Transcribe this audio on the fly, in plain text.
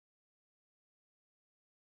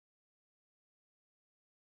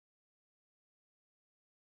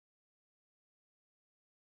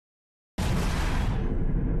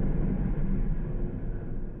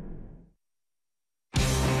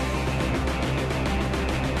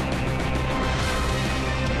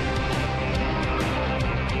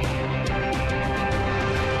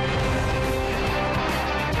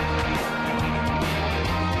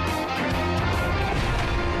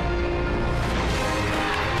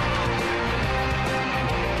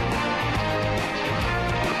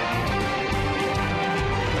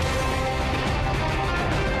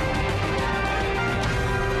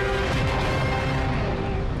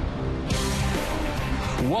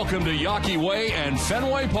Welcome to Yawkey Way and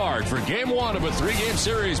Fenway Park for Game 1 of a 3-game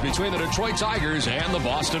series between the Detroit Tigers and the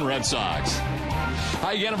Boston Red Sox.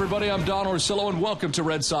 Hi again, everybody. I'm Don Orsillo, and welcome to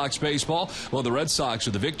Red Sox Baseball. Well, the Red Sox,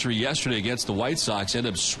 with the victory yesterday against the White Sox, end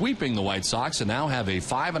up sweeping the White Sox and now have a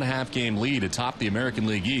 5.5-game lead atop the American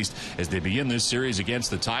League East as they begin this series against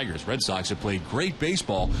the Tigers. Red Sox have played great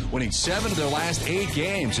baseball, winning 7 of their last 8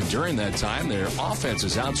 games, and during that time, their offense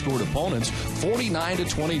has outscored opponents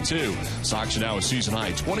 49-22. Sox are now a season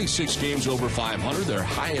high 26 games over 500, their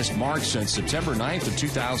highest mark since September 9th of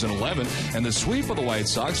 2011, and the sweep of the White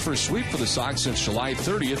Sox, first sweep for the Sox since July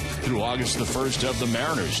 30th through August the 1st of the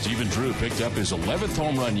Mariners. Stephen Drew picked up his 11th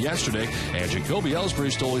home run yesterday, and Jacoby Ellsbury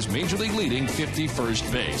stole his major league leading 51st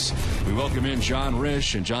base. We welcome in John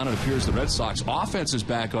Risch, and John, it appears the Red Sox offense is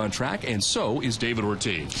back on track, and so is David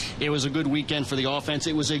Ortiz. It was a good weekend for the offense.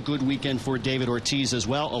 It was a good weekend for David Ortiz as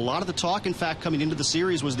well. A lot of the talk, in fact, coming into the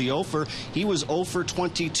series was the 0 for. He was 0 for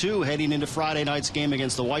 22 heading into Friday night's game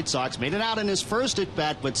against the White Sox. Made it out in his first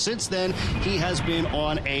at-bat, but since then, he has been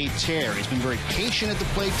on a tear. He's been very patient at the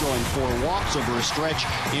plate, drawing 4 walks over a stretch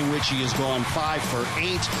in which he has gone 5 for 8,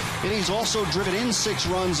 and he's also driven in 6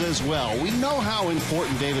 runs as well. We know how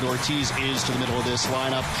important David Ortiz is to the middle of this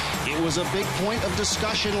lineup. It was a big point of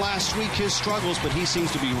discussion last week, his struggles, but he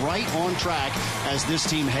seems to be right on track as this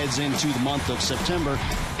team heads into the month of September,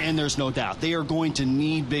 and there's no doubt they are going to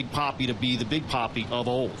need Big Papi to be the Big Papi of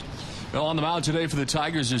old. Well, on the mound today for the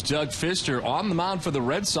Tigers is Doug Fister. On the mound for the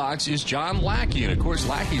Red Sox is John Lackey. And, of course,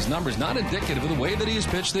 Lackey's numbers not indicative of the way that he has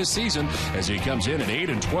pitched this season, as he comes in at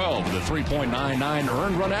 8-12 with a 3.99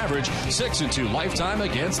 earned run average, 6-2 lifetime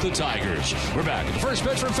against the Tigers. We're back at the first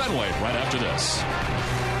pitch from Fenway right after this.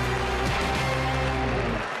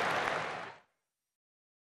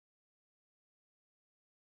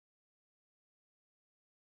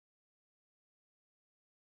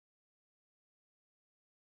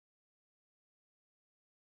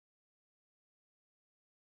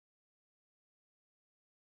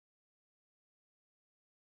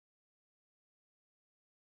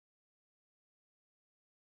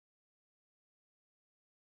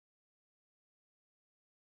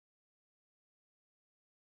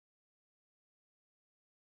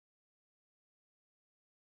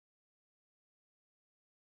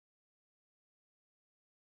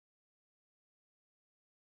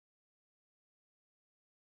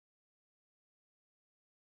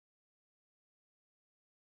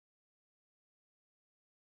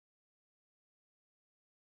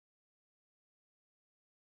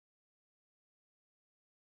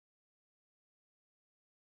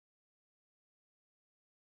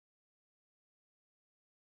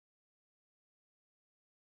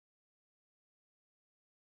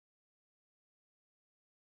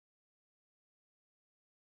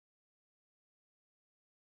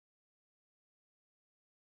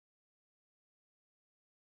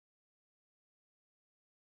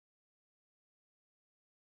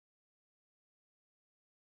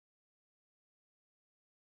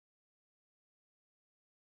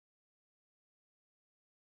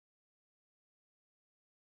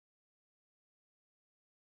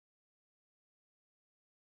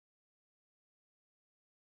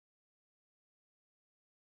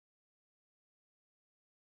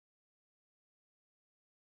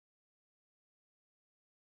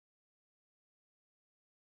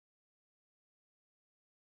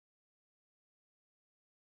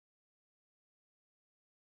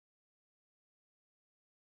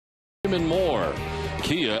 And more.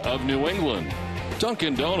 Kia of New England,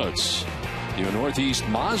 Dunkin' Donuts, your Northeast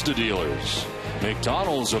Mazda dealers,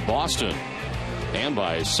 McDonald's of Boston, and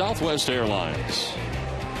by Southwest Airlines.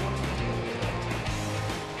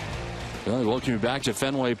 Well, welcome you back to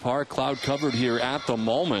Fenway Park. Cloud covered here at the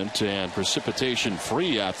moment and precipitation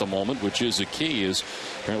free at the moment, which is a key, as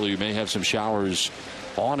apparently you may have some showers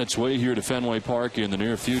on its way here to Fenway Park in the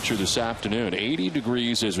near future this afternoon. 80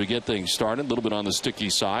 degrees as we get things started. A little bit on the sticky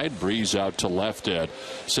side. Breeze out to left at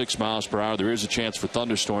 6 miles per hour. There is a chance for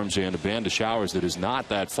thunderstorms and a band of showers that is not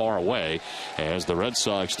that far away as the Red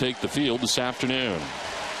Sox take the field this afternoon.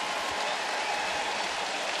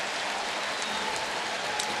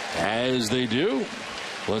 As they do,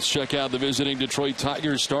 let's check out the visiting Detroit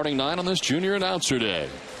Tigers starting 9 on this Junior Announcer Day.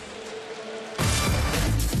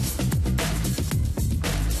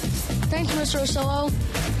 Thank you, Mr. Orsillo.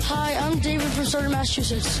 Hi, I'm David from Southern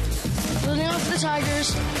Massachusetts. Leading off for the Tigers,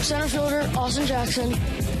 center fielder Austin Jackson,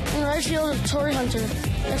 and right fielder Torrey Hunter.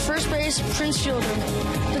 At first base, Prince Fielder.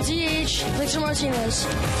 The DH, Victor Martinez.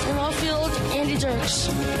 In left field, Andy Dirks.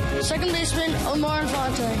 Second baseman, Omar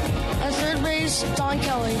Infante. At third base, Don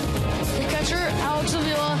Kelly. The catcher, Alex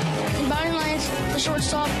Avila. And batting ninth, the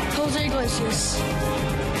shortstop, Jose Iglesias.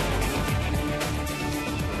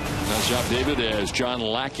 Nice job, David, as John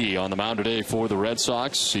Lackey on the mound today for the Red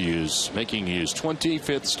Sox. He is making his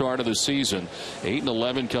 25th start of the season.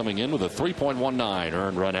 8-11 coming in with a 3.19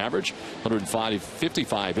 earned run average.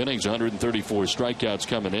 55 innings, 134 strikeouts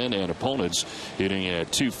coming in, and opponents hitting at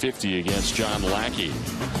 250 against John Lackey.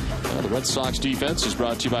 The Red Sox defense is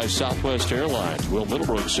brought to you by Southwest Airlines. Will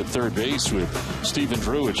Middlebrooks at third base with Stephen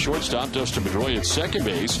Drew at shortstop, Dustin Pedroia at second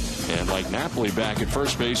base, and Mike Napoli back at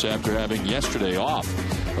first base after having yesterday off.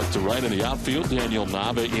 Left to right in the outfield, Daniel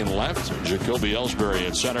Nava in left, Jacoby Ellsbury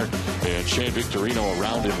in center, and Shane Victorino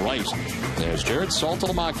around in right. There's Jared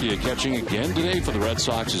Saltalamacchia catching again today for the Red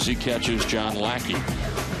Sox as he catches John Lackey.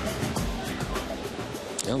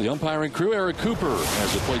 Well, the umpiring crew, Eric Cooper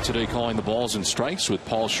has a plate today calling the balls and strikes with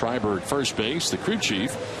Paul Schreiber at first base. The crew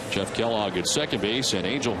chief, Jeff Kellogg at second base, and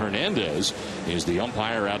Angel Hernandez is the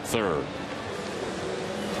umpire at third.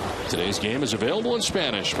 Today's game is available in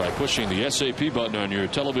Spanish by pushing the SAP button on your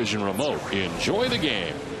television remote. Enjoy the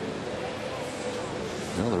game.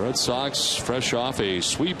 Well, the Red Sox fresh off a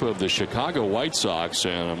sweep of the Chicago White Sox,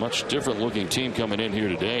 and a much different looking team coming in here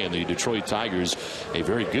today. And the Detroit Tigers, a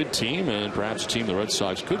very good team, and perhaps a team the Red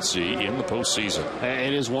Sox could see in the postseason.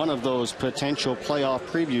 It is one of those potential playoff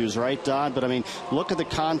previews, right, Don? But I mean, look at the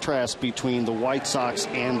contrast between the White Sox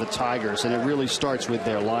and the Tigers, and it really starts with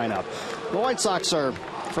their lineup. The White Sox are,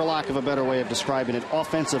 for lack of a better way of describing it,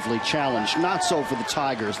 offensively challenged. Not so for the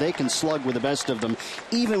Tigers. They can slug with the best of them,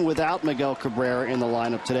 even without Miguel Cabrera in the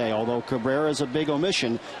lineup today. Although Cabrera is a big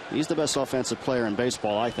omission, he's the best offensive player in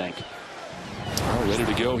baseball, I think. All ready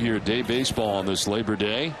to go here at Day Baseball on this Labor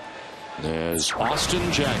Day, as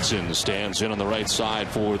Austin Jackson stands in on the right side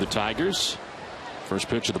for the Tigers. First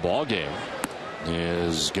pitch of the ball game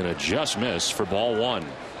is going to just miss for ball one.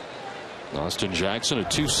 Austin Jackson, a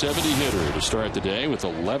 .270 hitter to start the day with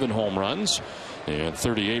 11 home runs and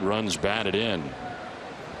 38 runs batted in.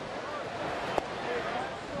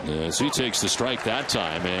 As he takes the strike that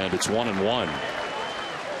time, and it's 1-1.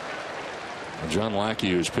 John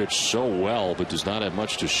Lackey, who's pitched so well but does not have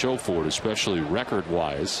much to show for it, especially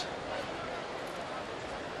record-wise.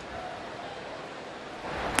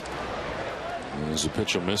 There's a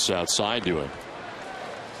pitch will miss outside to him.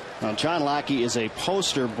 Now, John Lackey is a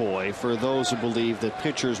poster boy for those who believe that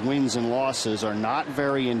pitchers' wins and losses are not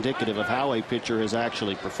very indicative of how a pitcher has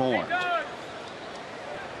actually performed.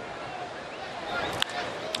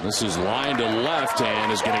 This is lined to left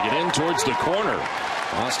and is going to get in towards the corner.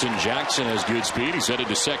 Austin Jackson has good speed. He's headed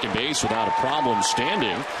to second base without a problem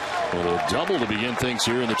standing. With a double to begin things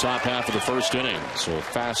here in the top half of the first inning. So a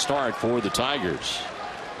fast start for the Tigers.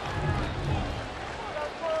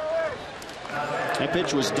 That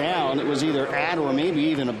pitch was down. It was either at or maybe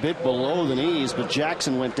even a bit below the knees, but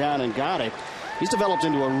Jackson went down and got it. He's developed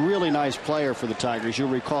into a really nice player for the Tigers. You'll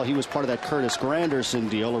recall he was part of that Curtis Granderson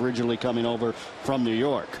deal, originally coming over from New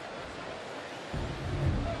York.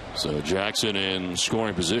 So Jackson in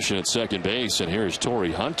scoring position at second base, and here's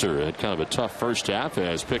Torrey Hunter. Had kind of a tough first half,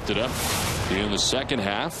 has picked it up in the second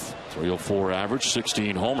half. 304 average,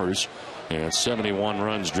 16 homers, and 71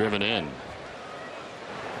 runs driven in.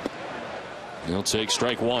 He'll take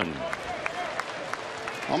strike one.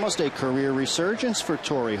 Almost a career resurgence for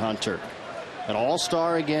Torrey Hunter. An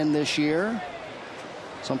all-star again this year.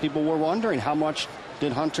 Some people were wondering how much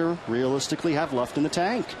did Hunter realistically have left in the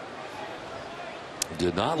tank.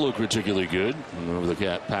 Did not look particularly good over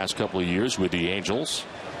the past couple of years with the Angels.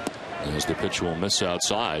 As the pitch will miss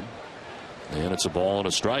outside. And it's a ball and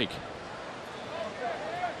a strike.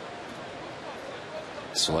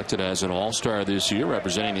 Selected as an all-star this year,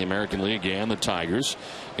 representing the American League and the Tigers.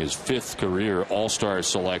 His 5th career all-star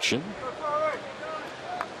selection.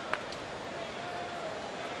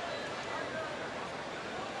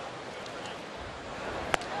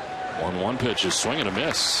 One pitch is swing and a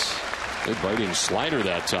miss. Good biting slider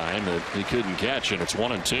that time that he couldn't catch, and it's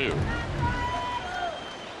 1-2.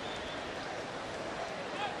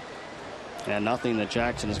 And nothing that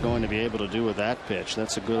Jackson is going to be able to do with that pitch.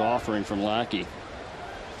 That's a good offering from Lackey.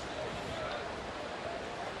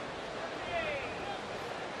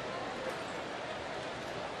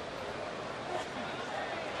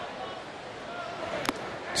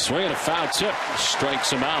 Swing and a foul tip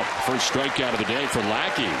strikes him out. First strikeout of the day for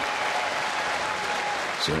Lackey.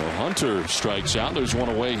 So Hunter strikes out. There's one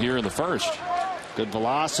away here in the first. Good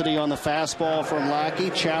velocity on the fastball from Lackey.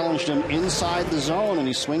 Challenged him inside the zone, and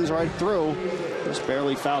he swings right through. Just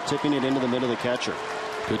barely foul tipping it into the middle of the catcher.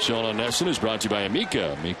 Pitch on Nesson is brought to you by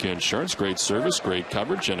Amica. Amica Insurance, great service, great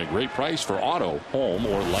coverage, and a great price for auto, home,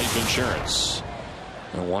 or life insurance.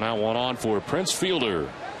 And 1 out, 1 on for Prince Fielder.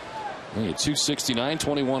 He had 269,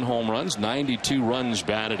 21 home runs, 92 runs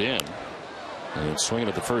batted in. And swinging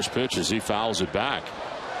at the first pitch as he fouls it back.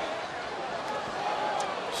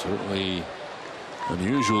 Certainly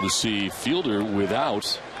unusual to see Fielder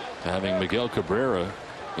without having Miguel Cabrera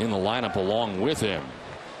in the lineup along with him.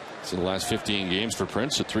 So the last 15 games for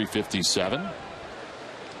Prince at 357.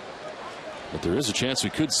 But there is a chance we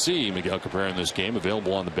could see Miguel Cabrera in this game.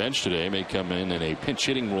 Available on the bench today. May come in a pinch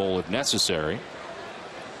hitting role if necessary.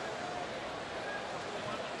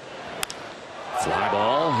 Fly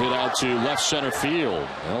ball hit out to left center field.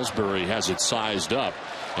 Ellsbury has it sized up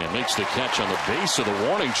and makes the catch on the base of the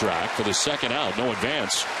warning track for the second out. No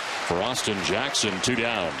advance for Austin Jackson. 2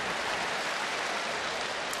 down.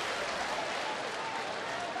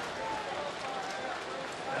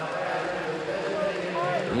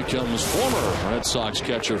 Here comes former Red Sox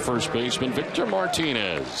catcher, first baseman Victor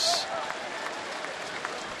Martinez.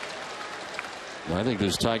 I think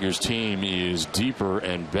this Tigers team is deeper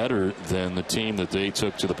and better than the team that they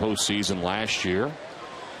took to the postseason last year.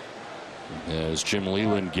 As Jim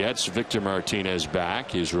Leyland gets Victor Martinez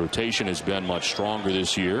back, his rotation has been much stronger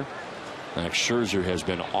this year. Max Scherzer has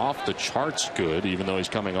been off the charts good, even though he's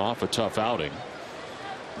coming off a tough outing.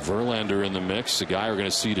 Verlander in the mix, the guy we're going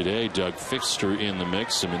to see today, Doug Fister in the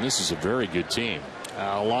mix. I mean, this is a very good team.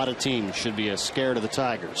 A lot of teams should be scared of the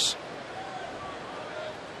Tigers.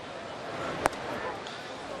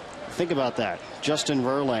 Think about that. Justin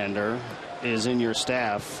Verlander is in your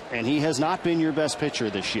staff, and he has not been your best pitcher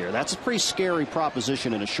this year. That's a pretty scary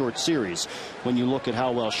proposition in a short series when you look at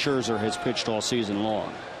how well Scherzer has pitched all season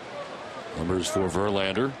long. Numbers for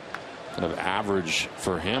Verlander, kind of average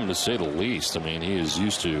for him, to say the least. I mean, he is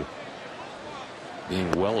used to being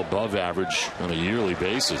well above average on a yearly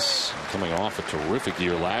basis, coming off a terrific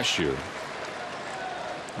year last year.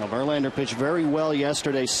 Well, Verlander pitched very well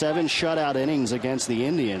yesterday. 7 shutout innings against the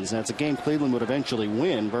Indians. That's a game Cleveland would eventually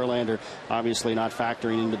win. Verlander obviously not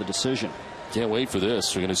factoring into the decision. Can't wait for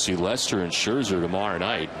this. We're going to see Lester and Scherzer tomorrow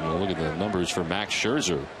night. And we'll look at the numbers for Max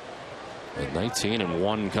Scherzer. At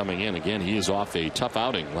 19-1 coming in. Again, he is off a tough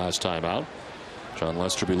outing last time out. John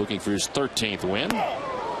Lester be looking for his 13th win,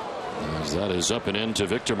 as that is up and in to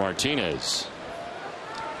Victor Martinez.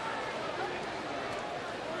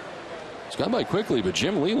 It's gone by quickly, but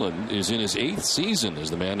Jim Leyland is in his 8th season as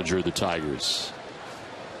the manager of the Tigers.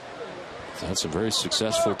 He's had some very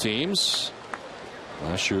successful teams.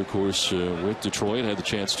 Last year, of course, with Detroit, had the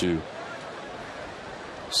chance to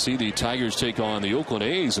see the Tigers take on the Oakland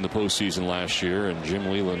A's in the postseason last year, and Jim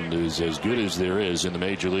Leyland is as good as there is in the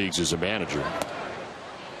major leagues as a manager.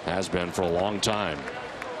 Has been for a long time.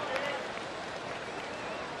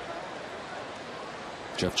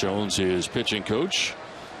 Jeff Jones, his pitching coach.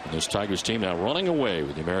 And this Tigers team now running away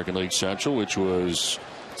with the American League Central, which was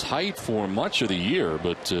tight for much of the year,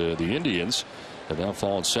 but the Indians have now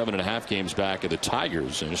fallen 7.5 games back of the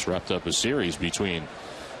Tigers and just wrapped up a series between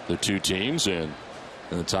the two teams, and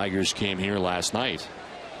the Tigers came here last night.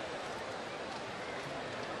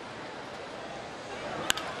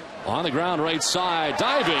 On the ground, right side,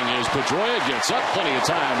 diving as Pedroia gets up. Plenty of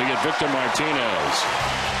time to get Victor Martinez.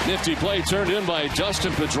 Nifty play turned in by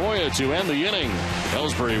Dustin Pedroia to end the inning.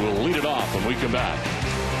 Ellsbury will lead it off when we come back.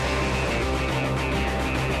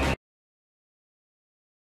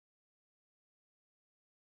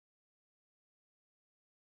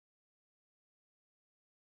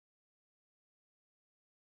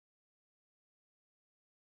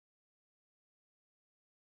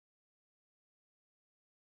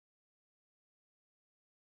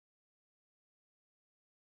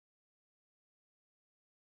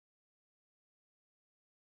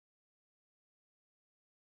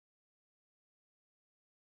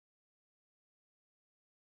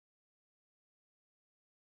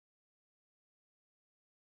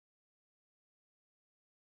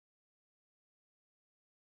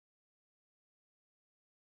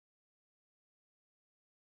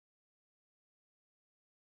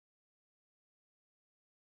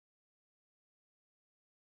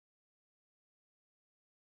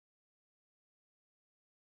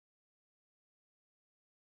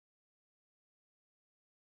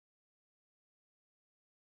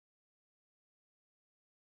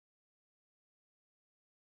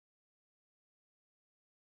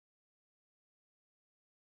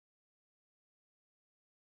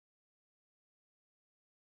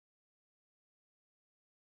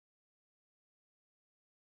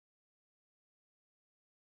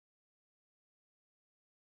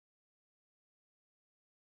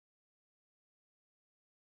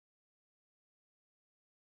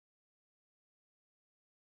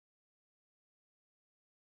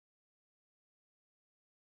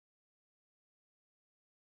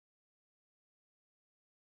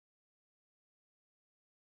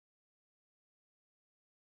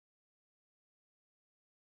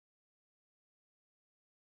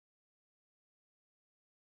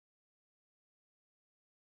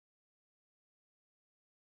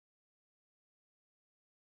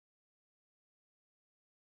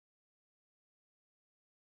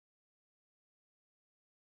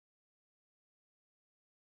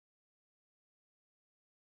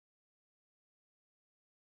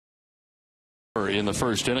 in the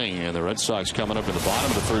first inning, and the Red Sox coming up in the bottom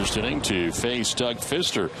of the first inning to face Doug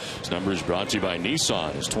Fister. His numbers brought to you by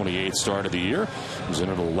Nissan. His 28th start of the year. He's in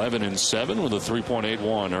at 11-7 with a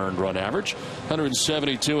 3.81 earned run average,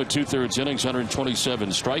 172 and 2/3 innings,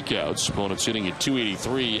 127 strikeouts. Opponents hitting at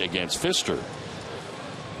 283 against Fister.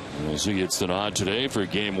 As he gets the nod today for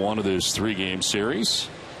game one of this three-game series.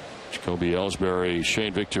 Jacoby Ellsbury,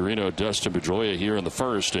 Shane Victorino, Dustin Pedroia here in the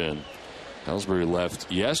first, and Ellsbury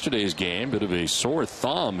left yesterday's game, bit of a sore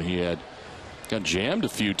thumb. He got jammed a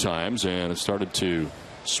few times and it started to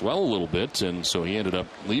swell a little bit, and so he ended up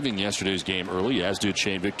leaving yesterday's game early, as did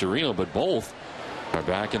Shane Victorino, but both are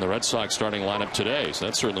back in the Red Sox starting lineup today, so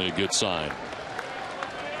that's certainly a good sign.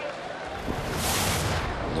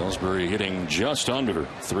 Ellsbury hitting just under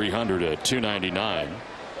 300 at 299.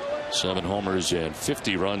 7 homers and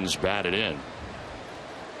 50 runs batted in.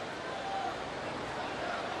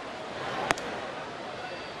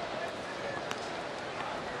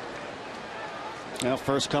 Now,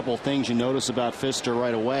 first couple of things you notice about Fister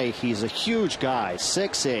right away. He's a huge guy,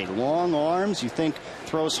 6'8", long arms. You think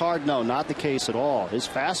throws hard? No, not the case at all. His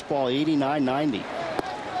fastball 89-90.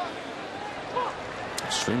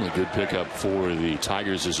 Extremely good pickup for the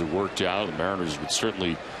Tigers as it worked out. The Mariners would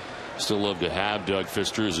certainly still love to have Doug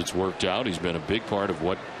Fister as it's worked out. He's been a big part of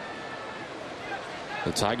what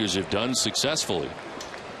the Tigers have done successfully.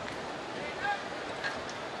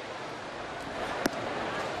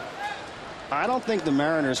 I don't think the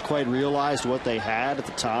Mariners quite realized what they had at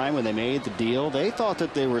the time when they made the deal. They thought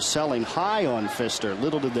that they were selling high on Fister.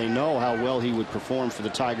 Little did they know how well he would perform for the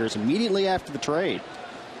Tigers immediately after the trade.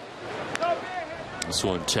 This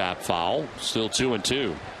one tap foul. Still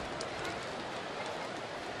 2-2.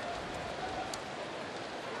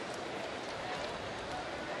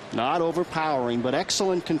 Not overpowering, but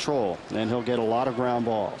excellent control. And he'll get a lot of ground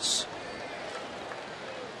balls.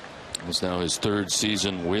 It's now his third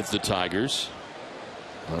season with the Tigers.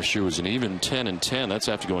 Last year was an even 10-10. That's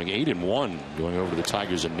after going 8-1 going over to the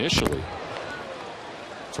Tigers initially.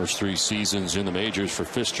 First 3 seasons in the majors for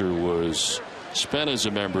Fister was spent as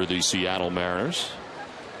a member of the Seattle Mariners.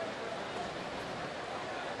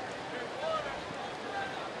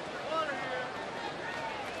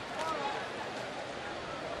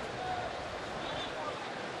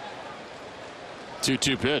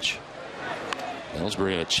 Two-two pitch.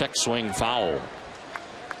 Ellsbury in a check swing foul.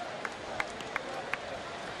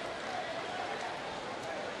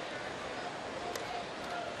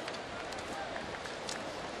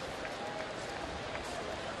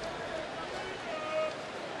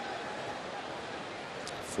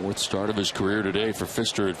 Fourth start of his career today for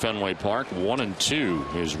Fister at Fenway Park. 1-2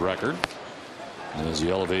 his record as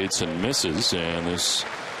he elevates and misses, and this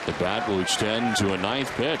the bat will extend to a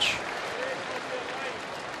 9th pitch.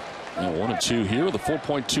 1-2 here with a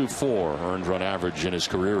 4.24 earned run average in his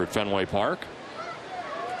career at Fenway Park.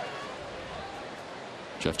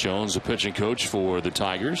 Jeff Jones, the pitching coach for the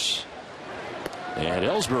Tigers. And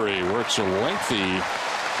Ellsbury works a lengthy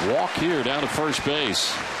walk here down to first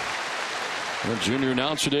base. The junior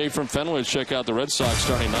announcer day from Fenway. Check out the Red Sox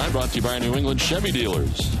starting 9, brought to you by New England Chevy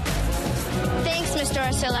dealers. Thanks, Mr.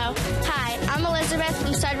 Orsillo. Hi, I'm Elizabeth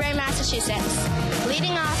from Sudbury, Massachusetts.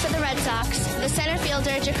 Leading off for the Red Sox, the center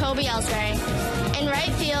fielder Jacoby Ellsbury. In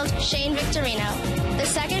right field, Shane Victorino. The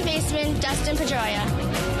second baseman, Dustin Pedroia.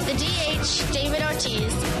 The DH, David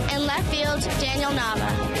Ortiz. In left field, Daniel Nava.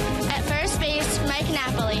 At first base, Mike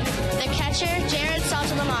Napoli. The catcher, Jared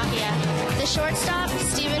Saltalamacchia. The shortstop,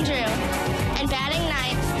 Stephen Drew. And batting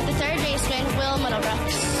ninth, the third baseman, Will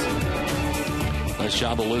Middlebrooks. Nice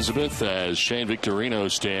job, Elizabeth, as Shane Victorino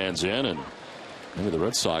stands in, and maybe the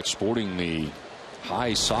Red Sox sporting the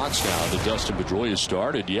high socks now that Dustin Pedroia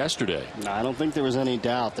started yesterday. I don't think there was any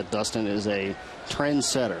doubt that Dustin is a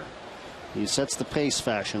trendsetter. He sets the pace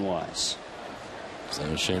fashion-wise.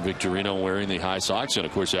 So Shane Victorino wearing the high socks, and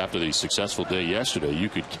of course after the successful day yesterday, you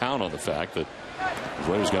could count on the fact that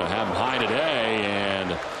Pedroia was going to have him high today,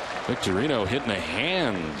 and Victorino hitting a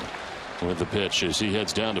hand with the pitch as he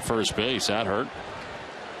heads down to first base. That hurt.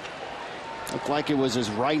 Looked like it was his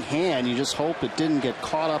right hand. You just hope it didn't get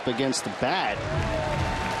caught up against the bat.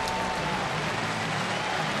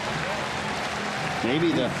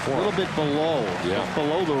 Maybe the little bit below,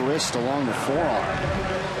 below the wrist along the forearm.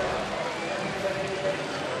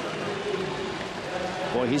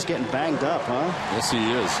 Boy, he's getting banged up, huh? Yes,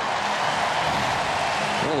 he is.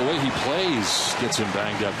 Well, the way he plays gets him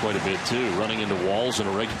banged up quite a bit, too. Running into walls on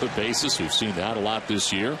a regular basis. We've seen that a lot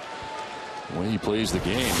this year. The way he plays the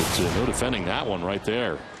game, but no defending that one right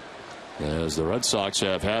there. As the Red Sox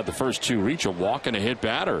have had the first 2 reach a walk and a hit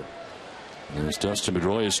batter. As Dustin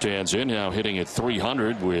Pedroia stands in, now hitting at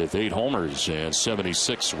 300 with 8 homers and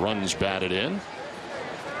 76 runs batted in.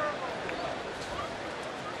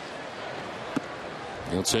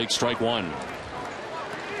 He'll take strike one.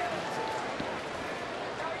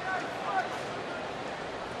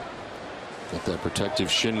 Got that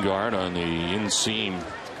protective shin guard on the inseam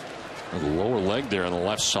of the lower leg there on the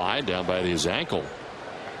left side, down by his ankle.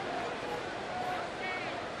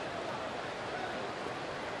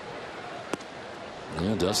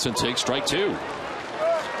 Yeah, Dustin takes strike two.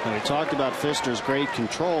 And we talked about Pfister's great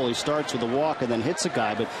control. He starts with a walk and then hits a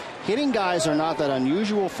guy, but hitting guys are not that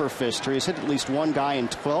unusual for Pfister. He's hit at least one guy in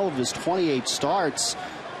 12 of his 28 starts,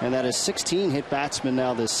 and that is 16 hit batsmen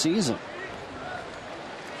now this season.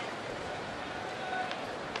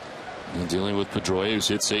 And dealing with Pedroia, who's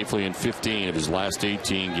hit safely in 15 of his last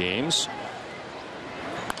 18 games.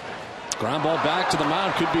 Ground ball back to the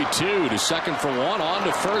mound, could be 2 to second for 1, on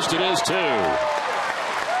to first, it is 2.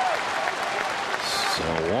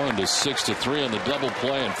 So 1 to 6 to 3 on the double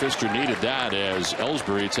play, and Pfister needed that as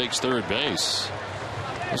Ellsbury takes third base.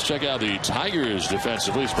 Let's check out the Tigers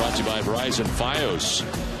defensively. It's brought to you by Verizon Fios.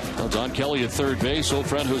 Well, Don Kelly at third base, old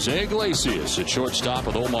friend Jose Iglesias at shortstop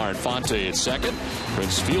with Omar Infante at second.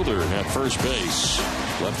 Prince Fielder at first base.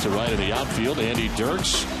 Left to right in the outfield, Andy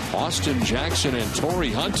Dirks, Austin Jackson, and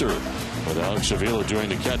Torrey Hunter, with Alex Avila doing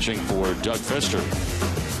the catching for Doug Pfister.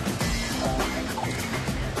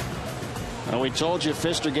 And we told you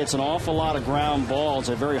Pfister gets an awful lot of ground balls,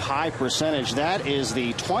 a very high percentage. That is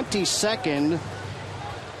the 22nd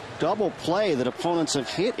double play that opponents have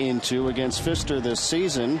hit into against Pfister this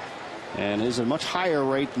season, and is a much higher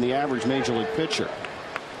rate than the average major league pitcher.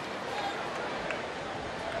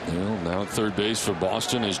 Well, now at third base for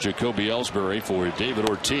Boston is Jacoby Ellsbury for David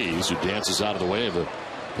Ortiz, who dances out of the way of a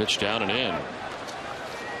pitch down and in.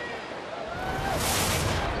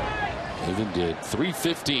 David did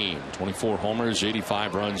 .315, 24 homers,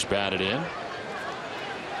 85 runs batted in.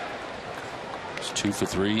 It's 2 for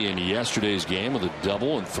 3 in yesterday's game with a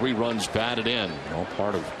double and 3 runs batted in. All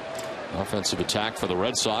part of offensive attack for the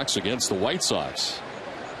Red Sox against the White Sox.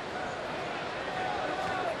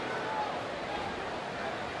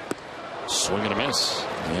 Swing and a miss,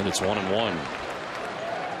 and it's 1-1.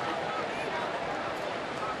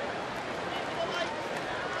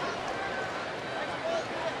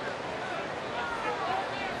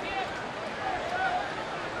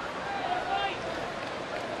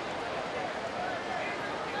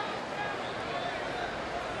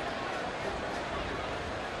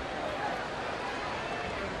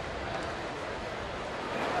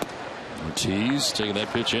 Ortiz taking that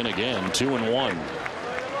pitch in again. 2-1.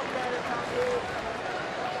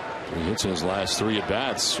 3 hits in his last 3 at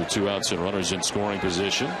bats with 2 outs and runners in scoring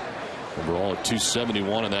position. Overall at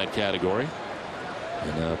 271 in that category.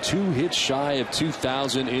 And now 2 hits shy of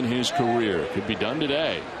 2,000 in his career. Could be done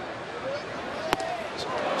today.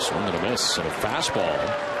 Swing and a miss and a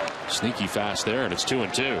fastball. Sneaky fast there, and it's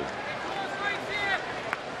 2-2.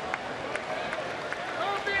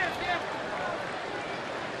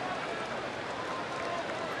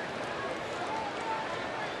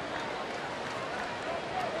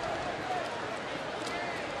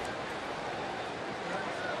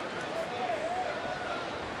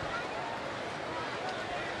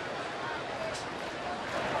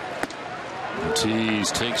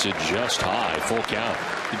 Ortiz takes it just high, full count.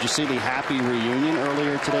 Did you see the happy reunion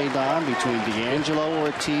earlier today, Don, between D'Angelo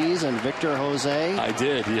Ortiz and Victor Jose? I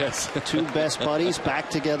did, yes. 2 best buddies back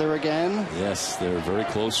together again. Yes, they're very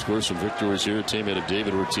close. Of course, when Victor was here, a teammate of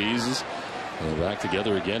David Ortiz's. And they're back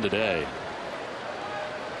together again today.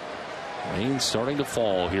 Rain starting to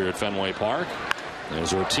fall here at Fenway Park.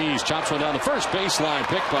 There's Ortiz, chops one down the first baseline,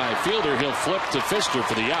 picked by Fielder. He'll flip to Pfister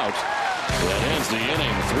for the out. That ends the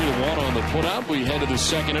inning. 3-1 on the putout. We head to the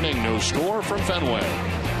second inning. No score from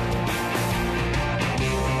Fenway.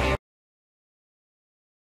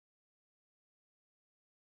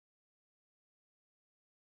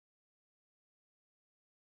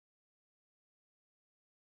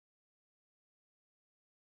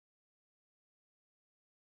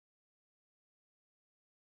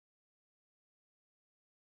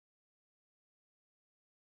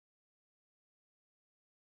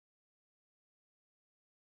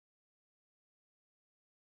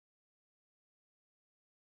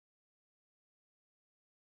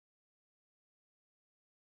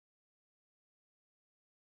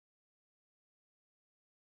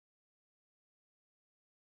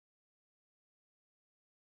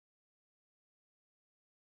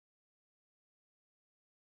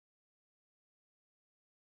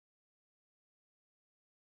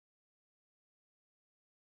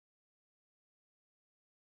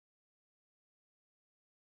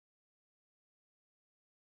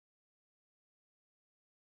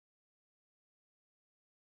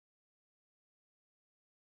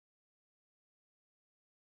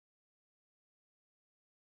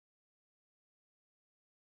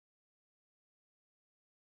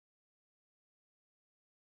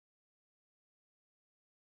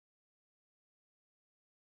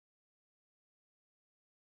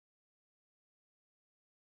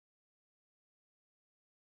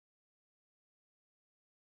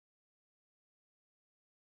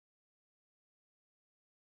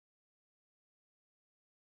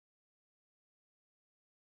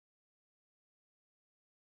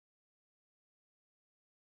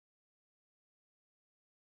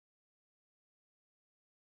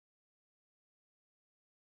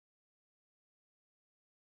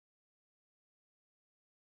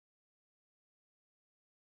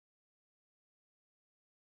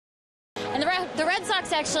 The Red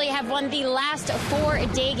Sox actually have won the last 4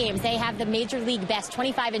 day games. They have the Major League best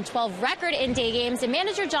 25-12 record in day games. And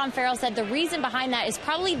manager John Farrell said the reason behind that is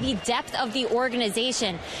probably the depth of the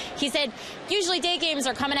organization. He said usually day games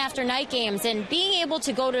are coming after night games, and being able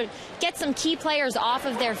to go to get some key players off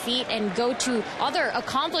of their feet and go to other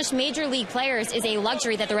accomplished Major League players is a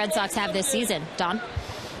luxury that the Red Sox have this season. Don?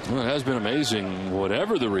 Well, it has been amazing,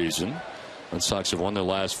 whatever the reason. Red Sox have won their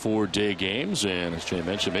last 4 day games, and as Jay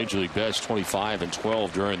mentioned, Major League best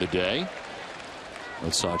 25-12 during the day.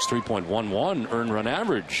 Red Sox 3.11 earned run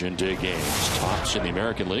average in day games. Tops in the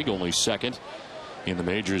American League, only second in the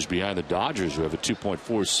majors behind the Dodgers, who have a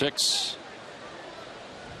 2.46.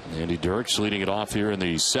 Andy Dirks leading it off here in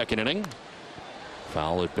the second inning.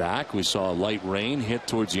 Foul it back. We saw light rain hit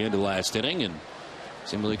towards the end of last inning, and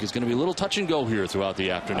seems like it's going to be a little touch and go here throughout the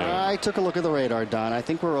afternoon. I took a look at the radar, Don. I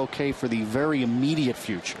think we're okay for the very immediate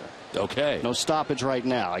future. Okay. No stoppage right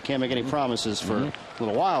now. I can't make any promises for a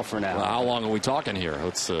little while for now. Well, how long are we talking here?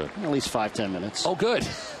 Let's at least 5-10 minutes. Oh, good.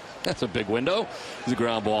 That's a big window. The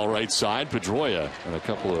ground ball right side. Pedroia and a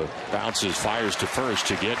couple of bounces fires to first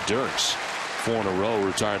to get Dirks. 4 in a row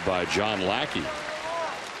retired by John Lackey.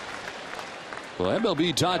 Well,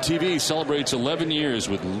 MLB.TV celebrates 11 years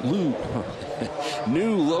with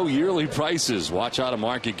new low yearly prices. Watch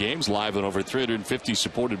out-of-market games live on over 350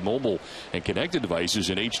 supported mobile and connected devices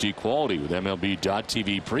in HD quality with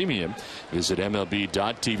MLB.TV Premium. Visit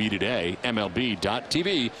MLB.TV today.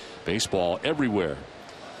 MLB.TV. Baseball everywhere.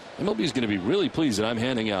 MLB is going to be really pleased that I'm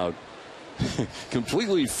handing out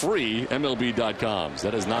completely free MLB.coms.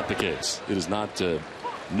 That is not the case. It is not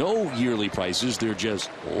no yearly prices. They're just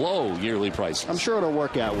low yearly prices. I'm sure it'll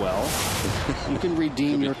work out well. You can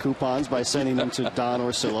redeem your coupons by sending them to Don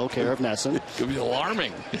Orsillo, care of Nesson. Could be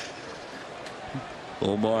alarming.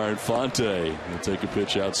 Omar Infante will take a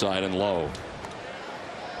pitch outside and low.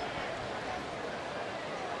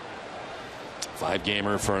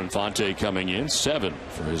 5-gamer for Infante coming in. 7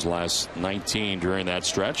 for his last 19 during that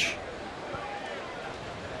stretch.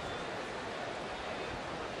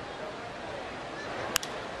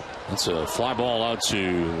 That's a fly ball out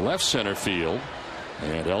to left center field.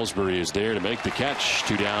 And Ellsbury is there to make the catch.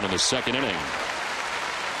 2 down in the second inning.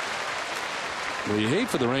 Well, you hate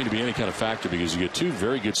for the rain to be any kind of factor because you get 2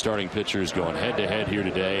 very good starting pitchers going head-to-head here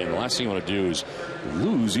today. And the last thing you want to do is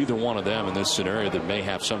lose either one of them in this scenario that may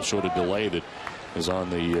have some sort of delay that is on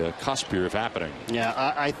the cusp here of happening.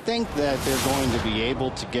 Yeah, I think that they're going to be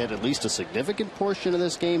able to get at least a significant portion of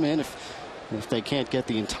this game in. If they can't get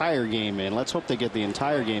the entire game in, let's hope they get the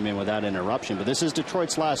entire game in without interruption. But this is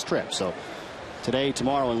Detroit's last trip, so today,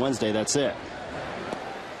 tomorrow, and Wednesday, that's it.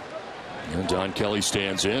 And Don Kelly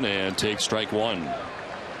stands in and takes strike 1.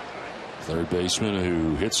 Third baseman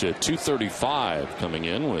who hits at .235 coming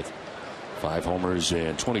in with 5 homers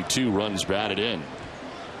and 22 runs batted in.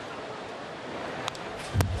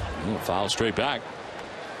 Foul straight back.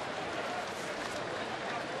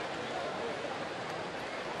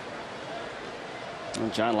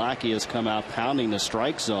 John Lackey has come out pounding the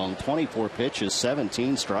strike zone. 24 pitches,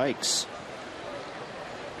 17 strikes.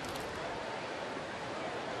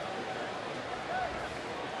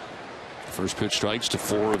 First pitch strikes to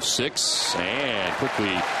 4 of 6 and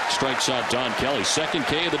quickly strikes out Don Kelly. Second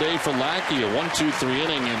K of the day for Lackey. A 1-2-3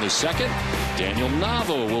 inning in the second. Daniel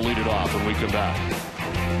Nava will lead it off when we come back.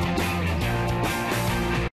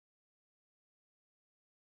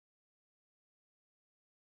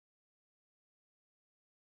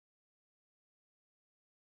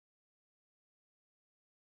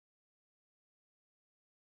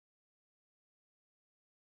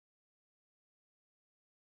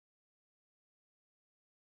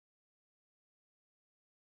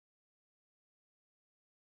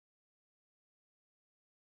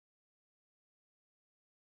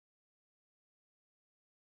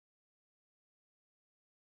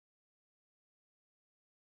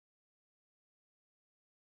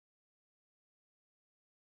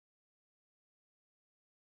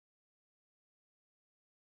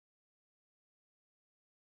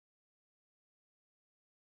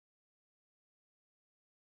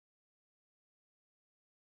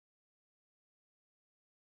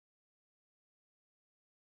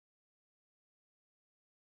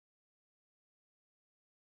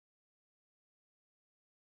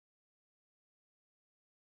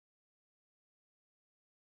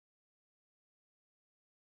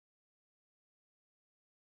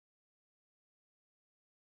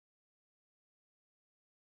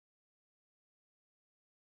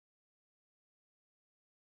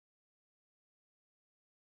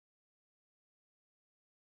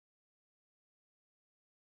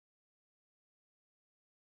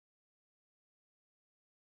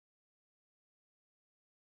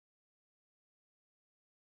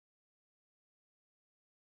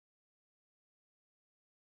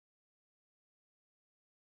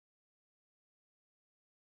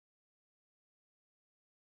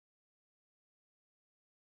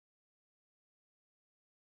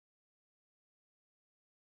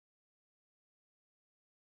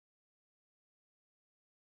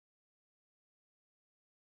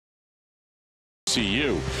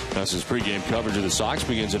 DCU. That's pregame coverage of the Sox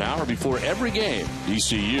begins an hour before every game.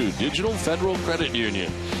 DCU, Digital Federal Credit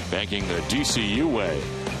Union, banking the DCU way.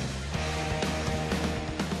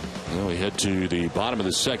 Now we head to the bottom of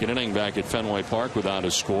the second inning back at Fenway Park without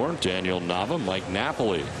a score. Daniel Nava, Mike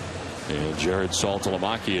Napoli, and Jared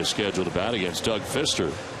Saltalamacchia scheduled to bat against Doug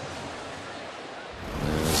Fister.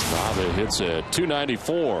 As Nava hits at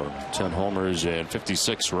 .294, 10 homers and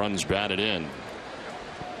 56 runs batted in.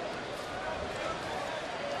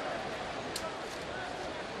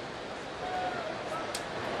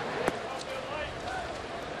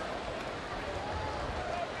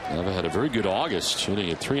 Nava had a very good August, shooting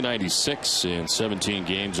at .396 in 17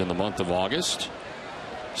 games in the month of August.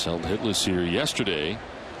 He's held hitless here yesterday,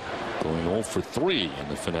 going 0 for 3 in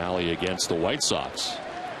the finale against the White Sox.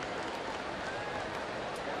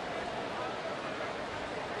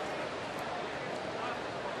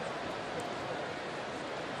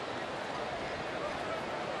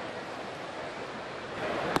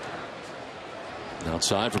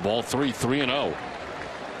 Outside for ball 3, 3-0.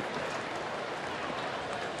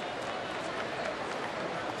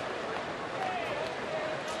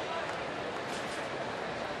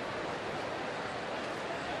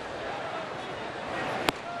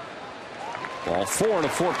 Ball 4 and a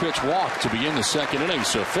 4-pitch walk to begin the second inning.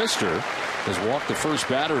 So Fister has walked the first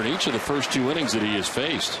batter in each of the first 2 innings that he has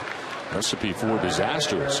faced. Recipe for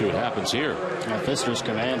disaster. Let's see what happens here. Fister's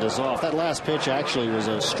command is off. That last pitch actually was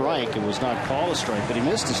a strike. It was not called a strike, but he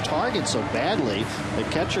missed his target so badly. The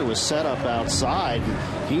catcher was set up outside,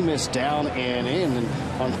 and he missed down and in. And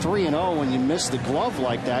on 3-0, when you miss the glove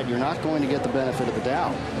like that, you're not going to get the benefit of the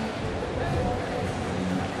doubt.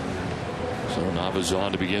 So Nava's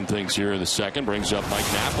on to begin things here in the second. Brings up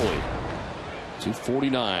Mike Napoli.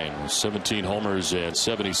 249, 17 homers and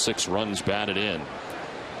 76 runs batted in.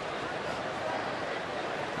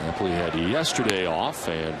 Napoli had yesterday off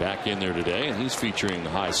and back in there today, and he's featuring the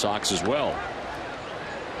high Sox as well.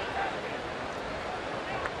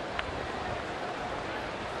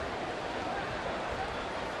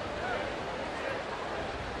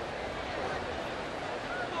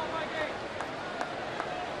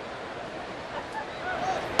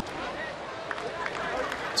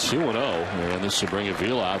 And this will bring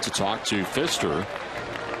Avila out to talk to Fister.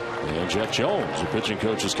 And Jeff Jones, the pitching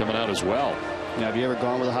coach, is coming out as well. Now, have you ever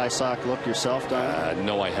gone with a high sock look yourself, Don?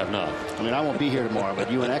 No, I have not. I mean, I won't be here tomorrow, but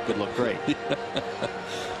you and Eck would look great.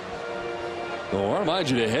 Well, I remind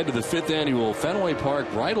you to head to the 5th annual Fenway Park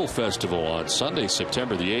Bridal Festival on Sunday,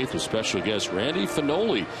 September the 8th, with special guest Randy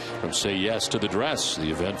Finoli from Say Yes to the Dress. The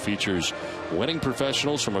event features wedding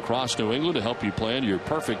professionals from across New England to help you plan your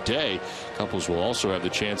perfect day. Couples will also have the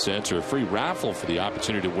chance to enter a free raffle for the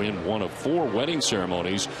opportunity to win one of 4 wedding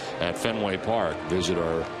ceremonies at Fenway Park. Visit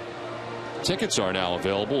our tickets are now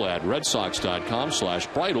available at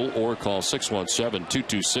redsox.com/bridal or call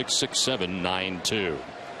 617-226-6792.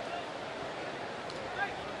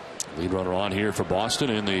 Lead runner on here for Boston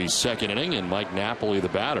in the second inning, and Mike Napoli, the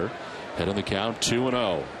batter, head on the count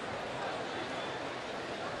 2-0.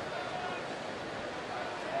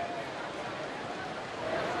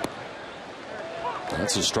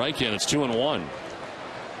 That's a strike in. It's 2-1.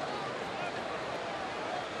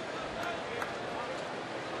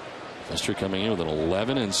 Fister coming in with an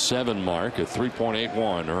 11-7 mark, a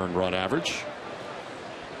 3.81 earned run average.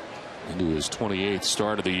 Into his 28th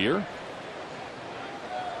start of the year.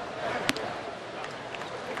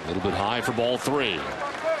 A little bit high for ball 3.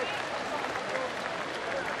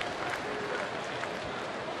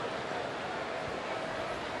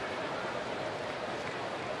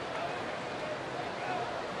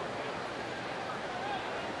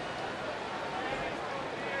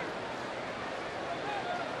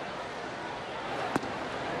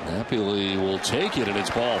 Napoli will take it, and it's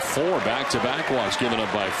ball 4. Back-to-back walks given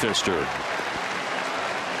up by Fister.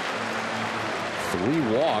 3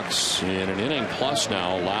 walks in an inning plus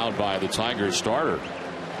now allowed by the Tigers starter.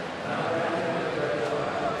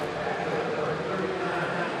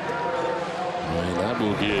 And that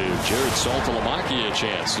will give Jared Saltalamacchia a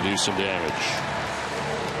chance to do some damage.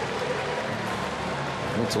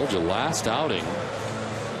 I told you last outing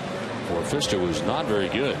for Fister was not very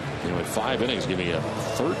good. He went 5 innings, giving up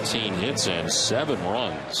 13 hits and 7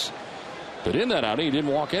 runs. But in that outing, he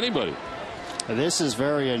didn't walk anybody. This is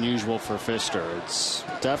very unusual for Fister. It's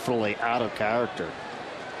definitely out of character.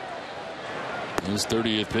 His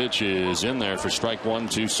 30th pitch is in there for strike 1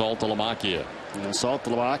 to Saltalamacchia.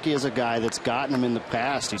 Saltalamacchia is a guy that's gotten him in the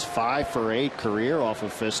past. He's 5 for 8 career off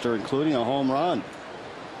of Fister, including a home run.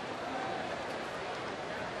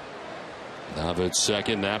 Nava at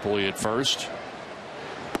second, Napoli at first.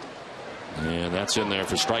 And that's in there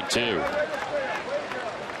for strike 2.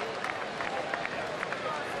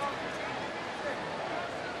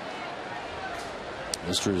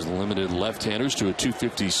 Pfister has limited left-handers to a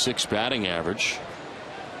 .256 batting average.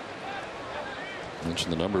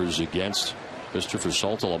 Mentioned the numbers against Pfister for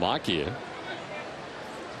Saltalamacchia.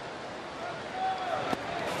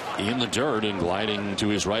 In the dirt and gliding to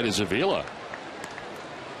his right is Avila.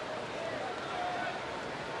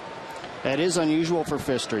 That is unusual for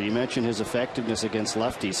Pfister. You mentioned his effectiveness against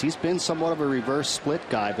lefties. He's been somewhat of a reverse split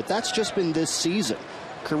guy, but that's just been this season.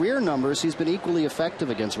 Career numbers, he's been equally effective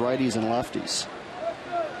against righties and lefties.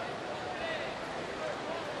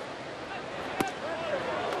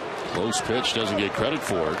 Close pitch, doesn't get credit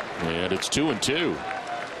for it, and it's 2-2.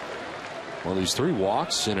 Well, these 3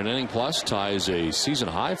 walks in an inning plus ties a season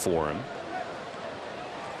high for him.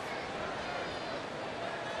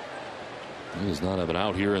 He does not have an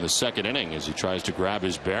out here in the second inning as he tries to grab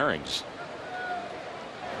his bearings.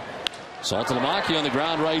 Saltalamacchia on the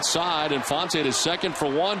ground right side, and Fonte to second for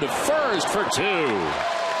 1, to first for 2.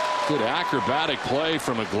 Good acrobatic play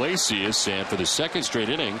from Iglesias, and for the second straight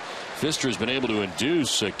inning, Pfister has been able to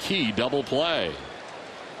induce a key double play.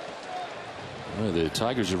 Well, the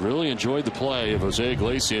Tigers have really enjoyed the play of Jose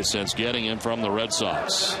Iglesias since getting him from the Red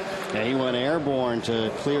Sox. Yeah, he went airborne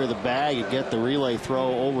to clear the bag and get the relay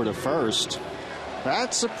throw over to first.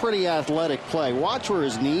 That's a pretty athletic play. Watch where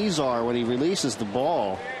his knees are when he releases the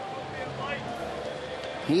ball.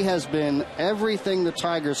 He has been everything the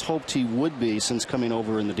Tigers hoped he would be since coming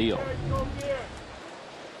over in the deal.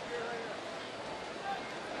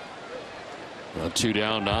 Well, 2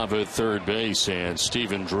 down, Nava at third base, and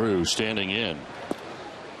Stephen Drew standing in.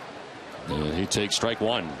 And he takes strike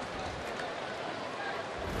 1.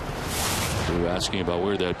 Drew asking about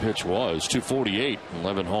where that pitch was. 248,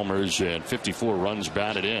 11 homers, and 54 runs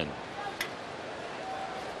batted in.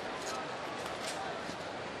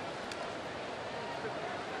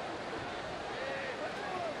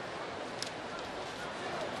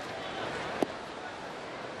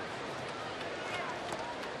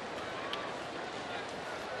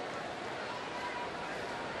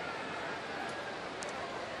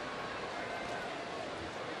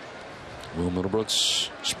 Will Middlebrooks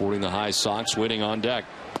sporting the high socks, waiting on deck.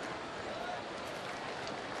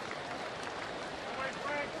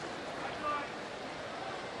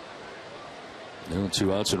 Now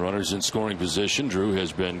 2 outs and runners in scoring position. Drew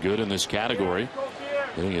has been good in this category.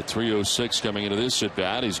 Hitting at .306 coming into this at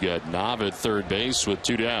bat. He's got Nava at third base with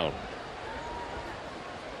 2 down.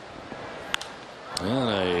 And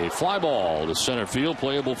a fly ball to center field,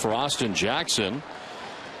 playable for Austin Jackson.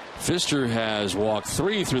 Pfister has walked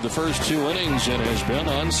 3 through the first 2 innings and has been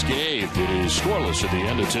unscathed. It is scoreless at the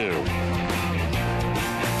end of 2.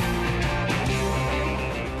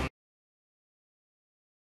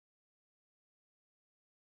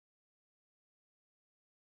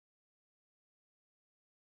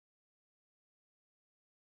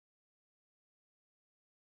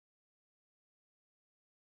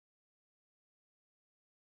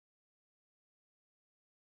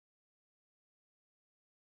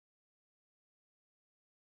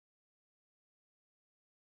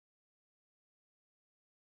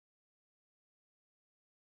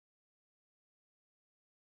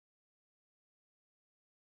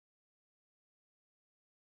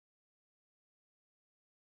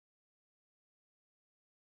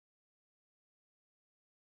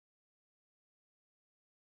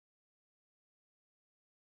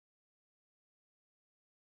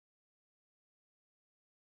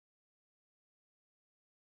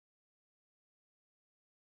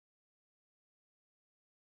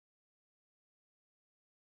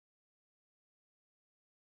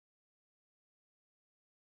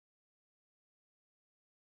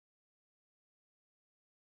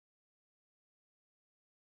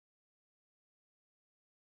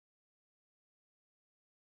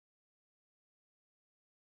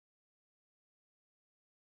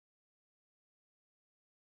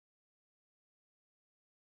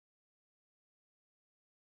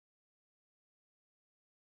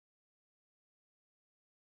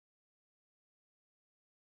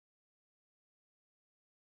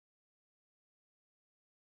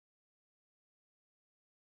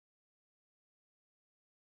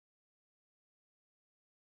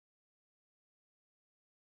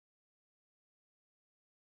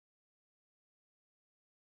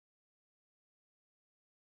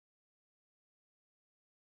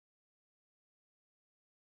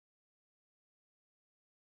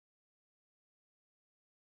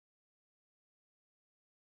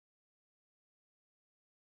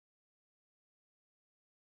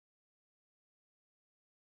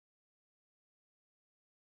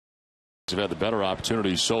 Have had the better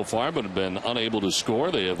opportunities so far, but have been unable to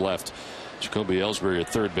score. They have left Jacoby Ellsbury at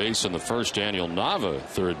third base in the first, Daniel Nava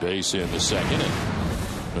third base in the second. And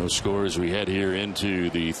No score as we head here into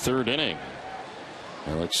the third inning.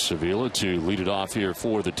 Alex Avila to lead it off here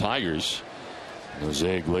for the Tigers.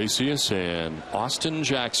 Jose Iglesias and Austin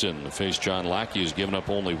Jackson face John Lackey, has given up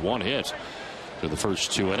only one hit to the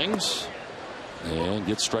first 2 innings. And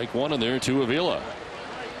gets strike 1 in there to Avila.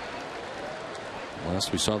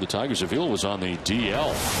 Last we saw the Tigers, Avila was on the DL.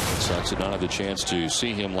 The Sox did not have the chance to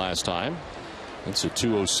see him last time. It's a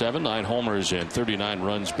 207, 9 homers and 39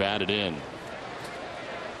 runs batted in.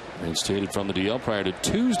 Reinstated from the DL prior to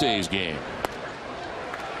Tuesday's game.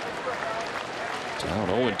 Down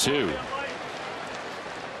 0-2.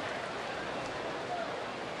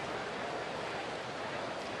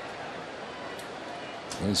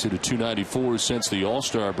 He's hit a 294 since the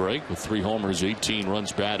All-Star break with 3 homers, 18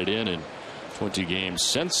 runs batted in 20 games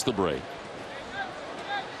since the break.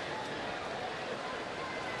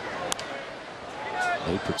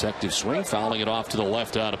 A protective swing, fouling it off to the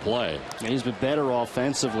left out of play. He's been better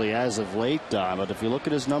offensively as of late, Don, but if you look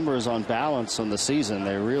at his numbers on balance on the season,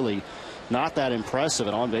 they're really not that impressive.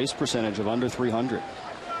 An on-base percentage of under 300.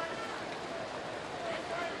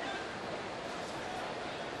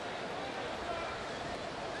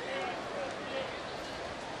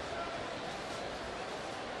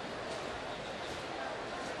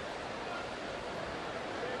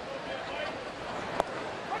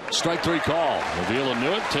 Strike 3 call. Avila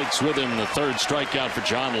knew it. Takes with him the 3rd strikeout for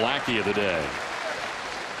John Lackey of the day.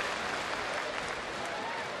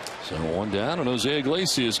 So 1 down, and Jose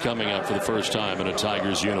Iglesias coming up for the first time in a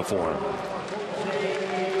Tigers uniform.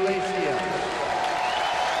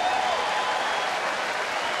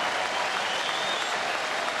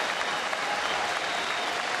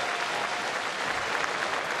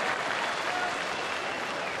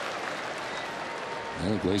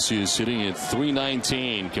 Iglesias sitting at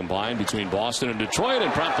 319 combined between Boston and Detroit,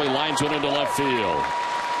 and promptly lines one into left field.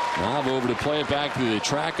 Now over to play it back to the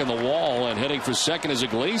track on the wall, and heading for second is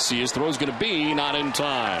Iglesias. Throw's going to be not in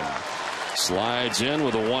time. Slides in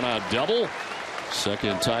with a 1-out double.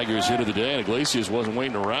 Second Tigers hit of the day, and Iglesias wasn't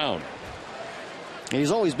waiting around.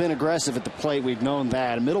 He's always been aggressive at the plate. We've known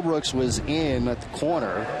that. Middlebrooks was in at the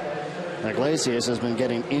corner. Iglesias has been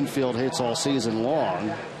getting infield hits all season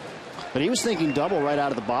long. But he was thinking double right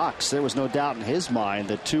out of the box. There was no doubt in his mind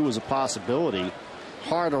that 2 was a possibility.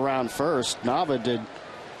 Hard around first. Nava did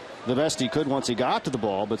the best he could once he got to the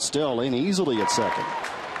ball, but still in easily at second.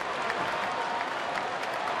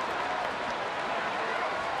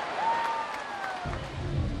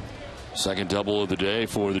 Second double of the day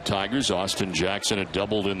for the Tigers. Austin Jackson had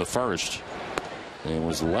doubled in the first and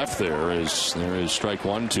was left there as there is strike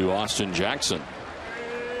 1 to Austin Jackson.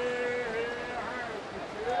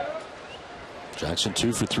 Jackson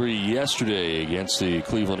 2 for 3 yesterday against the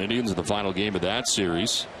Cleveland Indians in the final game of that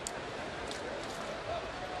series.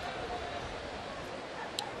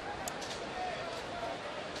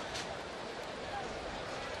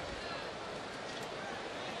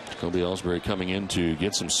 Jacoby Ellsbury coming in to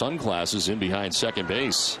get some sunglasses in behind second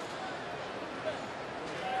base.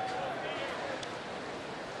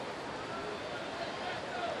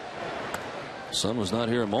 Sun was not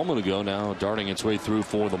here a moment ago, now darting its way through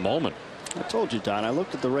for the moment. I told you, Don, I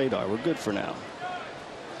looked at the radar. We're good for now.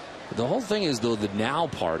 The whole thing is, though, the now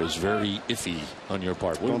part is very iffy on your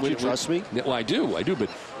part. Don't you trust me? Well, I do. But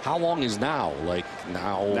how long is now? Like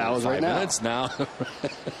now? Now is 5 right now. minutes now.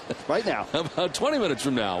 Right now. About 20 minutes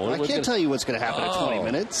from now. I can't tell you what's going to happen in 20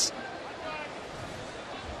 minutes.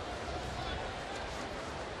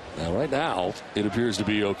 Now, right now, it appears to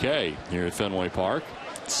be okay here at Fenway Park.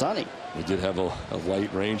 It's sunny. We did have a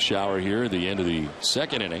light rain shower here at the end of the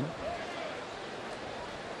second inning.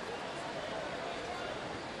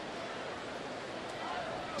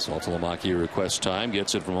 Saltalamacchia requests time,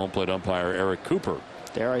 gets it from home plate umpire Eric Cooper.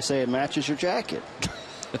 Dare I say it matches your jacket.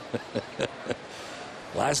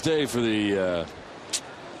 Last day for the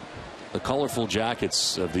colorful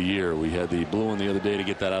jackets of the year. We had the blue one the other day to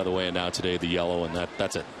get that out of the way, and now today the yellow, and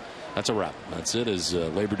that's it. That's a wrap. That's it. Is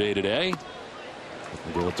Labor Day today.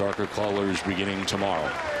 We'll go with darker colors beginning tomorrow.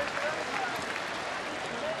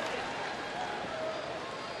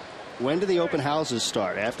 When do the open houses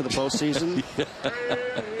start? After the postseason?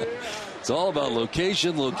 It's all about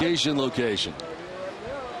location, location, location.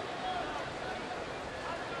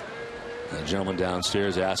 A gentleman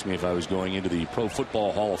downstairs asked me if I was going into the Pro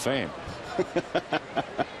Football Hall of Fame.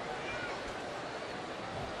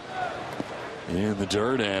 In the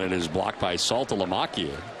dirt, and it is blocked by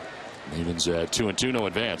Saltalamacchia. Evans 2-2, no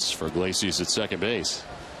advance for Iglesias at second base.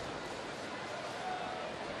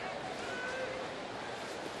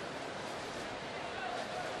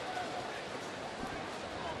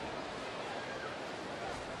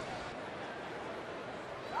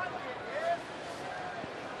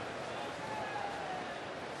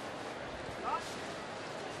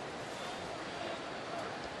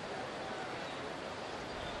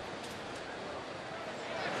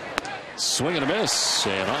 Swing and a miss.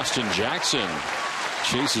 And Austin Jackson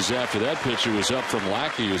chases after that pitch who was up from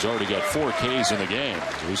Lackey, who's already got 4 Ks in the game.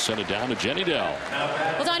 We sent it down to Jenny Dell.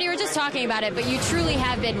 Well, Don, you were just talking about it, but you truly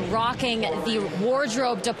have been rocking the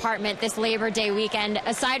wardrobe department this Labor Day weekend.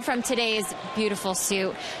 Aside from today's beautiful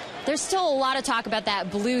suit, there's still a lot of talk about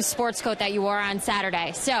that blue sports coat that you wore on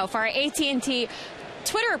Saturday. So for our AT&T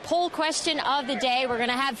Twitter poll question of the day, we're going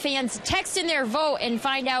to have fans text in their vote and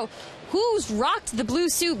find out who's rocked the blue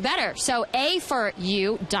suit better. So A for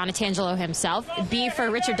you, Donatangelo himself. B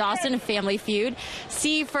for Richard Dawson of Family Feud.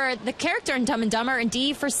 C for the character in Dumb and Dumber. And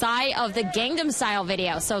D for Psy of the Gangnam Style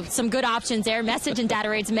video. So some good options there. Message and data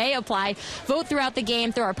rates may apply. Vote throughout the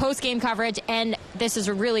game through our post-game coverage. And this is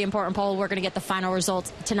a really important poll. We're going to get the final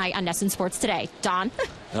results tonight on NESN Sports Today. Don?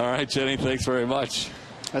 All right, Jenny, thanks very much.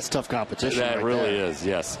 That's tough competition. That right really there. is,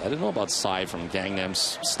 yes. I didn't know about Psy from Gangnam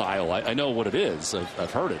Style. I know what it is.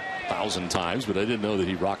 I've heard it 1,000 times, but I didn't know that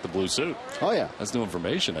he rocked the blue suit. Oh, yeah. That's new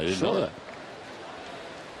information. I didn't know that.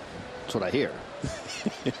 That's what I hear.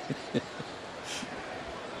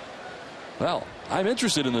 Well, I'm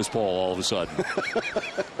interested in this poll all of a sudden.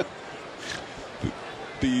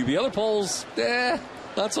 the other polls,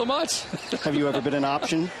 not so much. Have you ever been an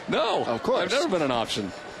option? No. Of course. I've never been an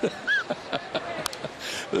option.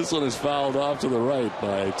 This one is fouled off to the right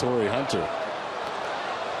by Torrey Hunter.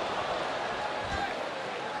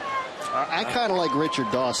 I kind of like Richard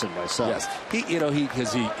Dawson myself. Yes, he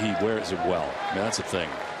wears it well. I mean, that's the thing.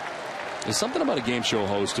 There's something about a game show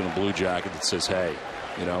host in a blue jacket that says, "Hey,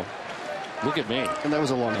 look at me." And that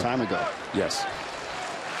was a long time ago. Yes.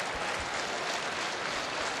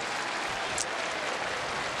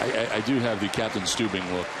 I do have the Captain Stubing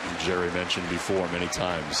look Jerry mentioned before many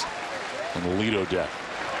times. And the Lido deck.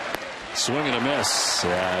 Swing and a miss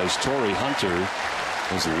as Torrey Hunter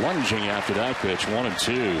was lunging after that pitch. 1 and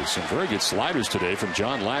 2. Some very good sliders today from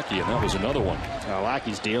John Lackey, and that was another one.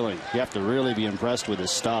 Lackey's dealing. You have to really be impressed with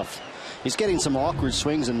his stuff. He's getting some awkward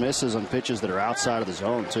swings and misses on pitches that are outside of the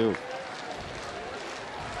zone, too.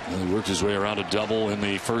 And he worked his way around a double in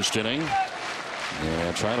the first inning.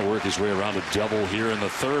 And trying to work his way around a double here in the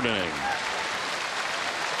third inning.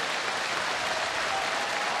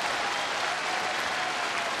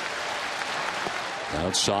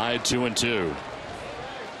 Outside, 2 and 2.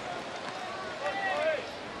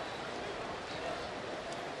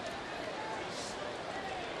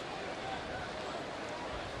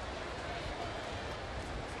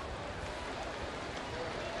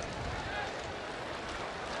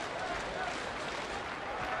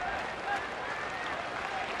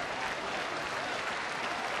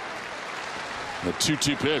 The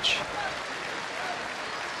 2-2 pitch.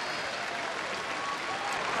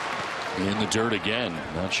 In the dirt again.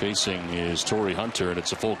 Now chasing is Torrey Hunter, and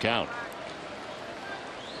it's a full count.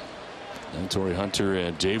 And Torrey Hunter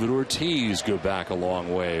and David Ortiz go back a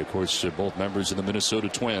long way. Of course, both members of the Minnesota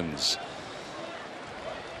Twins.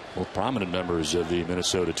 Both prominent members of the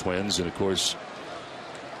Minnesota Twins. And, of course,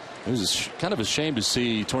 it was kind of a shame to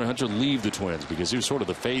see Torrey Hunter leave the Twins because he was sort of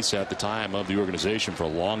the face at the time of the organization for a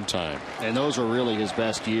long time. And those were really his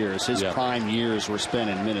best years. His prime years were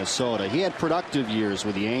spent in Minnesota. He had productive years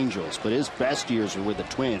with the Angels, but his best years were with the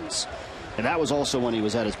Twins. And that was also when he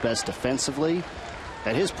was at his best defensively.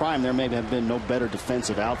 At his prime, there may have been no better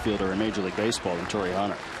defensive outfielder in Major League Baseball than Torrey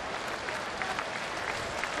Hunter.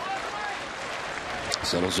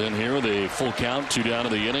 Settles in here with a full count, 2 down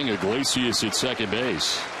in the inning. Iglesias at second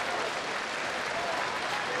base.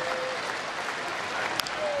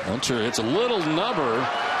 Hunter hits a little nubber.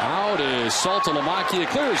 Out is Saltalamacchia.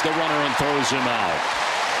 Clears the runner and throws him out.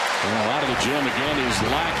 And out of the gym again is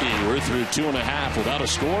Lackey. We're through 2.5 without a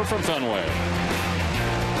score from Fenway.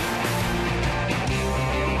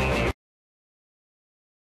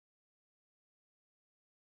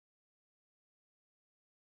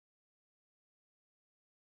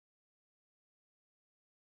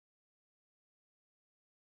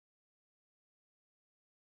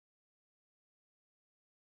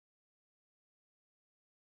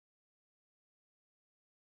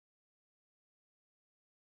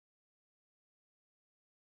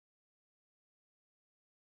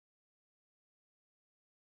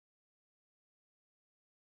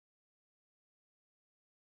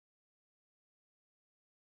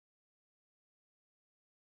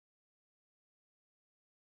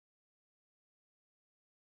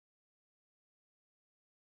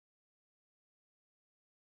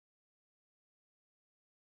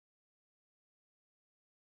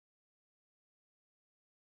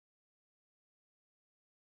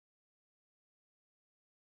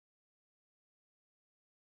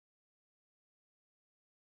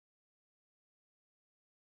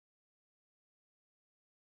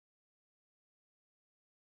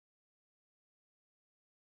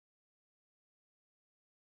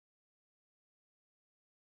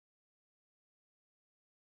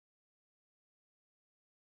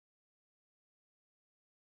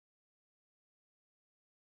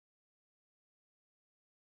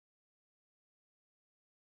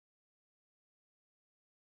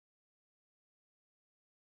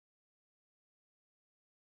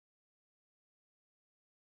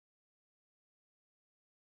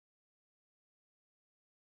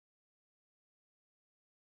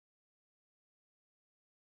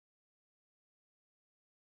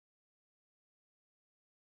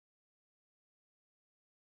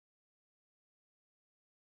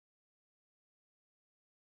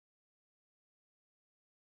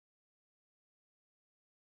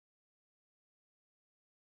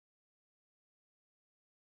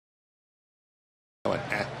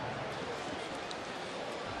 but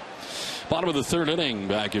Bottom of the third inning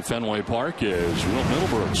back at Fenway Park as Will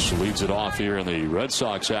Middlebrooks leads it off here in the Red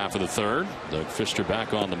Sox half of the third. Doug Fister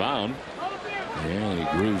back on the mound. And he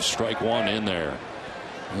grooves strike one in there.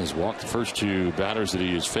 He's walked the first two batters that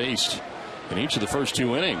he has faced in each of the first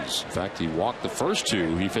two innings. In fact, he walked the first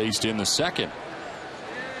two he faced in the second.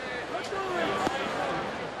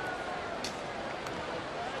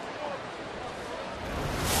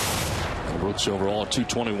 And Brooks overall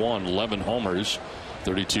 221, 11 homers,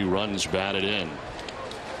 32 runs batted in.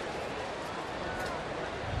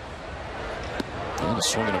 And a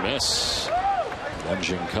swing and a miss.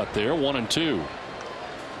 Lunging cut there, 1-2.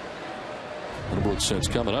 Middlebrooks since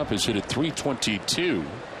coming up has hit at .322.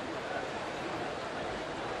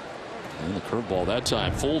 And the curveball that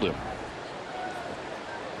time fooled him.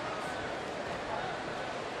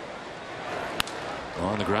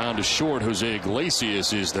 On the ground to short, Jose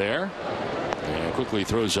Iglesias is there. And quickly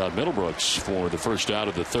throws out Middlebrooks for the first out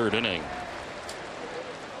of the third inning.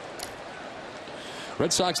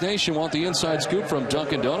 Red Sox Nation want the inside scoop from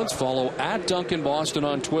Dunkin' Donuts. Follow at Dunkin' Boston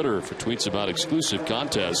on Twitter for tweets about exclusive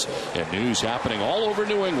contests and news happening all over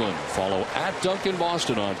New England. Follow at Dunkin'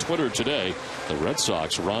 Boston on Twitter today. The Red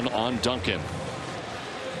Sox run on Dunkin'.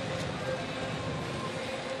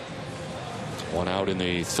 One out in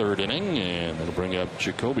the third inning, and that'll bring up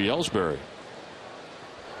Jacoby Ellsbury.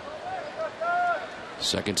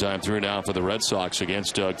 Second time through now for the Red Sox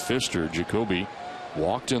against Doug Fister. Jacoby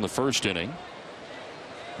walked in the first inning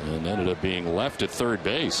and ended up being left at third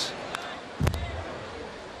base.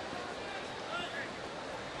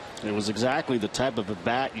 it was exactly the type of a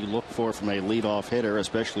bat you look for from a leadoff hitter,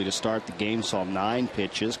 especially to start the game. Saw 9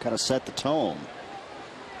 pitches, kind of set the tone.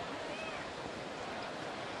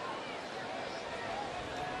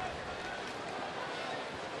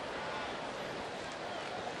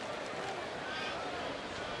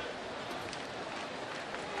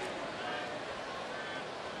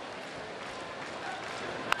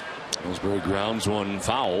 Ellsbury grounds one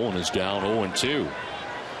foul and is down 0-2.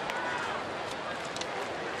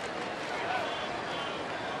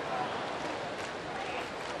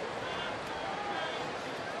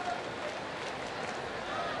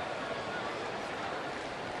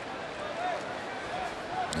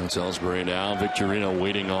 That's Ellsbury now. Victorino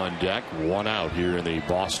waiting on deck. One out here in the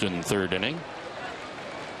Boston third inning.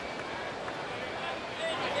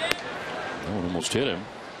 Oh, it almost hit him.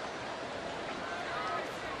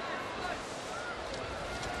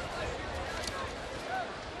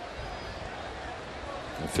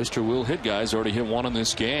 Fister will hit guys. Already hit one in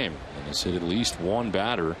this game and has hit at least one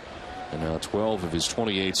batter and now 12 of his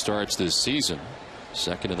 28 starts this season.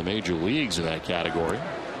 Second in the major leagues in that category.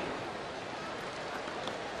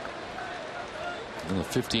 And the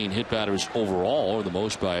 15 hit batters overall are the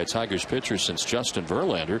most by a Tigers pitcher since Justin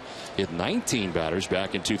Verlander hit 19 batters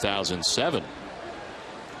back in 2007.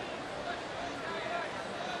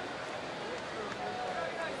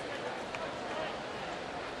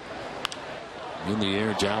 In the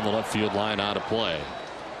air down the left field line, out of play.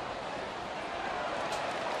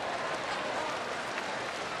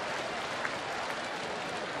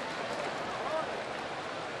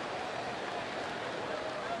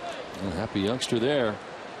 A happy youngster there.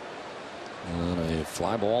 And a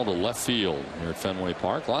fly ball to left field here at Fenway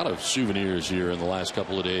Park. A lot of souvenirs here in the last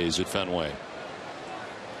couple of days at Fenway.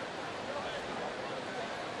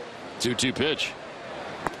 2-2 pitch.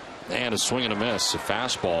 And a swing and a miss. A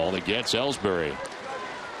fastball that gets Ellsbury.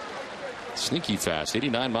 Sneaky fast.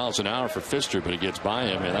 89 miles an hour for Fister, but he gets by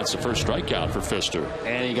him, and that's the first strikeout for Fister.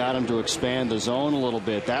 And he got him to expand the zone a little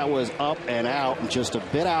bit. That was up and out and just a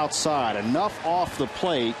bit outside. Enough off the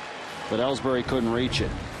plate, but Ellsbury couldn't reach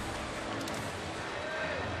it.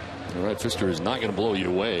 All right, Fister is not going to blow you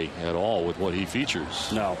away at all with what he features.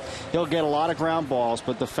 No, he'll get a lot of ground balls,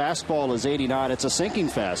 but the fastball is 89. It's a sinking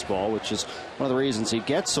fastball, which is one of the reasons he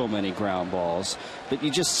gets so many ground balls. But you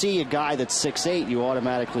just see a guy that's 6'8", you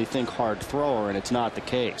automatically think hard thrower, and it's not the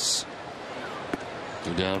case.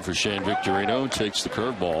 Go down for Shane Victorino. Takes the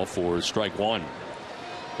curveball for strike one.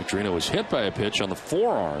 Victorino was hit by a pitch on the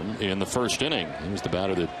forearm in the first inning. He was the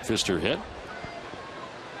batter that Fister hit.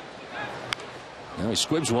 Now he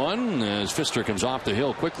squibs one as Fister comes off the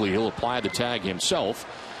hill quickly. He'll apply the tag himself,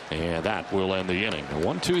 and that will end the inning.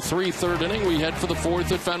 1-2-3 third inning. We head for the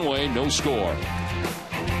fourth at Fenway. No score.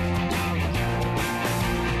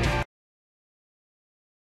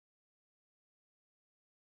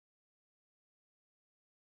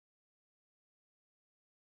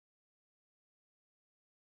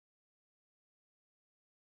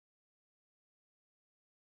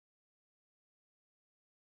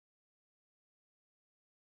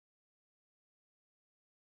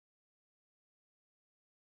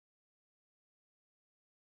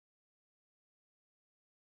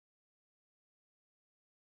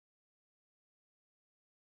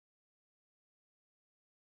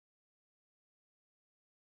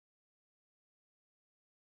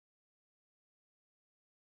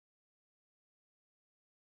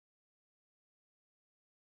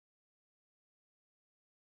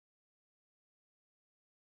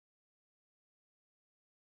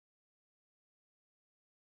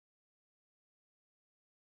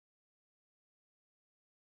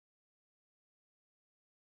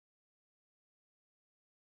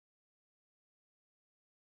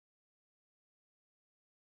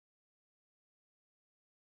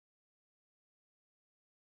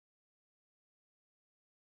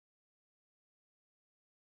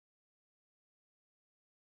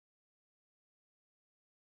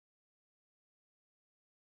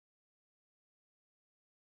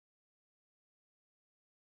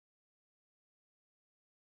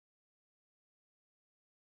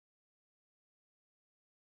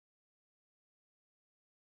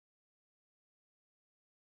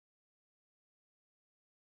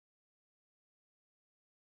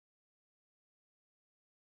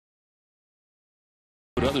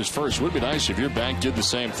 put others first. Would be nice if your bank did the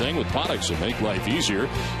same thing with products that make life easier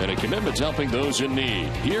and a commitment to helping those in need.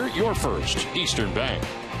 Here, your first Eastern Bank.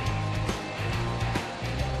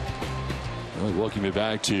 Well, welcome you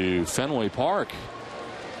back to Fenway Park.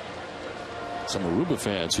 Some Aruba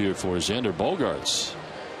fans here for Xander Bogaerts.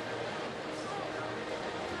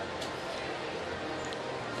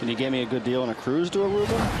 Can you get me a good deal on a cruise to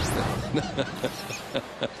Aruba?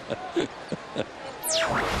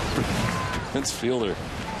 Prince Fielder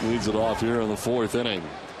leads it off here in the 4th inning.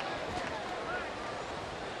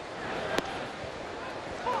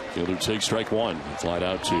 Fielder takes strike one. Flied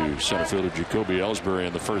out to center fielder Jacoby Ellsbury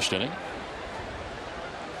in the 1st inning.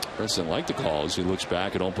 Prince didn't like the call as he looks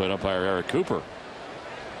back at home plate umpire Eric Cooper.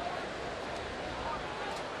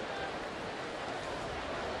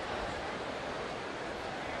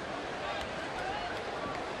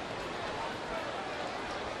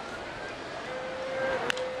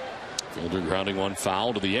 Fielder grounding one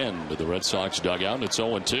foul to the end of the Red Sox dugout, and it's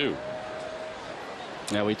 0-2.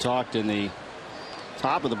 Now, we talked in the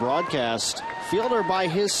top of the broadcast. Fielder, by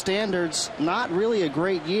his standards, not really a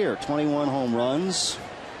great year. 21 home runs.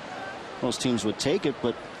 Most teams would take it,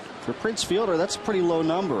 but for Prince Fielder, that's a pretty low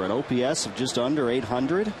number. An OPS of just under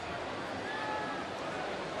 800.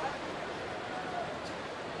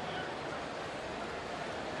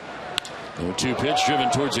 The 2 pitch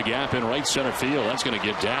driven towards the gap in right center field. That's going to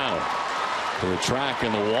get down. The track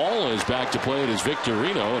and the wall is back to play. It is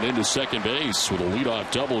Victorino, and into second base with a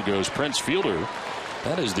leadoff double goes Prince Fielder.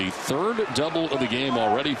 That is the 3rd double of the game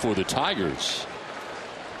already for the Tigers.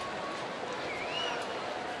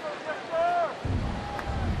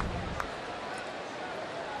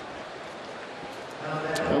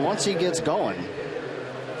 And once he gets going,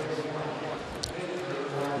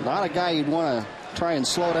 not a guy you'd want to try and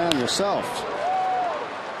slow down yourself.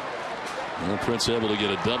 Well, Prince able to get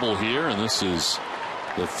a double here, and this is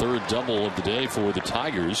the 3rd double of the day for the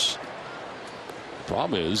Tigers. The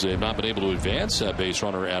problem is they've not been able to advance that base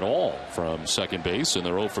runner at all from second base, and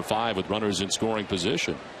they're 0 for 5 with runners in scoring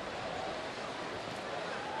position.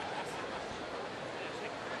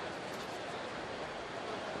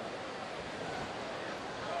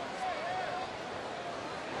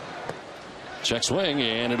 Check swing,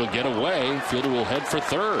 and it'll get away. Fielder will head for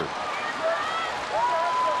 3rd.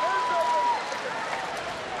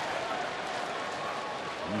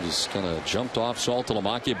 Just kind of jumped off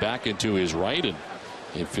Saltalamacchia back into his right, and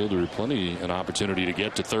gave Fielder plenty an opportunity to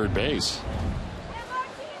get to 3rd base.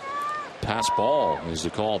 Pass ball is the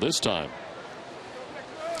call this time.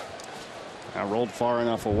 I rolled far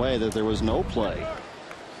enough away that there was no play.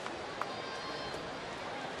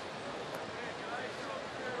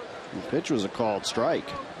 The pitch was a called strike.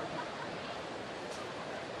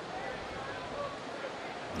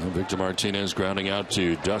 Victor Martinez grounding out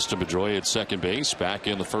to Dustin Pedroia at second base. Back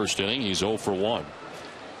in the 1st inning, he's 0 for 1.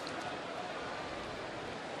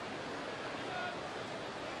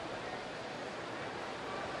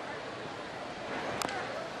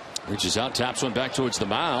 Reaches out, taps one back towards the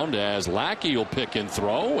mound as Lackey will pick and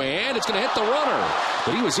throw, and it's going to hit the runner.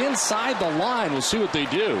 But he was inside the line. We'll see what they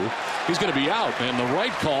do. He's going to be out, and the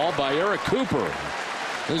right call by Eric Cooper.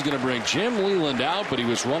 He's going to bring Jim Leland out, but he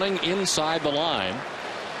was running inside the line.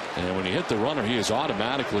 And when he hit the runner, he is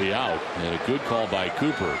automatically out. And a good call by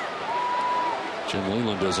Cooper. Jim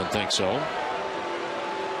Leland doesn't think so.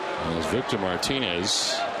 As Victor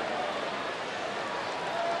Martinez.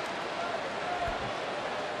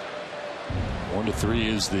 One to 3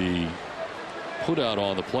 is the put out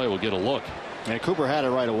on the play. We'll get a look. And Cooper had it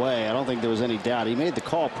right away. I don't think there was any doubt. He made the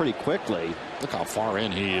call pretty quickly. Look how far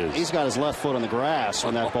in he is. He's got his left foot on the grass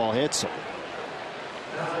when that ball hits him.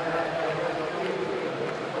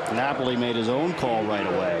 Napoli made his own call right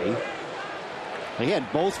away. He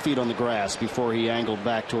had both feet on the grass before he angled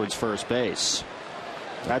back towards first base.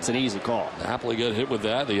 That's an easy call. Napoli got hit with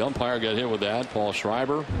that. The umpire got hit with that. Paul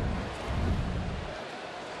Schreiber.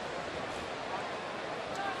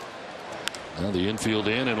 Now the infield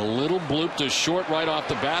in, and a little bloop to short right off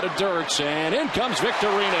the bat of Dirks, and in comes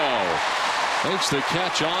Victorino. Makes the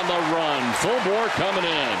catch on the run. Full bore coming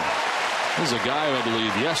in. This is a guy who, I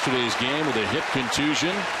believe, yesterday's game with a hip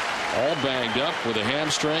contusion, all banged up with the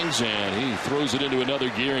hamstrings, and he throws it into another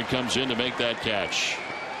gear and comes in to make that catch.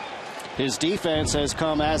 His defense has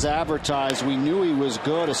come as advertised. We knew he was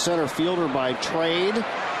good, a center fielder by trade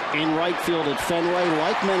in right field at Fenway,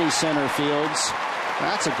 like many center fields.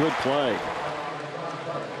 That's a good play.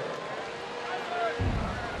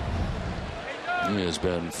 He has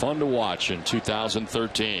been fun to watch in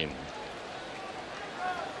 2013.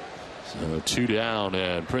 So 2 down,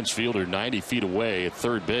 and Prince Fielder 90 feet away at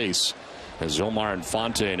third base as Omar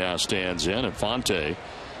Infante now stands in. Infante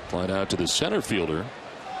flying out to the center fielder.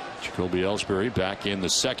 Jacoby Ellsbury back in the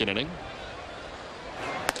second inning.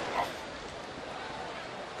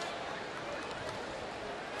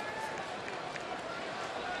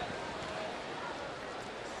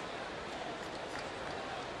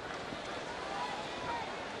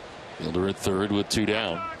 Fielder at third with 2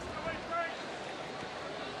 down.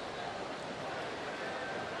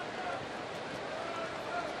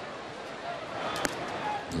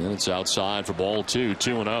 And it's outside for ball 2,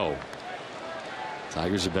 2-0.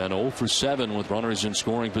 Tigers have been 0 for 7 with runners in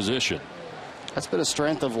scoring position. That's been a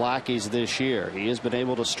strength of Lackey's this year. He has been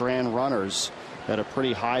able to strand runners at a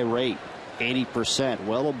pretty high rate, 80%,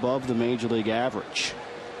 well above the major league average.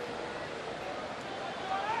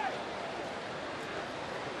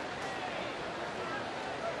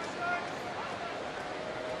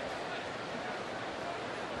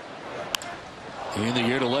 In the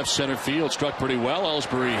air to left center field, struck pretty well.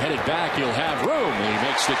 Ellsbury headed back. He'll have room. He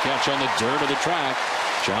makes the catch on the dirt of the track.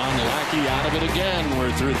 John Lackey out of it again.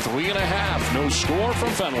 We're through 3.5. No score from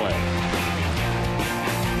Fenway.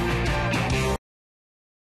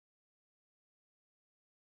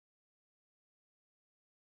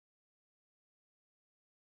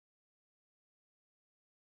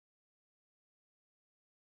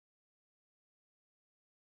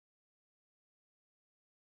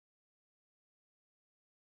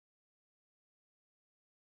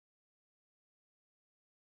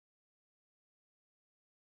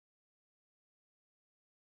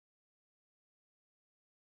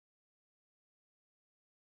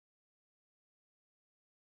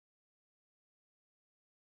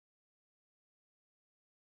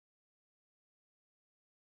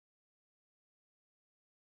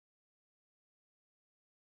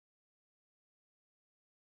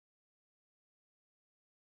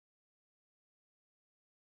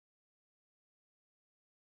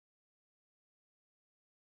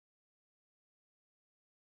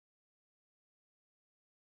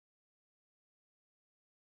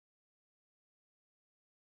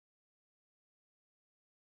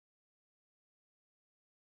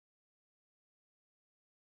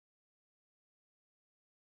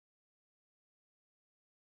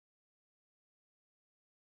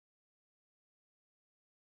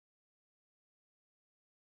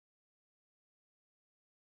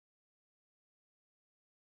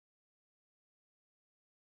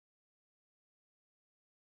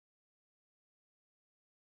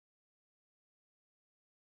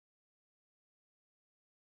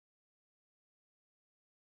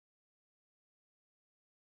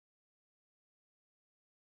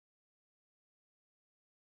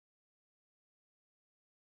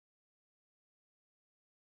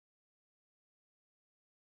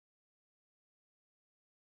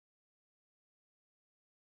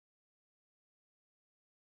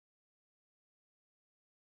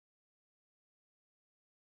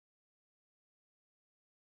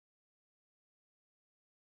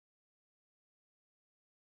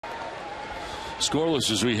 Scoreless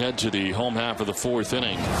as we head to the home half of the 4th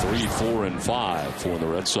inning. 3, 4, and 5 for the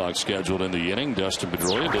Red Sox scheduled in the inning. Dustin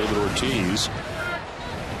Pedroia, David Ortiz,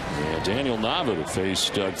 and Daniel Nava to face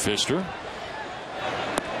Doug Fister.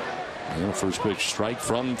 And first pitch strike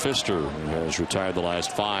from Fister, who has retired the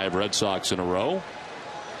last 5 Red Sox in a row.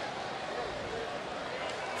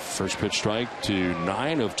 First pitch strike to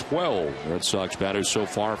 9 of 12 Red Sox batters so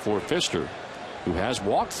far for Fister, who has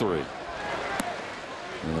walked 3.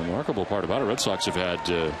 And the remarkable part about it, Red Sox have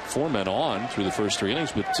had 4 men on through the first 3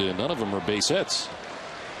 innings, but none of them are base hits.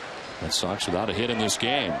 Red Sox without a hit in this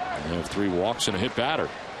game. They have 3 walks and a hit batter.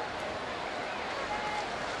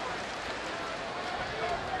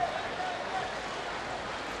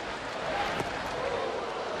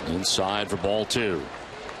 Inside for ball 2.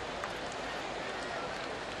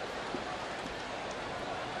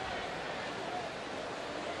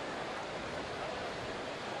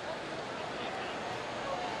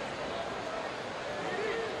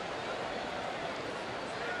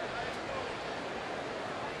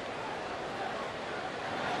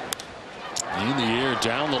 In the air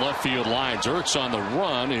down the left field line. Dirks on the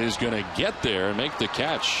run is going to get there and make the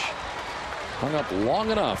catch. Hung up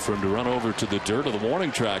long enough for him to run over to the dirt of the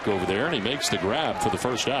warning track over there, and he makes the grab for the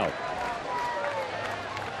first out.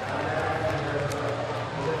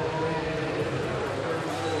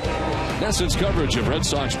 NESN's coverage of Red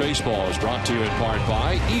Sox baseball is brought to you in part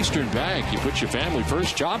by Eastern Bank. You put your family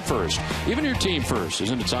first, job first, even your team first.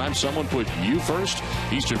 Isn't it time someone put you first?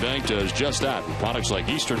 Eastern Bank does just that with products like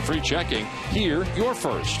Eastern Free Checking. Here, you're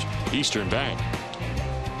first. Eastern Bank.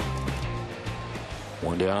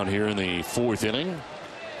 One down here in the 4th inning.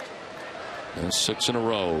 And 6 in a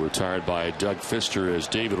row retired by Doug Fister as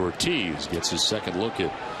David Ortiz gets his second look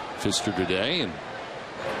at Fister today. And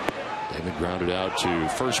David grounded out to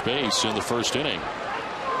first base in the first inning.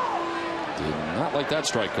 Did not like that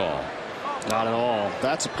strike call. Not at all.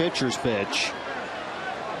 That's a pitcher's pitch.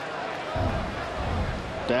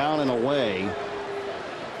 Down and away.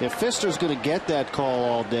 If Fister's going to get that call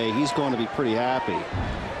all day, he's going to be pretty happy.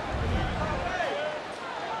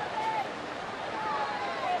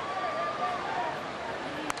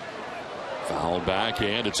 Fouled back,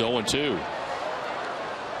 and it's 0-2.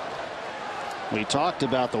 We talked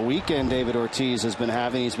about the weekend David Ortiz has been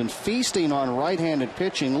having. He's been feasting on right-handed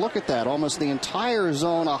pitching. Look at that. Almost the entire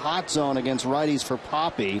zone, a hot zone against righties for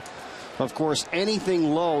Poppy. Of course,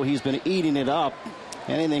 anything low, he's been eating it up.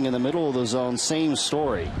 Anything in the middle of the zone, same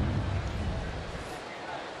story.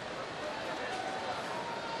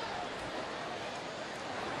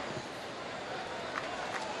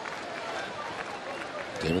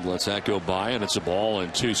 David lets that go by, and it's a ball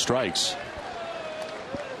and 2 strikes.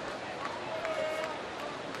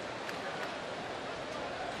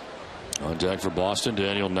 On deck for Boston,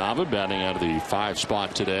 Daniel Nava batting out of the 5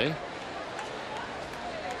 spot today.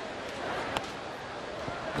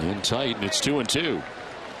 In tight, and it's 2-2.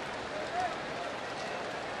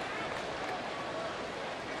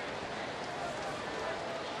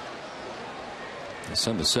 They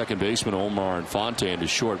send the second baseman Omar Infante into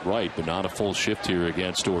short right, but not a full shift here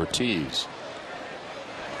against Ortiz.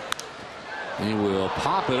 He will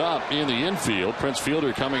pop it up in the infield. Prince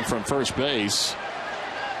Fielder coming from first base.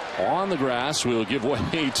 On the grass will give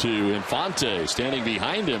way to Infante, standing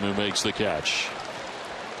behind him, who makes the catch.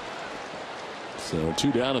 So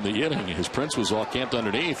 2 down in the inning as Prince was all camped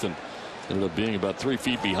underneath and ended up being about 3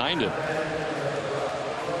 feet behind him.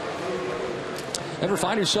 Ever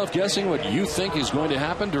find yourself guessing what you think is going to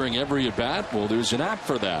happen during every at bat? Well, there's an app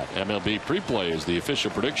for that. MLB Preplay is the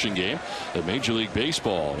official prediction game of Major League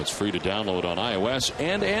Baseball. It's free to download on iOS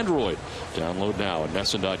and Android. Download now at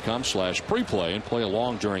NESN.com/preplay and play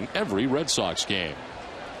along during every Red Sox game.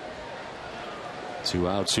 2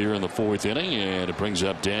 outs here in the 4th inning, and it brings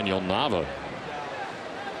up Daniel Nava.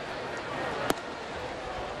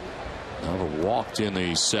 Nava walked in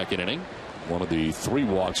the 2nd inning. One of the 3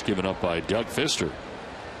 walks given up by Doug Fister.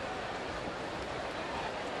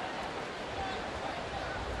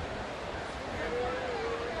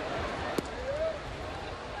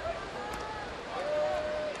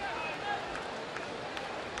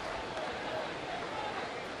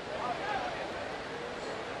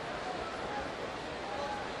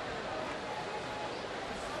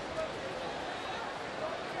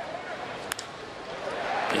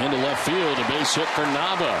 Into left field, a base hit for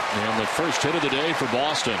Nava, and the first hit of the day for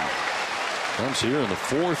Boston comes here in the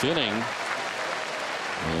 4th inning,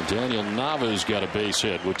 and Daniel Nava's got a base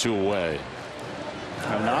hit with 2 away.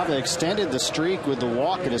 Now, Nava extended the streak with the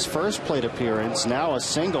walk at his first plate appearance. Now a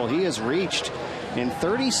single he has reached in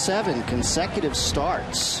 37 consecutive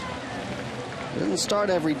starts. Doesn't start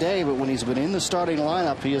every day, but when he's been in the starting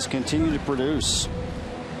lineup, he has continued to produce.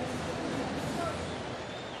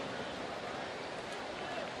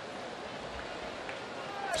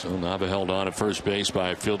 So Nava held on at first base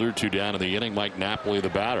by Fielder. 2 down in the inning. Mike Napoli, the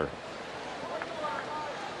batter.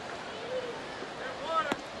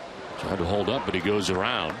 Tried to hold up, but he goes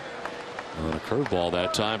around on a curveball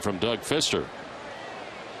that time from Doug Fister.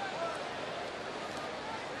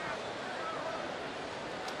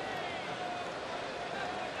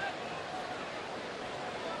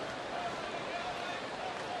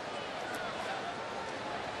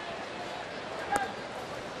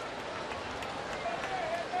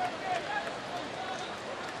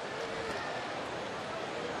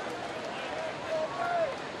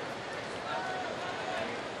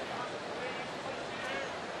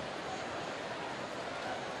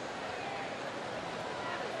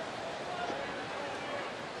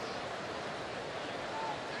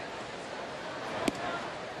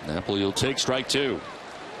 Napoli will take strike 2.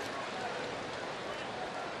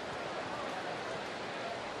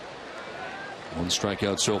 One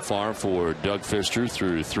strikeout so far for Doug Fister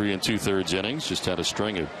through 3 2/3 innings. Just had a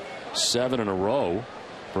string of 7 in a row,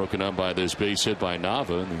 broken up by this base hit by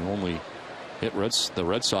Nava, and the only hit the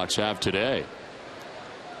Red Sox have today.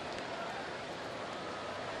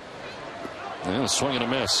 And a swing and a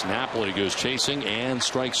miss. Napoli goes chasing and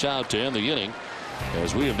strikes out to end the inning,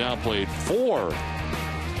 as we have now played 4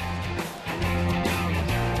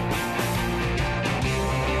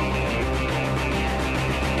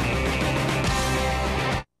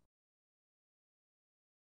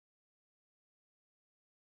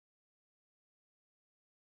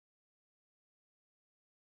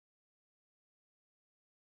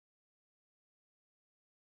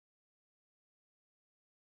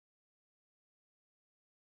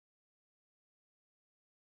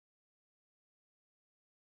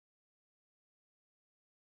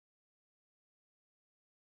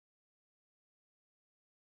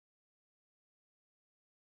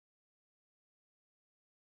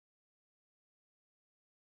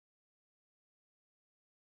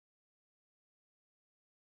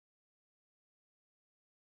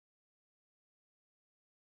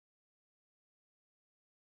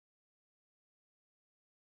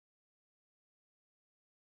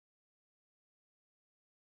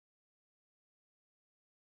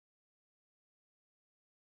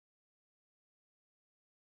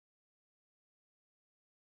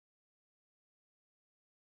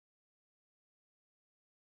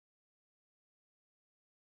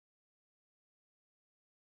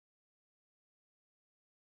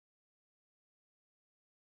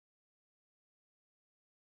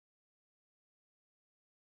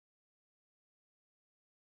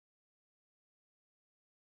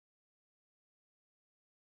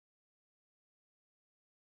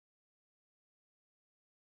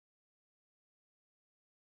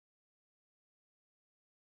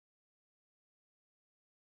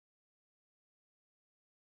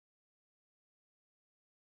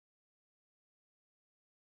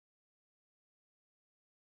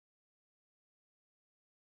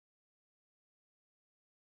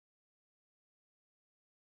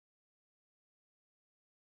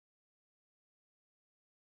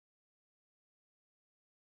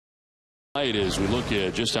 As we look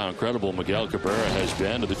at just how incredible Miguel Cabrera has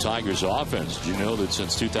been to the Tigers offense. Did you know that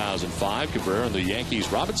since 2005, Cabrera and the Yankees,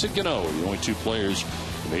 Robinson Cano, the only two players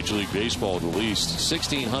in Major League Baseball with at least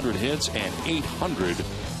 1,600 hits and 800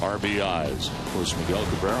 RBIs. Of course, Miguel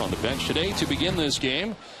Cabrera on the bench today to begin this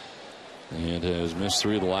game and has missed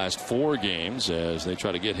 3 of the last 4 games as they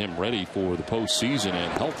try to get him ready for the postseason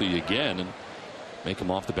and healthy again and make him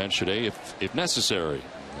off the bench today if necessary,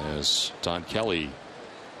 as Don Kelly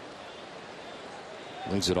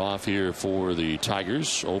leads it off here for the Tigers.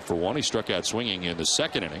 0 for 1. He struck out swinging in the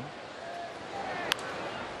second inning.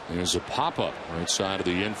 There's a pop-up right side of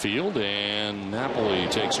the infield, and Napoli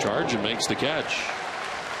takes charge and makes the catch.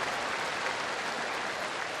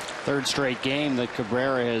 Third straight game that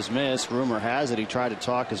Cabrera has missed. Rumor has it he tried to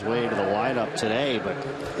talk his way into the lineup today, but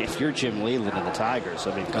if you're Jim Leyland and the Tigers,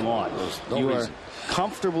 I mean, come on. You are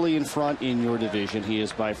comfortably in front in your division. He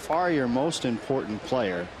is by far your most important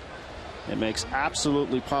player. It makes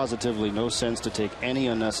absolutely positively no sense to take any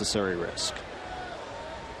unnecessary risk.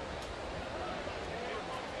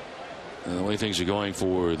 And the way things are going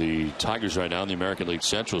for the Tigers right now in the American League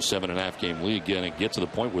Central 7.5 game league, going to get to the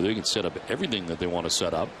point where they can set up everything that they want to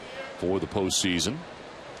set up for the postseason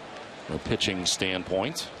from a pitching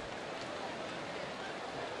standpoint.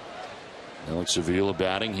 Alex Avila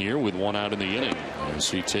batting here with 1 out in the inning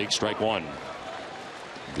as he takes strike 1.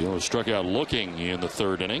 Avila struck out looking in the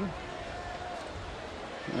 3rd inning.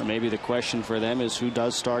 Maybe the question for them is who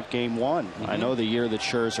does start game 1. I know the year that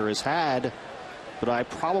Scherzer has had, but I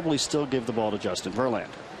probably still give the ball to Justin Verlander.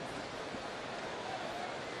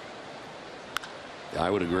 I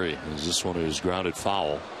would agree, as this one is grounded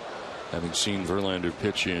foul. Having seen Verlander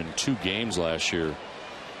pitch in 2 games last year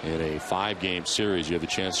in a 5-game series, you have the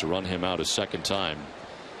chance to run him out a second time.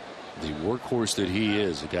 The workhorse that he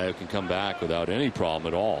is, a guy who can come back without any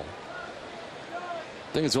problem at all.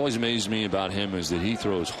 The thing that's always amazed me about him is that he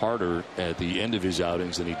throws harder at the end of his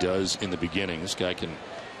outings than he does in the beginning. This guy can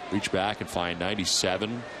reach back and find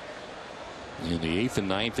 97 in the 8th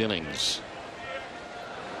and 9th innings.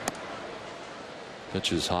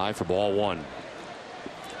 Pitch is high for ball 1.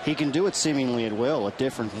 He can do it seemingly at will at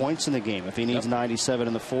different points in the game. If he needs 97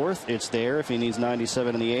 in the 4th, it's there. If he needs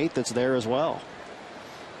 97 in the 8th, it's there as well.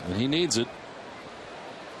 And he needs it.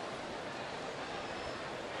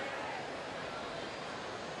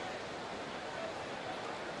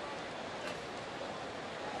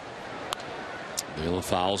 Avila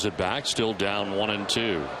fouls it back, still down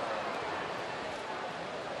 1-2.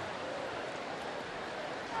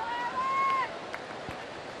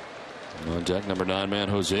 On deck, number 9 man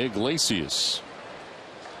Jose Iglesias.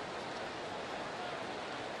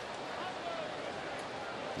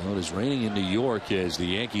 Now it is raining in New York as the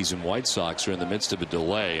Yankees and White Sox are in the midst of a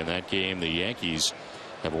delay. In that game, the Yankees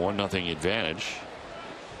have a 1-0 advantage.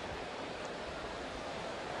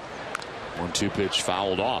 1-2 pitch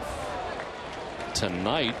fouled off.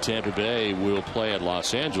 Tonight, Tampa Bay will play at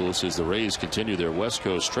Los Angeles as the Rays continue their West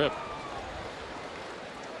Coast trip.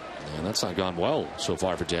 And that's not gone well so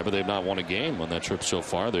far for Tampa. They've not won a game on that trip so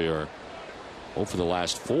far. They are 0 for the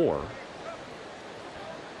last 4.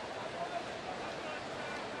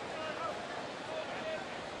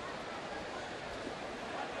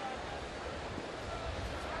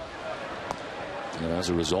 And as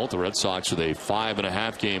a result, the Red Sox with a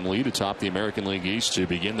 5.5 game lead atop the American League East to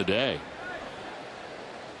begin the day.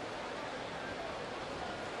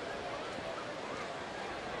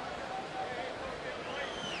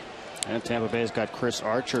 And Tampa Bay's got Chris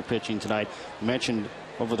Archer pitching tonight. You mentioned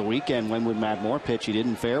over the weekend when would Matt Moore pitch. He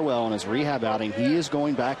didn't fare well on his rehab outing. He is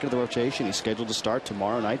going back into the rotation. He's scheduled to start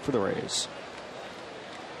tomorrow night for the Rays.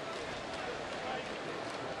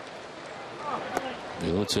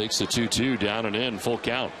 Avila takes the 2-2 down and in, full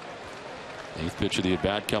count. 8th pitch of the at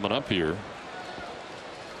bat coming up here.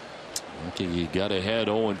 Okay, he got ahead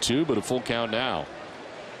 0-2, but a full count now.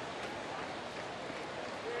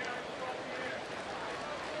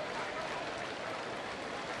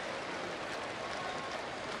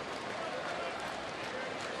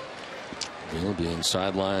 Avila being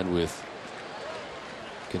sidelined with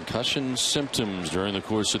concussion symptoms during the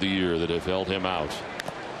course of the year that have held him out.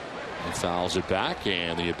 He fouls it back,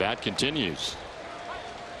 and the at-bat continues.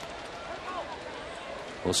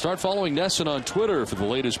 We'll start following NESN on Twitter for the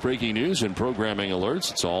latest breaking news and programming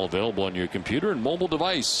alerts. It's all available on your computer and mobile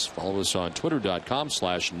device. Follow us on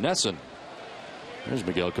twitter.com/NESN. There's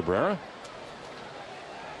Miguel Cabrera.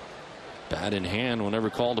 Bat in hand whenever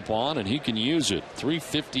called upon, and he can use it.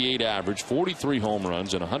 .358 average, 43 home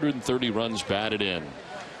runs, and 130 runs batted in.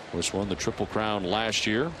 Of course, won the Triple Crown last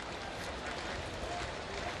year.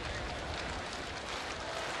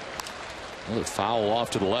 Another foul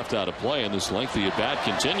off to the left out of play, and this lengthy at bat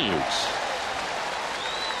continues.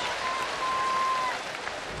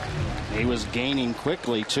 He was gaining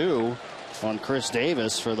quickly, too, on Chris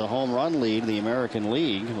Davis for the home run lead in the American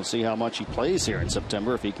League. We'll see how much he plays here in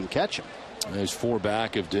September if he can catch him. There's 4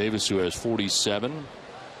 back of Davis, who has 47.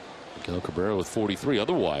 Miguel Cabrera with 43.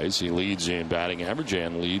 Otherwise, he leads in batting average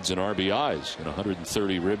and leads in RBIs and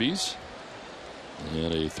 130 ribbies.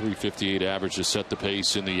 And a .358 average to set the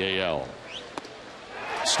pace in the AL.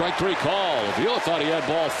 Strike 3 call. Avila thought he had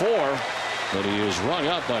ball 4, but he is rung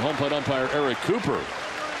up by home plate umpire Eric Cooper.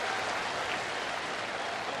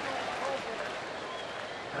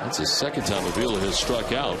 That's the second time Avila has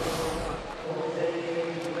struck out.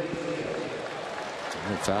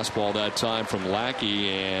 Fastball that time from Lackey,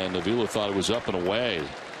 and Avila thought it was up and away.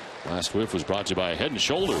 Last whiff was brought to you by Head and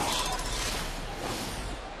Shoulders.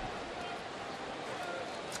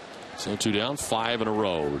 So 2 down, 5 in a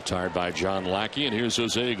row. Retired by John Lackey, and here's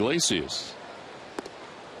Jose Iglesias.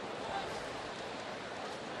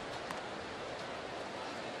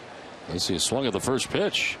 Iglesias swung at the first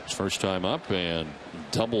pitch. His first time up and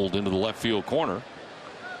doubled into the left field corner.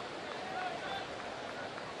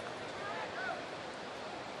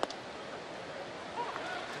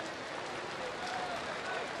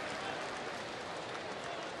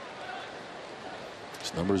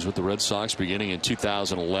 Numbers with the Red Sox beginning in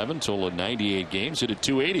 2011. Total of 98 games. Hit at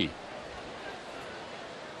 .280.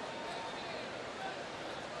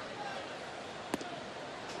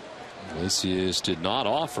 Iglesias did not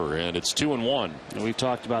offer, and it's 2-1. We've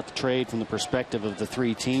talked about the trade from the perspective of the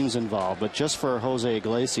 3 teams involved, but just for Jose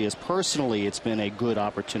Iglesias personally, it's been a good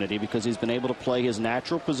opportunity because he's been able to play his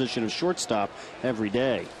natural position of shortstop every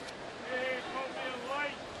day.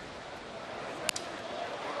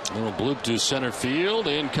 Little bloop to center field.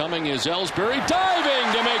 Incoming is Ellsbury,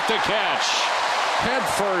 diving to make the catch. Head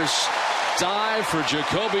first dive for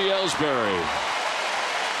Jacoby Ellsbury.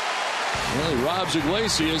 Well, he robs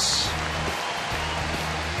Iglesias.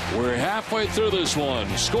 We're halfway through this one.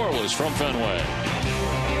 Scoreless from Fenway.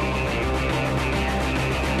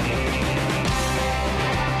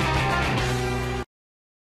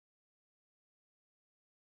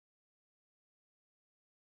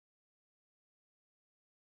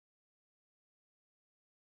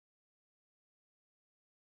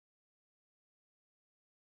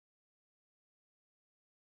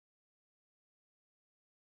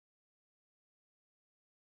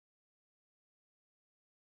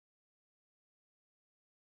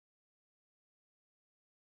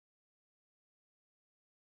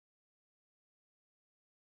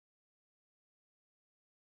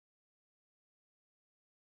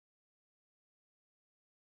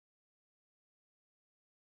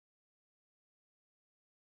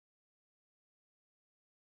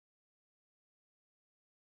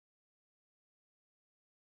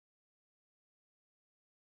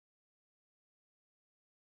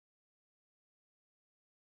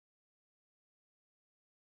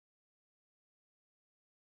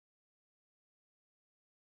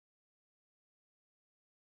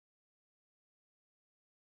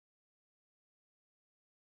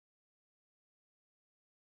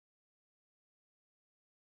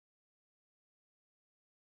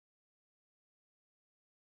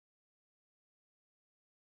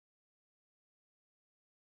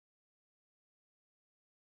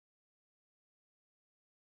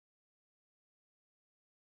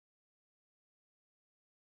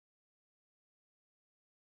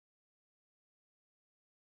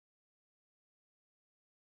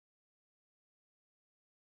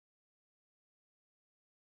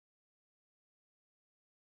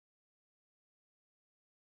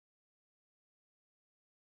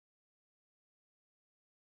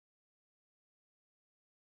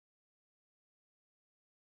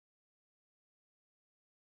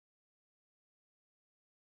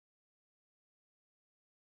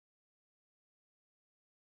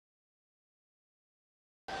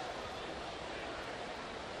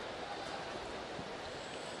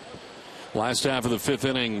 Last half of the 5th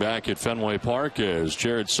inning back at Fenway Park as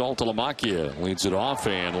Jared Saltalamacchia leads it off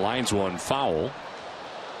and lines one foul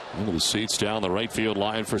into the seats down the right field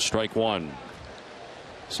line for strike 1.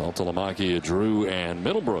 Saltalamacchia, Drew, and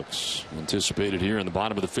Middlebrooks anticipated here in the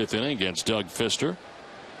bottom of the 5th inning against Doug Fister.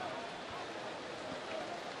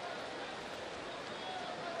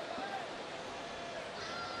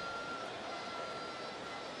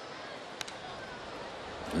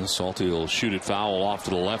 And Salty will shoot it foul off to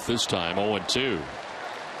the left this time. 0-2.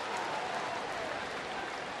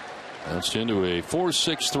 Bounced into a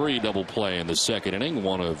 4-6-3 double play in the 2nd inning.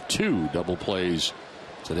 One of 2 double plays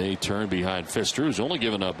today turned behind Fister, who's only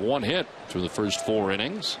given up 1 hit through the first 4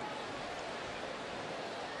 innings.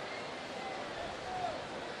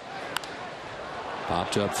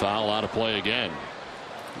 Popped up foul, out of play again.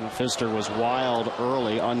 Pfister was wild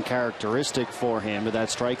early, uncharacteristic for him, but that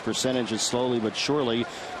strike percentage has slowly but surely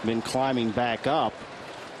been climbing back up.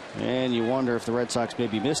 And you wonder if the Red Sox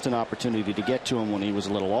maybe missed an opportunity to get to him when he was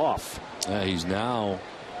a little off. He's now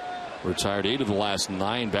retired 8 of the last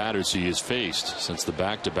 9 batters he has faced since the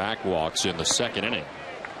back-to-back walks in the second inning.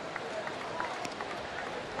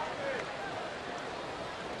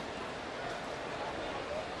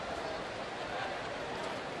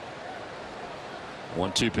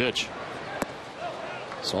 One-two pitch.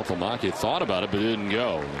 Saltamacchia thought about it but didn't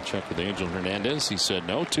go. They checked with Angel Hernandez. He said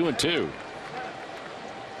no. 2-2.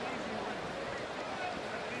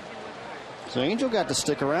 So Angel got to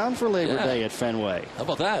stick around for Labor Day at Fenway. How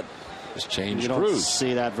about that? Just changed crews. You don't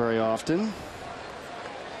see that very often.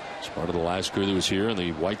 It's part of the last crew that was here in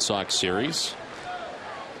the White Sox series.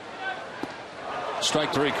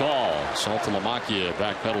 Strike 3 call. Saltamacchia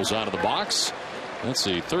backpedals out of the box. That's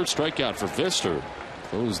the 3rd strikeout for Pfister.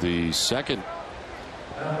 Closed the second.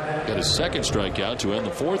 Got his 2nd strikeout to end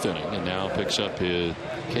the 4th inning, and now picks up his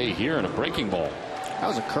K here in a breaking ball. That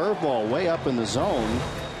was a curveball way up in the zone.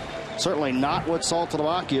 Certainly not what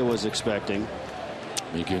Saltamacchia was expecting.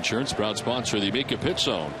 Amica Insurance, proud sponsor of the Amica Pitch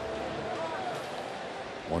Zone.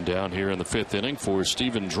 One down here in the 5th inning for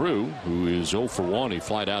Stephen Drew, who is 0 for 1. He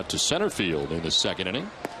flied out to center field in the 2nd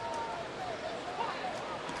inning.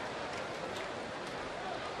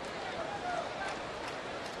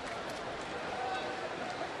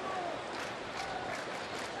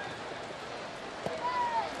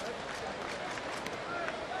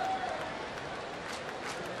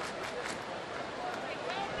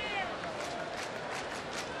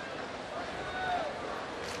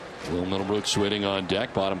 Will Middlebrooks waiting on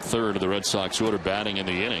deck, bottom 3rd of the Red Sox order, batting in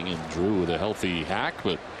the inning, and Drew with a healthy hack,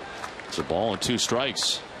 but it's a ball and 2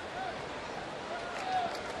 strikes.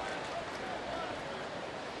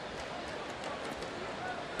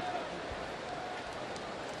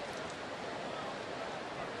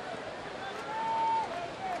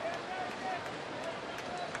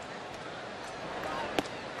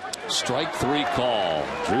 Strike 3 call.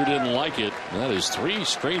 Drew didn't like it. That is 3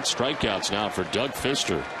 straight strikeouts now for Doug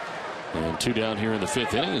Pfister. And 2 down here in the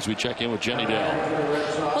 5th inning as we check in with Jenny Dell.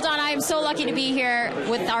 Well, Don, I am so lucky to be here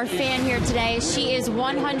with our fan here today. She is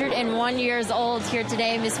 101 years old here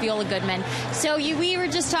today, Miss Viola Goodman. So we were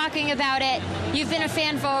just talking about it. You've been a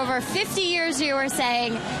fan for over 50 years, you were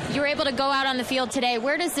saying. You were able to go out on the field today.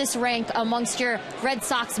 Where does this rank amongst your Red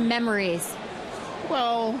Sox memories?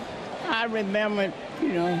 Well, I remember,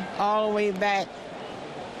 all the way back,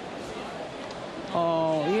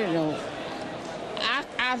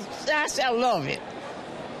 I love it.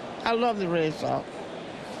 I love the Red Sox.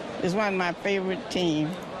 It's one of my favorite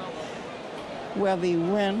teams. Whether you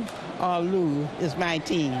win or lose, it's my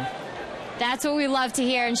team. That's what we love to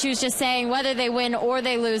hear. And she was just saying whether they win or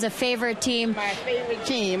they lose, a favorite team. My favorite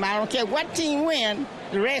team. I don't care what team wins,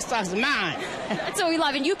 the Red Sox are mine. That's what we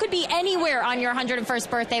love. And you could be anywhere on your 101st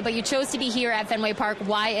birthday, but you chose to be here at Fenway Park.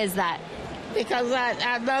 Why is that? Because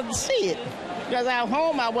I love to see it. Because at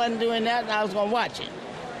home I wasn't doing that, and I was going to watch it.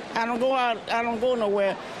 I don't go out. I don't go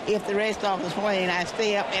nowhere if the Red Sox is playing. I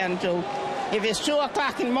stay up until if it's 2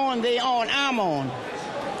 o'clock in the morning, they on. I'm on.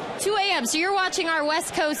 2 a.m. So you're watching our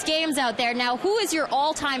West Coast games out there. Now, who is your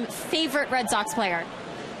all-time favorite Red Sox player?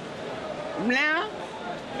 Now,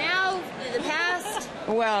 the past.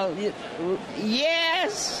 Well,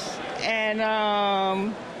 yes, and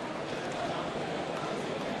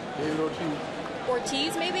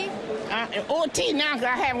Ortiz, maybe? Ortiz, now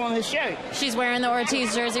I have on his shirt. She's wearing the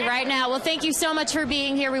Ortiz jersey right now. Well, thank you so much for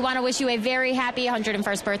being here. We want to wish you a very happy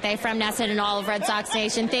 101st birthday from Nesson and all of Red Sox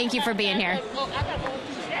Nation. Thank you for being here.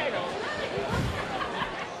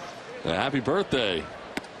 Happy birthday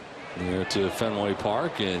here to Fenway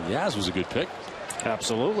Park. And Yaz was a good pick.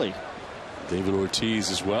 Absolutely. David Ortiz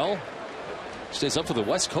as well. Stays up for the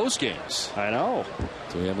West Coast games. I know.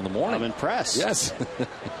 2 a.m. in the morning. I'm impressed. Yes.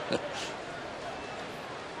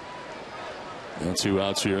 And 2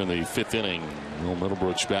 outs here in the 5th inning. Will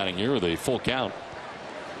Middlebrooks batting here with a full count.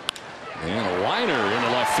 And a liner into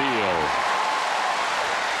left field.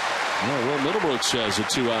 Will Middlebrooks has a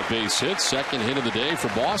 2-out base hit. 2nd hit of the day for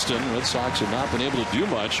Boston. Red Sox have not been able to do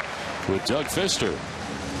much with Doug Pfister.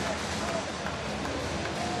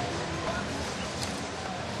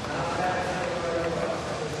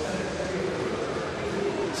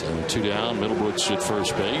 So 2 down, Middlebrooks at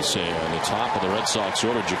first base, and the top of the Red Sox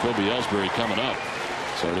order, Jacoby Ellsbury coming up.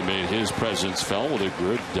 So he made his presence felt with a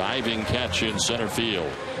good diving catch in center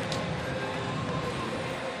field.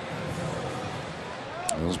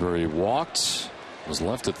 Ellsbury walked, Was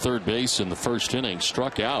left at third base in the first inning,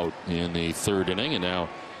 struck out in the third inning, and now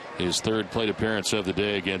his third plate appearance of the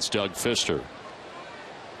day against Doug Fister.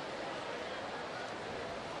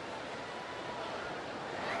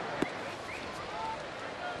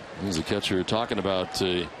 He's the catcher you're talking about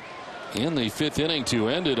in the fifth inning to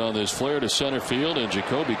end it on this flare to center field, and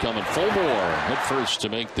Jacoby coming full bore head first to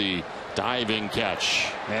make the diving catch.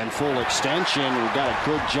 And full extension. We got a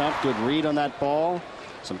good jump, good read on that ball.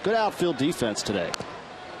 Some good outfield defense today.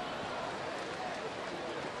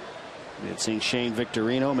 We had seen Shane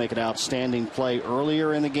Victorino make an outstanding play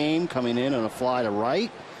earlier in the game, coming in on a fly to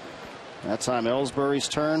right. That time Ellsbury's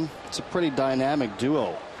turn. It's a pretty dynamic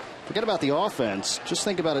duo. Forget about the offense. Just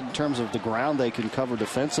think about it in terms of the ground they can cover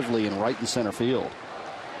defensively in right and center field.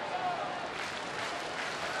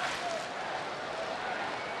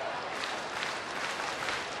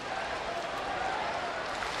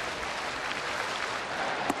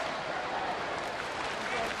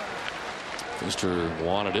 Fister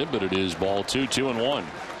wanted it, but it is ball 2, 2-1.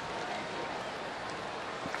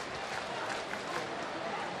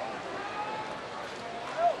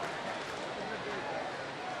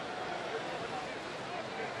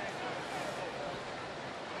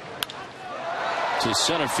 To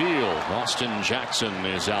center field. Austin Jackson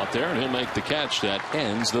is out there, and he'll make the catch that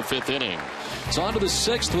ends the fifth inning. It's on to the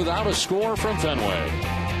sixth without a score from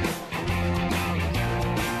Fenway.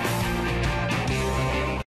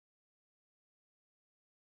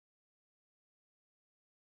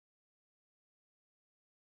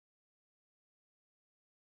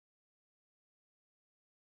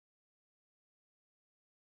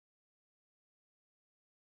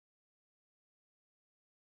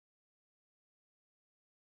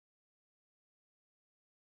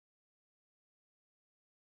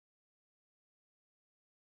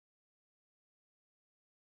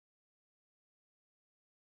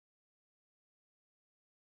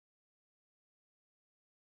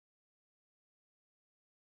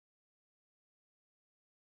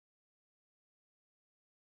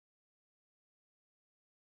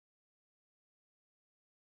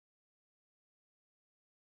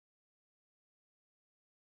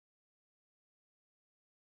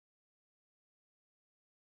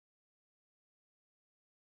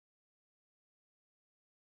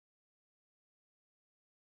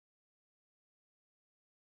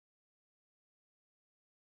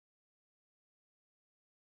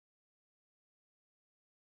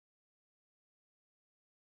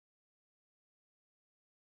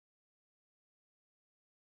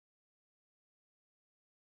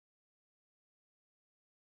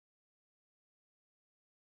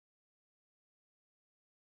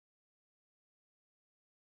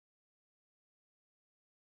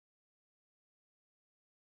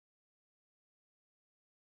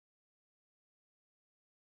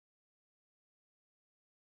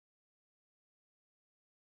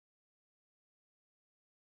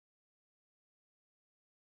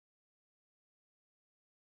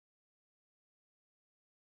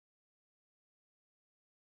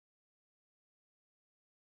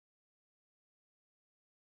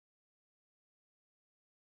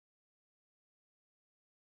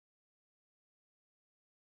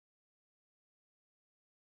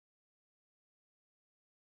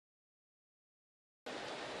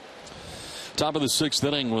 Top of the sixth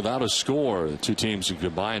inning without a score. The two teams have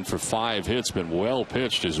combined for 5 hits. Been well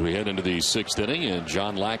pitched as we head into the sixth inning, and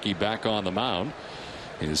John Lackey back on the mound.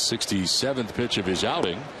 His 67th pitch of his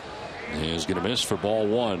outing is going to miss for ball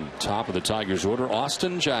 1. Top of the Tigers order,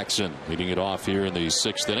 Austin Jackson leading it off here in the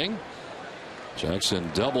sixth inning.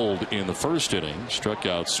 Jackson doubled in the first inning, struck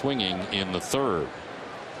out swinging in the third.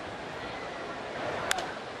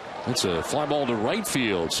 It's a fly ball to right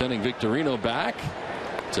field, sending Victorino back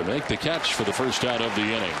to make the catch for the first out of the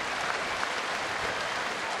inning.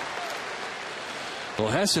 Well,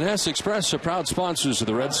 Hess and Hess Express are proud sponsors of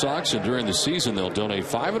the Red Sox, and during the season they'll donate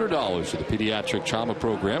 $500 to the pediatric trauma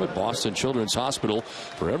program at Boston Children's Hospital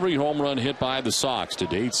for every home run hit by the Sox. To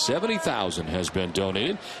date, $70,000 has been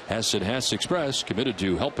donated. Hess and Hess Express committed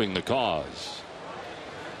to helping the cause.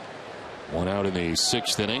 1 out in the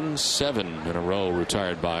sixth inning, 7 in a row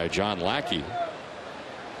retired by John Lackey.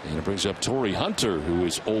 And it brings up Torrey Hunter, who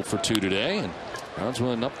is 0 for 2 today. And rounds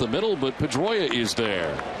one up the middle, but Pedroia is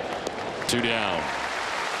there. 2 down.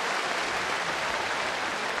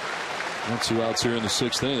 And 2 outs here in the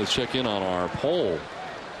sixth inning. Let's check in on our poll.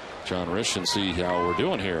 John Risch, and see how we're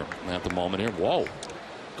doing here at the moment here. Whoa.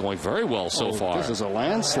 Going very well so far. This is a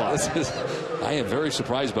landslide. I am very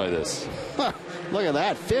surprised by this. Look at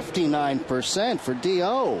that. 59% for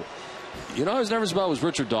D.O. You know, I was nervous about was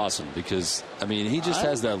Richard Dawson, because, I mean, he just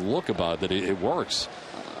has that look about it that it works.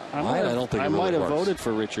 I don't think I it really might have works. voted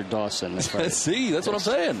for Richard Dawson. See, that's what I'm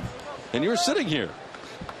saying. And you're sitting here.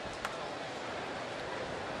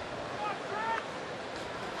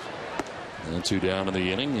 And 2 down in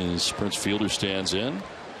the inning as Prince Fielder stands in.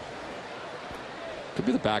 Could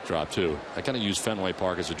be the backdrop too. I kind of use Fenway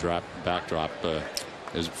Park as a backdrop,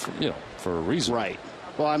 as for a reason. Right.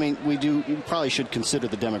 Well, I mean, you probably should consider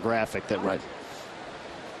the demographic that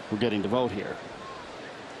we're getting to vote here.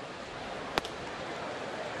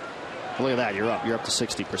 Look at that. You're up. You're up to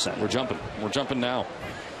 60%. We're jumping. We're jumping now.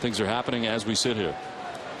 Things are happening as we sit here.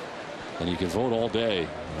 And you can vote all day.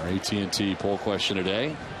 Our AT&T poll question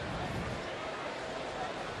today.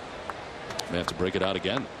 May have to break it out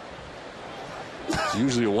again. It's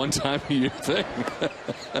usually a one-time-a-year thing.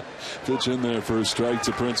 Pitch in there for a strike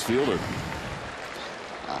to Prince Fielder.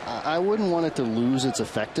 I wouldn't want it to lose its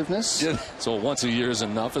effectiveness. Yeah. So once a year is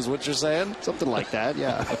enough, is what you're saying? Something like that,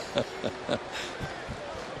 yeah.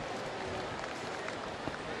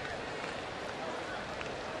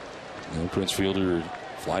 Prince Fielder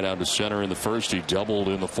fly down to center in the first. He doubled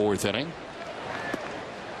in the 4th inning.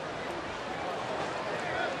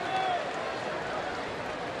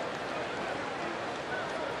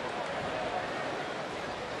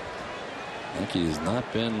 He has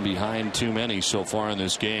not been behind too many so far in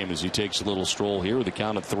this game as he takes a little stroll here with a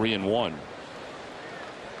count of 3-1.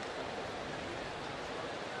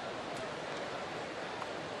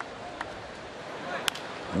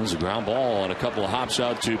 There's a ground ball and a couple of hops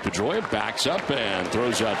out to Pedroia. Backs up and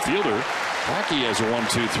throws out Fielder. Lackey has a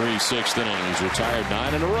 1-2-3 6th inning. He's retired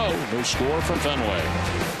 9 in a row. No score from Fenway.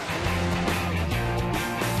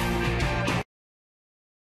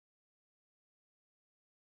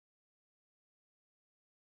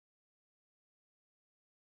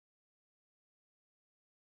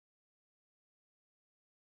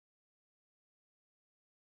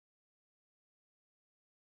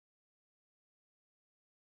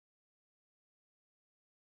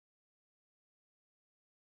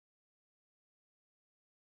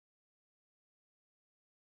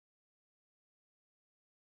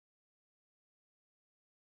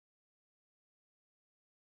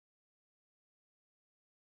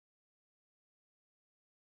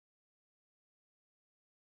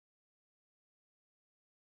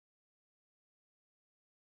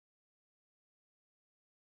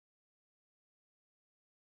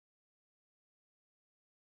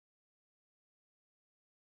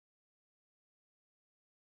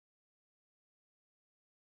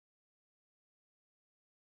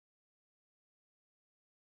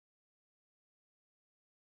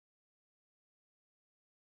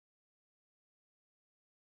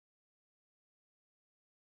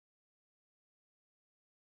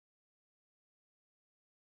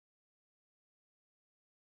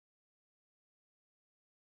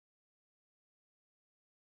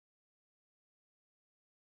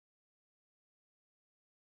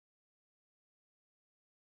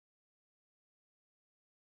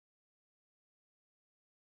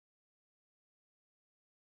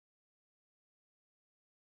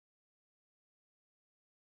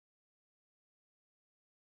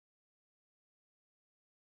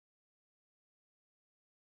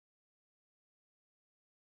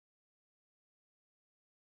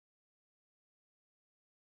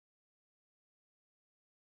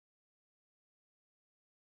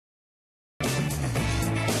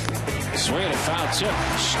 Swing and a foul tip.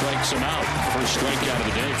 Strikes him out. First strikeout of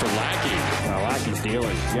the day for Lackey. Well, Lackey's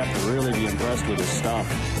dealing. You have to really be impressed with his stuff.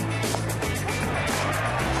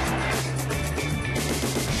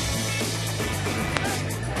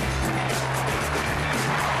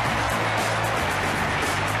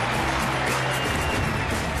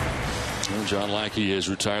 John Lackey has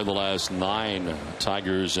retired the last 9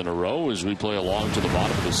 Tigers in a row as we play along to the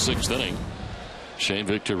bottom of the 6th inning. Shane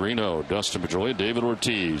Victorino, Dustin Pedroia, David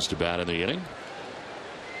Ortiz to bat in the inning.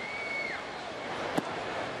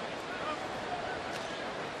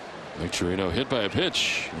 Victorino hit by a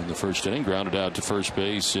pitch in the 1st inning, grounded out to first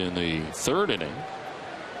base in the 3rd inning.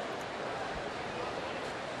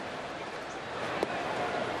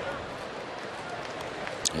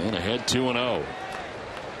 And ahead 2-0.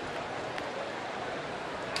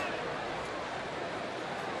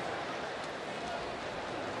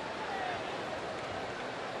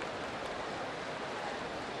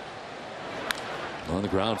 On the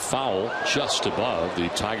ground, foul just above the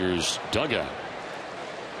Tigers' dugout.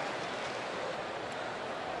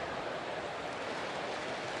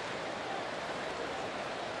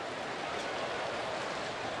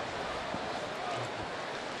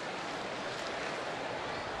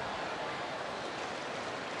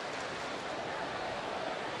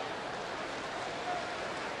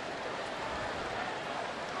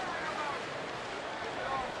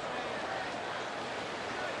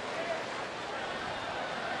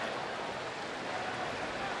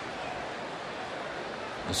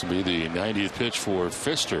 This will be the 90th pitch for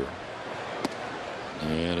Pfister.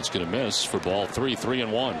 And it's going to miss for ball 3,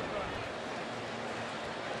 3-1.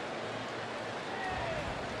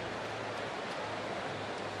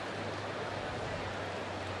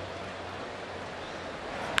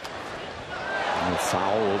 And a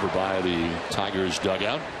foul over by the Tigers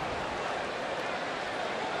dugout.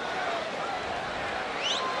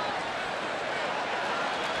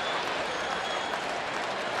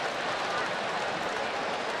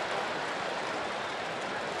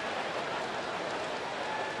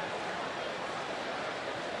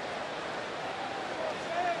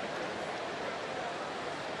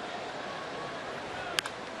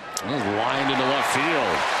 Lined into left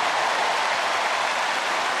field.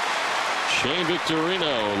 Shane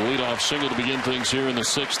Victorino, leadoff single to begin things here in the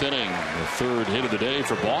 6th inning. The 3rd hit of the day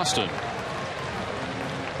for Boston.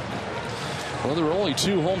 Well, there are only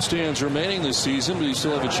 2 homestands remaining this season, but you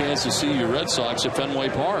still have a chance to see your Red Sox at Fenway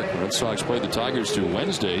Park. The Red Sox play the Tigers through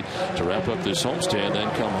Wednesday to wrap up this homestand, then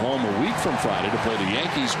come home a week from Friday to play the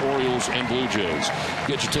Yankees, Orioles, and Blue Jays.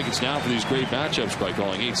 Get your tickets now for these great matchups by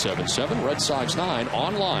calling 877-RED SOX 9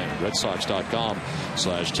 online,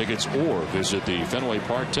 redsox.com/tickets, or visit the Fenway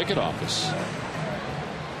Park ticket office.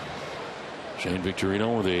 Shane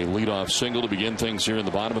Victorino with a leadoff single to begin things here in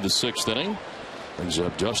the bottom of the 6th inning. Brings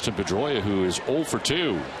up Dustin Pedroia, who is 0 for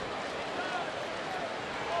 2.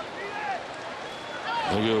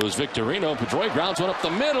 There goes Victorino. Pedroia grounds one up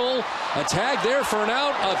the middle. A tag there for an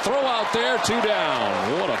out. A throw out there. 2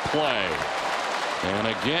 down. What a play. And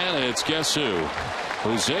again, it's guess who?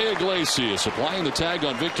 Jose Iglesias applying the tag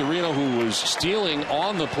on Victorino, who was stealing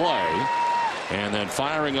on the play. And then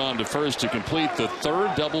firing on to first to complete the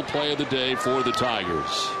 3rd double play of the day for the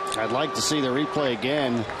Tigers. I'd like to see the replay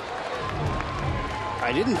again.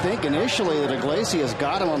 I didn't think initially that Iglesias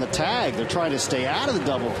got him on the tag. They're trying to stay out of the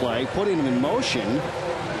double play, putting him in motion.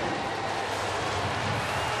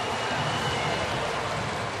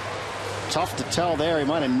 Tough to tell there. He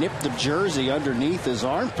might have nipped the jersey underneath his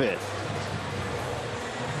armpit.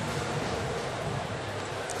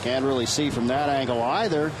 Can't really see from that angle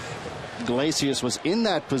either. Iglesias was in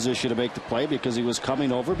that position to make the play because he was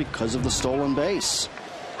coming over because of the stolen base.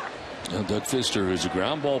 Now Doug Pfister, who's a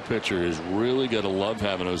ground ball pitcher, has really got to love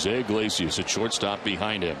having Jose Iglesias at shortstop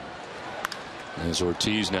behind him. As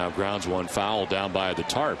Ortiz now grounds one foul down by the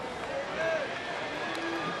tarp.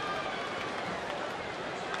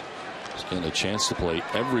 He's getting a chance to play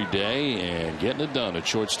every day and getting it done at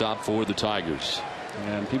shortstop for the Tigers.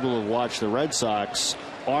 And people who watch the Red Sox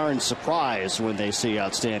aren't surprised when they see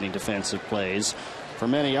outstanding defensive plays. For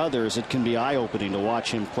many others, it can be eye-opening to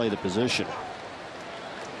watch him play the position.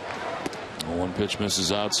 One pitch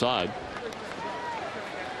misses outside.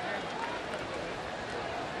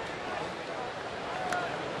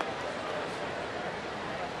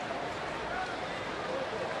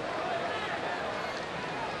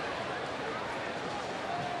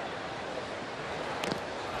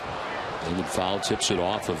 David Fowl tips it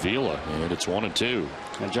off Avila, and it's 1-2.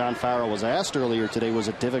 And John Farrell was asked earlier today, was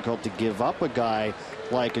it difficult to give up a guy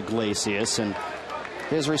like Iglesias? And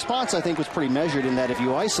his response, I think, was pretty measured in that if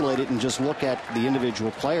you isolate it and just look at the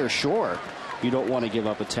individual player, sure, you don't want to give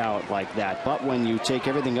up a talent like that. But when you take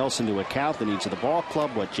everything else into account, the needs of the ball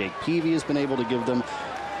club, what Jake Peavy has been able to give them,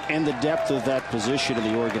 and the depth of that position in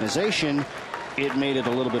the organization, it made it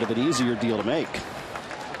a little bit of an easier deal to make.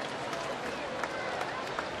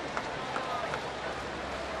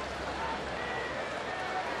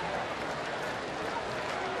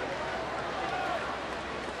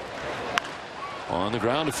 On the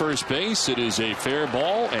ground to first base, it is a fair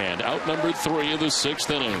ball and out number 3 of the 6th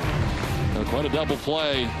inning. Now, quite a double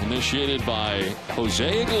play initiated by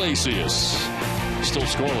Jose Iglesias. Still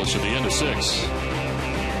scoreless at the end of 6.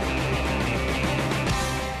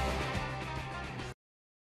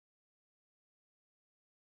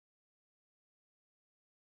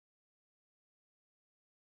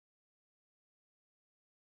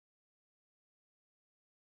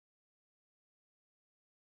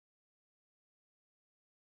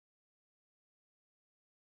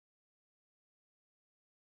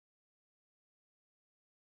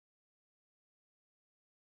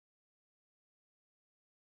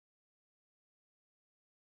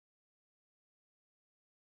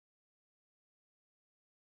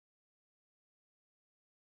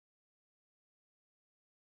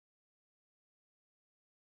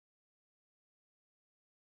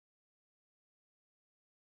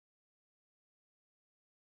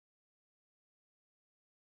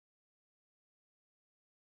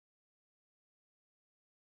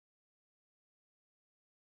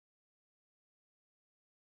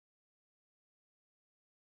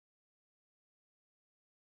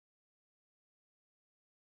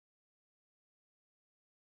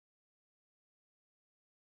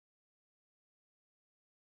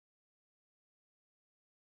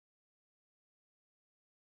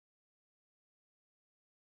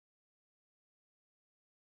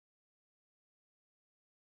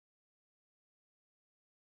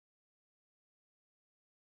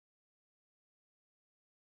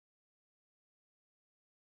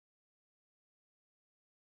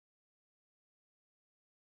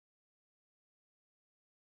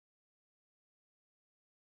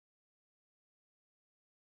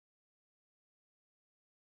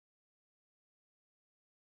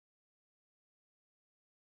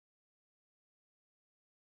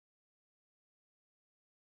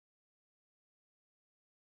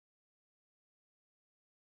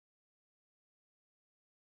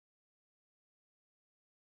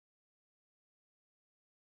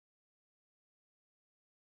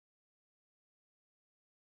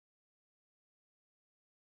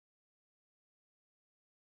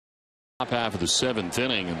 Top half of the 7th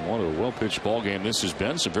inning, and what a well-pitched ball game this has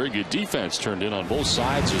been. Some very good defense turned in on both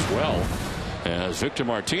sides as well, as Victor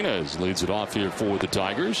Martinez leads it off here for the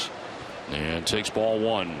Tigers and takes ball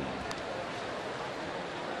 1.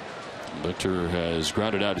 Victor has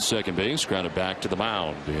grounded out to second base, grounded back to the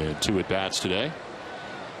mound in 2 at-bats today.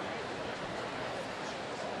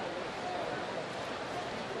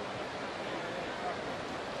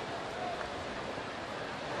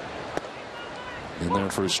 In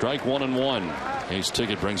there for a strike, 1-1. Ace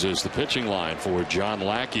ticket brings us the pitching line for John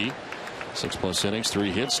Lackey. 6+ innings,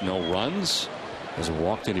 3 hits, no runs. Hasn't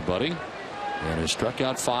walked anybody, and has struck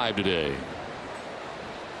out 5 today.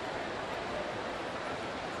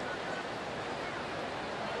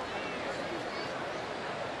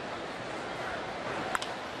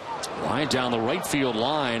 Line down the right field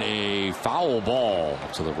line, a foul ball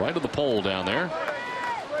to the right of the pole down there.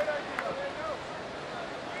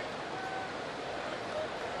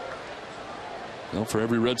 Well, for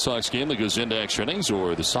every Red Sox game that goes into extra innings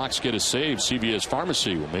or the Sox get a save, CVS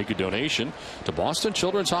Pharmacy will make a donation to Boston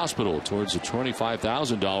Children's Hospital towards a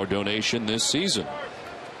 $25,000 donation this season.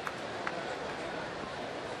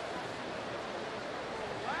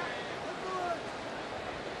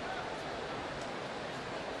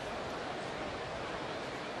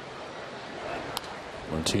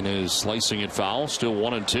 Martinez slicing it foul, still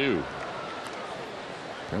 1-2.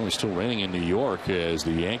 Apparently still raining in New York as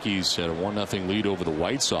the Yankees had a 1-0 lead over the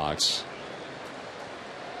White Sox.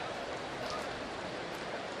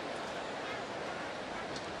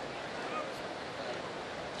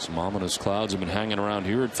 Some ominous clouds have been hanging around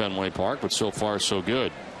here at Fenway Park, but so far so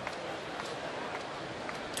good.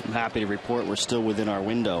 I'm happy to report we're still within our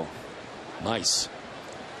window. Nice.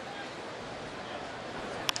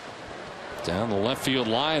 Down the left field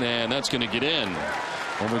line, and that's going to get in.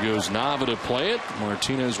 Over goes Nava to play it.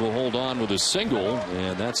 Martinez will hold on with a single,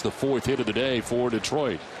 and that's the 4th hit of the day for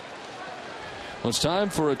Detroit. Well, it's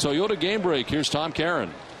time for a Toyota game break. Here's Tom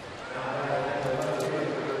Caron.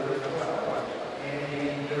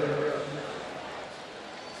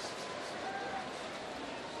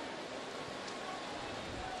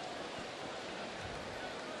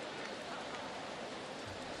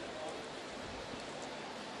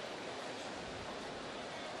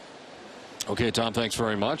 Okay, Tom, thanks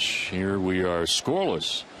very much. Here we are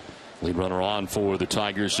scoreless. Lead runner on for the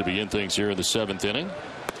Tigers to begin things here in the 7th inning.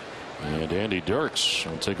 And Andy Dirks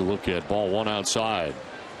will take a look at ball 1 outside.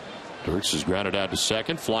 Dirks is grounded out to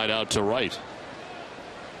second, flied out to right.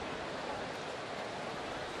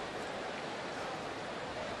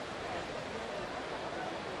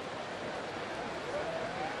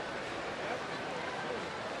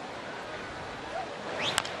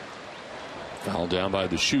 Foul down by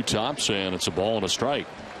the shoe tops, and it's a ball and a strike.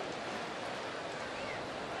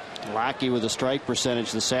 Lackey with a strike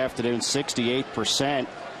percentage this afternoon, 68%.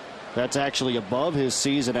 That's actually above his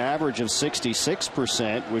season average of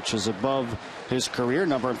 66%, which is above his career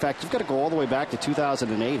number. In fact, you've got to go all the way back to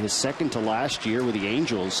 2008, his second to last year with the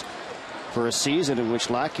Angels, for a season in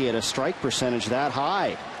which Lackey had a strike percentage that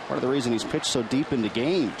high. Part of the reason he's pitched so deep into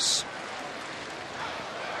games.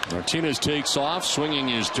 Martinez takes off, swinging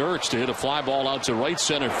his Dirks to hit a fly ball out to right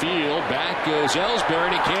center field. Back goes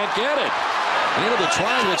Ellsbury, and he can't get it. Into the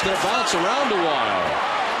triangle, it's going to bounce around a while.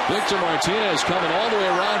 Victor Martinez coming all the way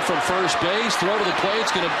around from first base. Throw to the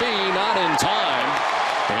plate's going to be not in time.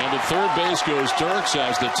 And to third base goes Dirks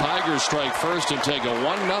as the Tigers strike first and take a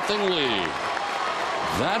 1-0 lead.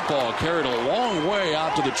 That ball carried a long way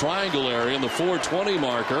out to the triangle area in the 420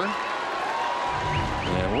 marker.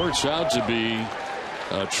 And works out to be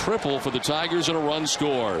a triple for the Tigers and a run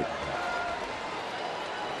scored.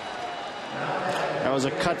 That was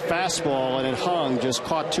a cut fastball, and it hung, just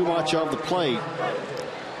caught too much of the plate.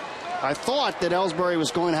 I thought that Ellsbury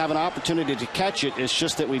was going to have an opportunity to catch it. It's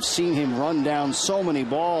just that we've seen him run down so many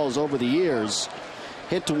balls over the years.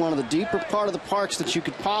 Hit to one of the deeper part of the parks that you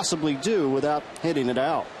could possibly do without hitting it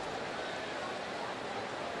out.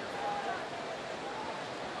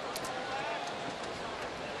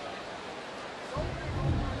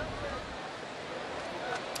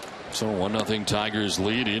 So 1-0 Tigers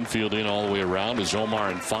lead. Infield in all the way around as Omar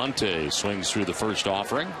Infante swings through the first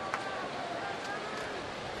offering.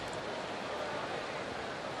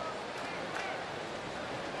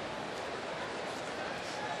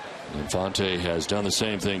 Infante has done the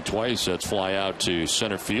same thing twice. That's fly out to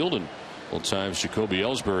center field, and both times Jacoby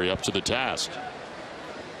Ellsbury up to the task.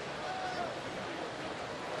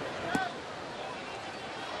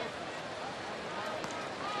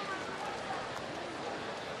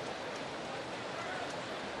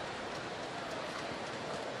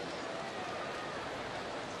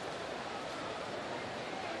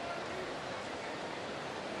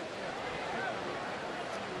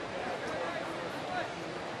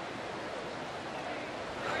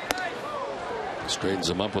 Straightens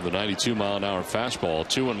him up with a 92-mile-an-hour fastball.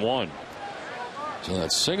 2-1. So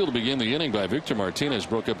that single to begin the inning by Victor Martinez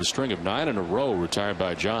broke up a string of 9 in a row retired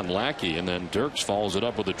by John Lackey, and then Dirks follows it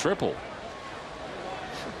up with a triple.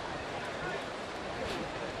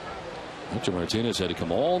 Victor Martinez had to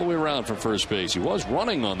come all the way around from first base. He was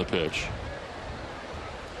running on the pitch.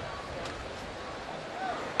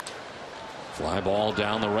 Fly ball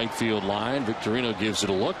down the right field line. Victorino gives it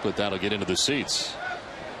a look, but that'll get into the seats.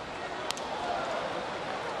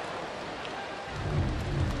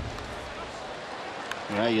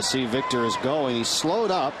 Yeah, you see Victor is going. He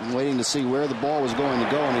slowed up and waiting to see where the ball was going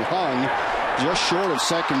to go, and he hung just short of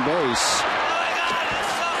second base.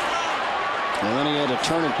 And then he had to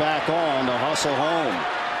turn it back on to hustle home.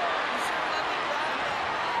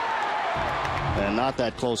 And not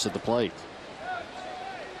that close at the plate.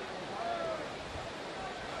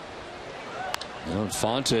 And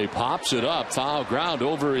Fonte pops it up. Foul ground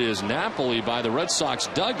over is Napoli by the Red Sox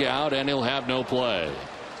dugout, and he'll have no play.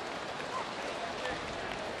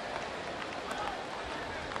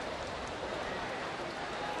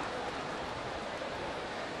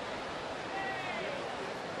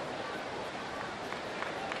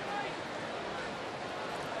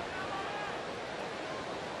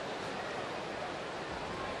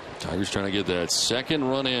 Tigers trying to get that second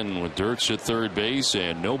run in with Dirks at third base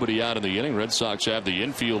and nobody out in the inning. Red Sox have the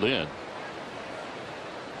infield in.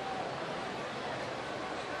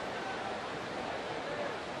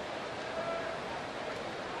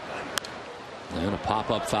 And a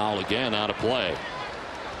pop-up foul again, out of play.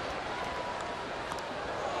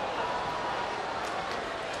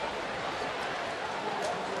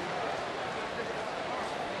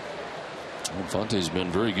 Fonte's been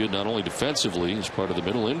very good not only defensively as part of the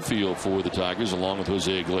middle infield for the Tigers along with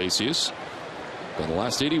Jose Iglesias. But in the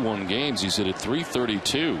last 81 games he's hit at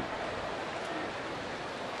 .332.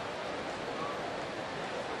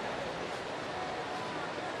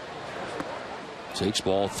 Takes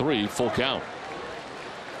ball 3, full count.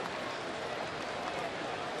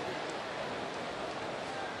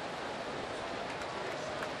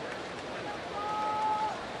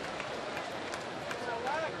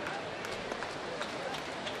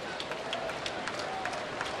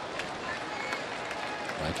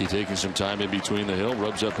 Lackey taking some time in between the hill,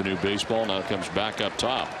 rubs up a new baseball, now comes back up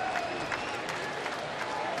top.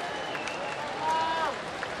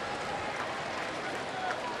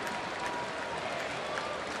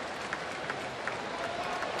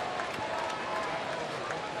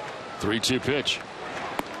 Three-two pitch.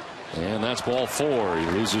 And that's ball 4. He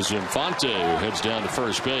loses Infante, who heads down to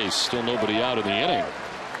first base. Still nobody out in the inning.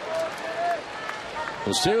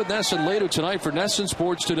 We'll stay with NESN later tonight for NESN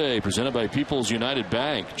Sports Today, presented by People's United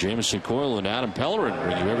Bank. Jamison Coyle and Adam Pellerin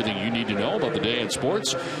bring you everything you need to know about the day in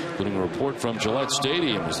sports, including a report from Gillette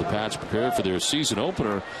Stadium as the Pats prepare for their season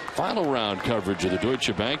opener, final round coverage of the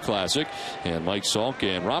Deutsche Bank Classic, and Mike Salk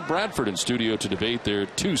and Rob Bradford in studio to debate their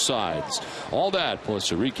two sides. All that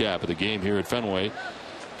plus a recap of the game here at Fenway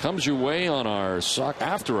comes your way on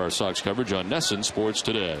after our Sox coverage on NESN Sports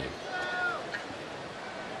Today.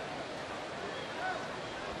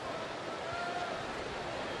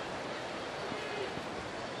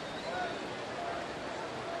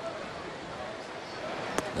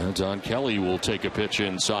 Now Don Kelly will take a pitch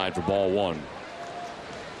inside for ball 1.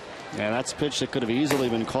 Yeah, that's a pitch that could have easily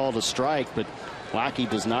been called a strike, but Lackey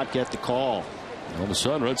does not get the call. All of a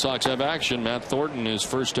sudden, Red Sox have action. Matt Thornton is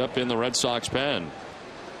first up in the Red Sox pen.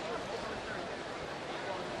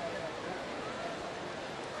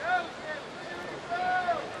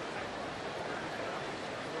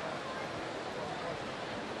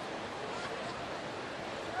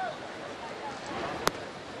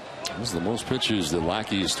 This is the most pitches that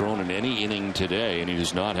Lackey has thrown in any inning today, and he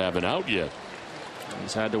does not have an out yet.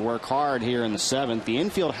 He's had to work hard here in the 7th. The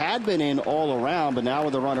infield had been in all around, but now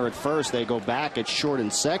with the runner at first, they go back at short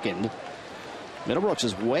and second. Middlebrooks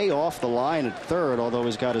is way off the line at third, although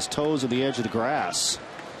he's got his toes at the edge of the grass.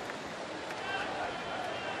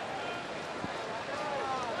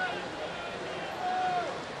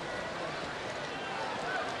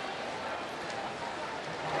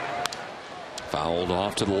 Fouled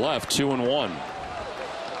off to the left, 2-1.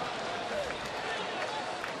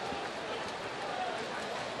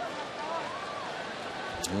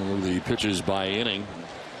 Look at the pitches by inning.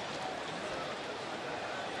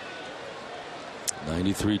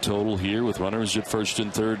 93 total here with runners at first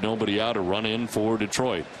and third, nobody out. A run in for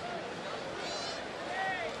Detroit.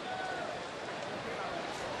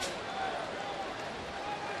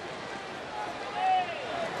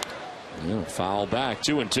 Yeah, foul back,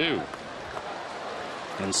 2-2.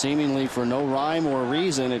 And seemingly for no rhyme or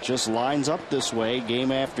reason, it just lines up this way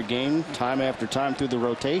game after game, time after time through the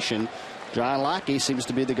rotation. John Lackey seems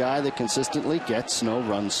to be the guy that consistently gets no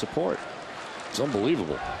run support. It's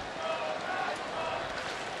unbelievable.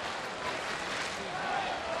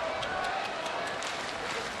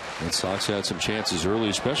 Red Sox had some chances early,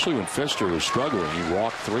 especially when Pfister was struggling. He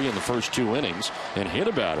walked 3 in the first 2 innings and hit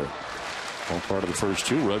a batter. All part of the first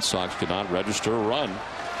 2, Red Sox could not register a run.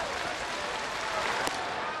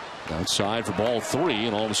 Outside for ball 3,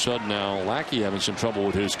 and all of a sudden now Lackey having some trouble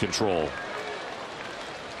with his control.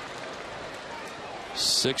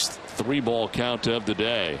 6th 3-ball count of the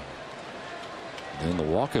day. And the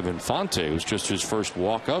walk of Infante was just his first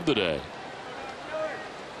walk of the day.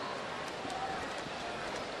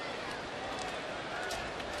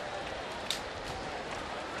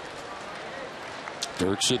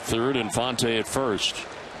 Dirks at third, Infante at first.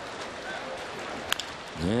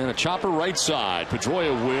 And a chopper right side.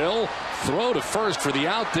 Pedroia will throw to first for the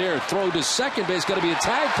out there. Throw to second base. Got to be a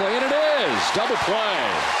tag play, and it is. Double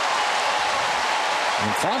play.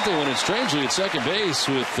 Infante went in strangely at second base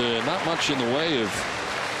with not much in the way of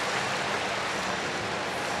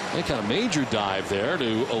any kind of major dive there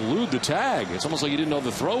to elude the tag. It's almost like he didn't know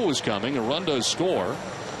the throw was coming. A run does score.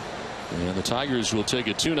 And the Tigers will take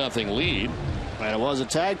a 2-0 lead. And it was a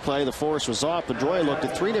tag play. The force was off. Pedroia looked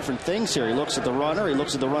at 3 different things here. He looks at the runner. He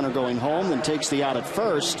looks at the runner going home, then takes the out at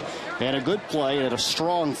first. And a good play and a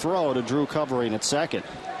strong throw to Drew covering at second.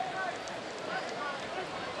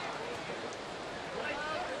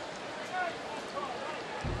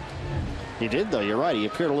 He did, though. You're right. He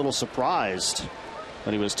appeared a little surprised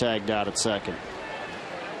when he was tagged out at second.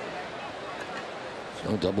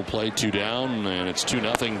 So double play, 2 down, and it's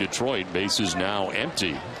 2-0 Detroit. Base is now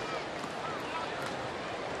empty.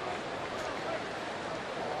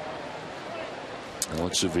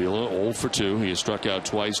 Alex Avila 0 for 2. He has struck out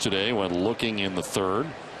twice today. Went looking in the 3rd.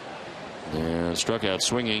 And struck out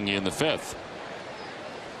swinging in the 5th.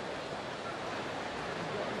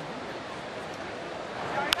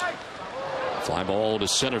 Fly ball to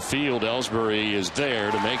center field. Ellsbury is there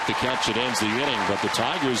to make the catch that ends the inning. But the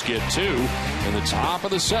Tigers get 2 in the top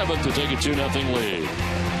of the 7th to take a 2-0 lead.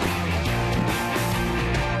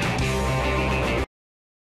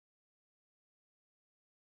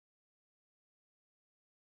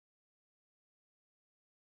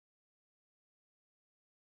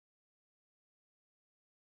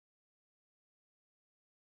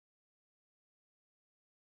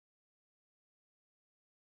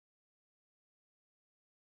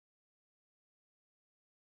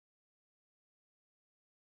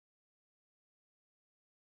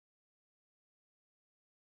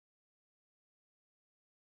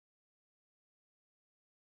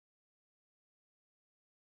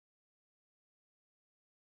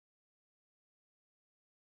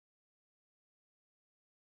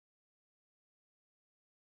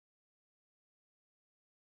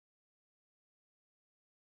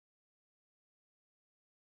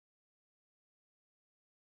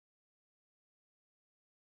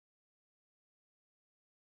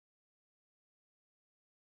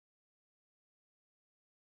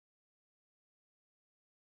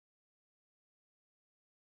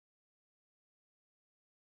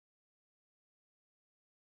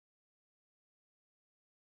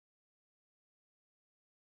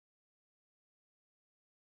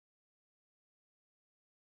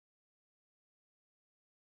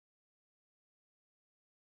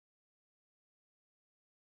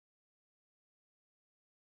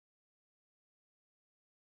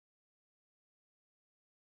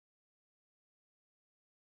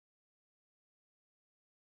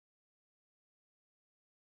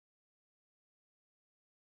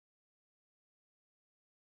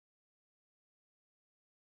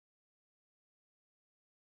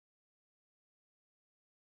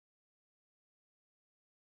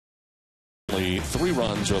 Only 3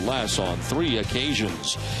 runs or less on 3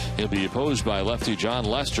 occasions. He'll be opposed by lefty John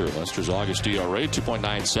Lester. Lester's August ERA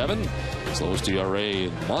 2.97. Slowest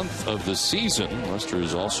ERA month of the season. Lester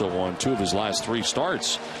has also won 2 of his last 3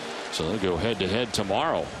 starts. So they'll go head to head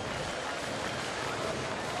tomorrow.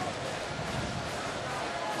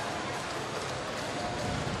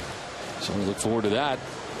 So we look forward to that.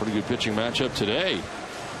 Pretty good pitching matchup today.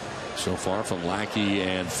 So far from Lackey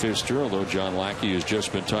and Pfister, although John Lackey has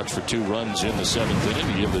just been touched for 2 runs in the 7th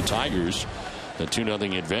inning to give the Tigers a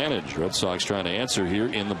 2-0 advantage. Red Sox trying to answer here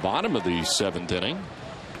in the bottom of the 7th inning.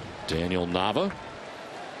 Daniel Nava,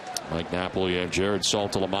 Mike Napoli, and Jared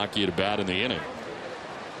Saltalamacchia to bat in the inning.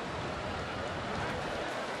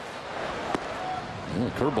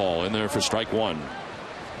 Curveball in there for strike 1.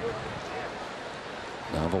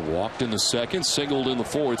 Nava walked in the second, singled in the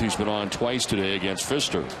fourth. He's been on twice today against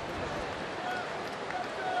Pfister.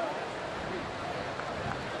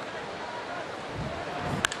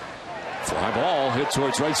 Fly ball hit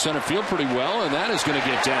towards right center field pretty well, and that is going to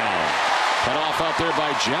get down. Cut off out there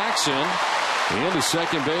by Jackson. Into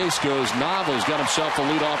second base goes Nava. He's got himself a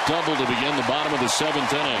leadoff double to begin the bottom of the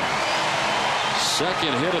seventh inning.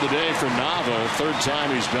 Second hit of the day for Nava. Third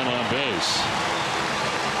time he's been on base.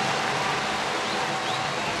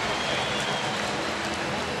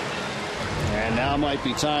 And now might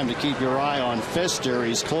be time to keep your eye on Pfister.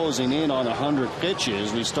 He's closing in on 100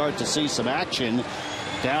 pitches. We start to see some action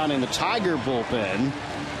down in the Tiger bullpen.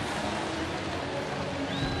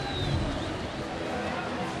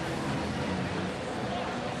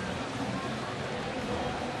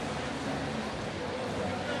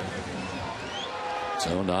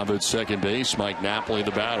 So Nava at second base, Mike Napoli the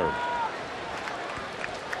batter.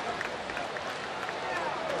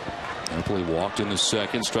 Napoli walked in the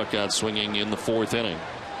second, struck out swinging in the fourth inning.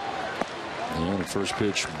 And the first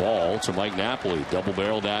pitch ball to Mike Napoli. Double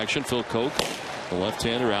barreled action. Phil Koch, the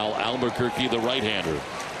left-hander. Al Albuquerque, the right-hander.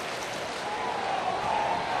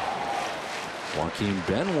 Joaquin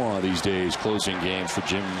Benoit these days closing games for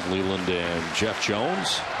Jim Leland and Jeff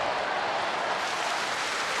Jones.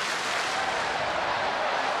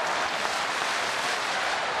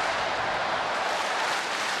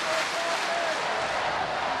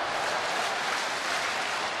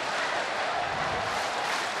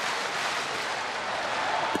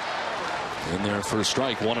 In there for a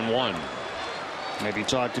strike, 1-1. Maybe you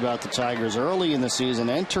talked about the Tigers early in the season,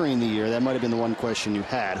 entering the year. That might have been the one question you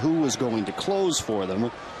had. Who was going to close for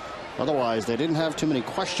them? Otherwise, they didn't have too many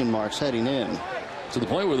question marks heading in. To the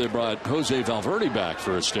point where they brought Jose Valverde back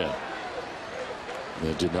for a stint.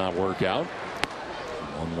 It did not work out.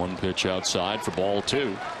 1-1 pitch outside for ball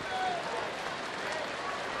two.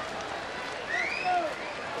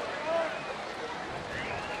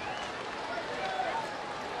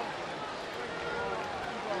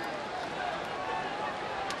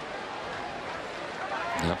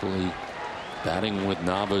 Napoli batting with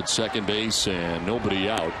Nava at second base and nobody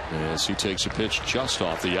out as he takes a pitch just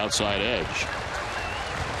off the outside edge.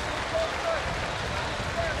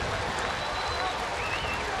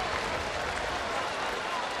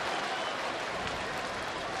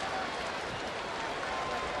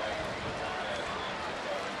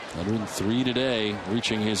 .103 today,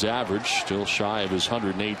 reaching his average, still shy of his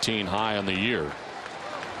 118 high on the year.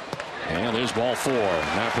 And there's ball four.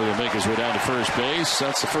 Napoli will make his way down to first base.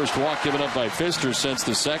 That's the first walk given up by Pfister since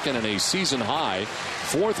the second, and a season high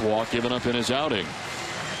fourth walk given up in his outing.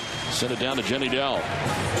 Send it down to Jenny Dell.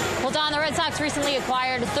 Well, Don, the Red Sox recently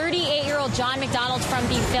acquired 38-year-old John McDonald from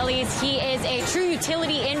the Phillies. He is a true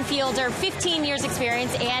utility infielder, 15 years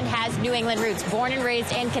experience, and has New England roots. Born and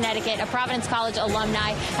raised in Connecticut, a Providence College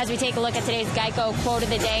alumni. As we take a look at today's Geico quote of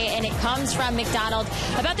the day, and it comes from McDonald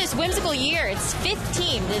about this whimsical year. It's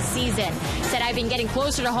 15 this season. Said, I've been getting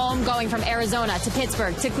closer to home, going from Arizona to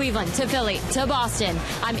Pittsburgh to Cleveland to Philly to Boston.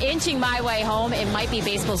 I'm inching my way home. It might be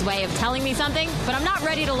baseball's way of telling me something, but I'm not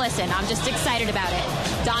ready to listen. I'm just excited about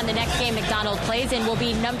it. Don, the next game McDonald plays in will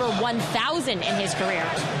be number 1,000 in his career.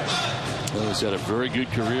 Well, he's had a very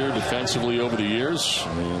good career defensively over the years.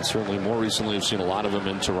 I mean, certainly more recently I've seen a lot of him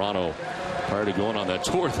in Toronto prior to going on that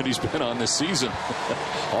tour that he's been on this season.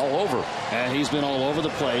 All over. And he's been all over the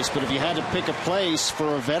place. But if you had to pick a place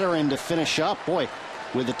for a veteran to finish up, boy,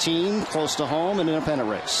 with a team close to home and in a pennant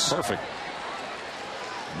race. Perfect.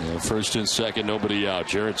 Yeah, first and second, nobody out.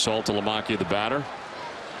 Jared Saltalamacchia, the batter.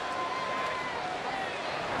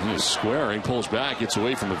 He is squaring, pulls back, gets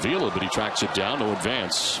away from Avila, but he tracks it down. No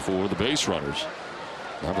advance for the base runners.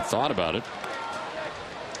 Never thought about it.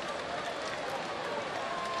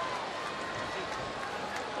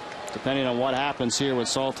 Depending on what happens here with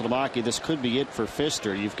Saltalamacchia, this could be it for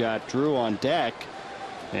Pfister. You've got Drew on deck,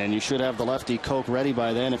 and you should have the lefty Koch ready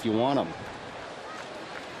by then if you want him.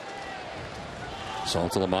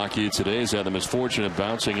 Saltalamacchia today has had the misfortune of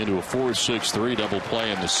bouncing into a 4-6-3 double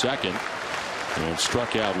play in the second. And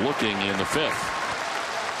struck out looking in the fifth.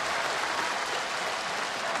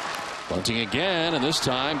 Bunting again, and this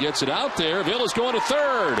time gets it out there. Villa's going to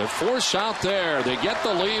third. A force out there. They get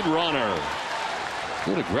the lead runner.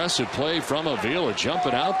 Good aggressive play from Avila,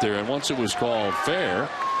 jumping out there, and once it was called fair,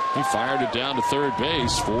 he fired it down to third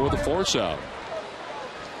base for the force out.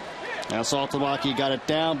 Now Saltalamacchia got it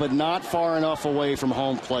down, but not far enough away from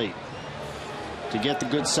home plate. To get the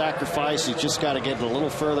good sacrifice, you just got to get it a little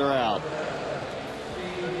further out.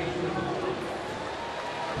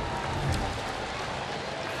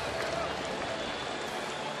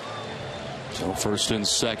 So first and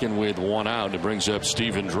second with one out. It brings up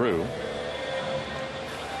Stephen Drew.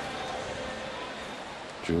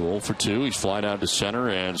 Drew 0 for 2. He's flying out to center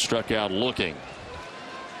and struck out looking.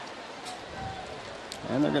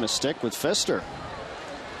 And they're going to stick with Pfister.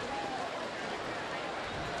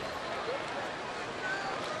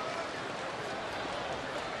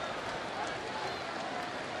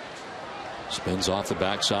 Spins off the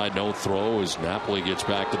backside, no throw as Napoli gets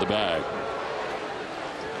back to the bag.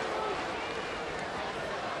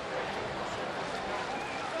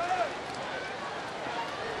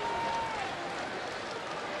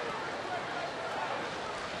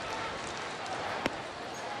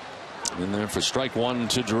 In there for strike one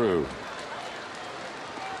to Drew.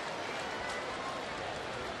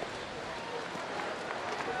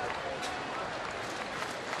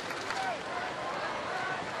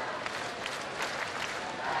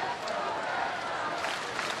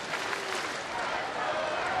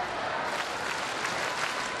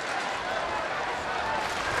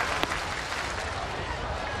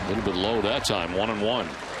 A little bit low that time, 1-1.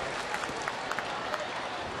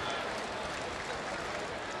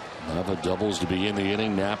 Nava doubles to begin the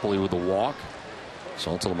inning. Napoli with a walk.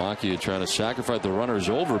 Saltalamacchia trying to sacrifice the runners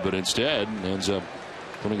over, but instead ends up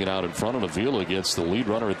putting it out in front of Avila. Gets the lead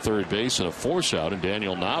runner at third base and a force out, and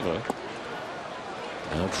Daniel Nava.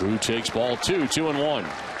 Now Drew takes ball 2, 2-1.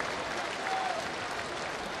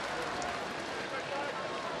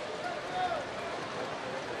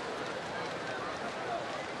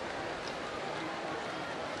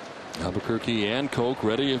 Albuquerque and Koch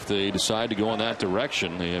ready if they decide to go in that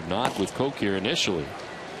direction. They have not with Koch here initially.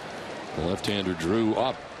 The left-hander Drew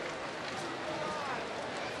up.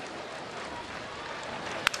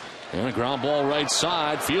 And a ground ball right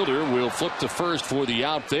side. Fielder will flip to first for the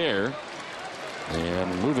out there.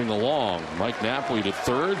 And moving along, Mike Napoli to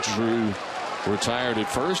third. Drew retired at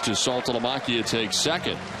first as Saltalamacchia takes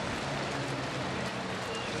second.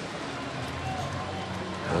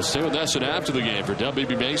 We'll stay with us after the game for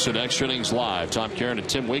WB Mason Extra Innings Live. Tom Karen and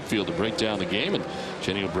Tim Wakefield to break down the game, and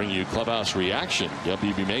Jenny will bring you clubhouse reaction.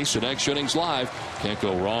 WB Mason Extra Innings Live. Can't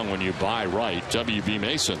go wrong when you buy right. WB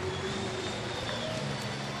Mason.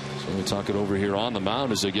 So we talk it over here on the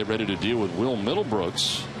mound as they get ready to deal with Will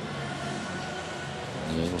Middlebrooks.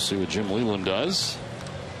 And we'll see what Jim Leland does.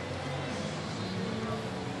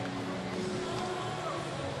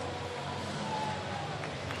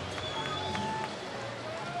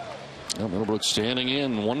 Middlebrooks standing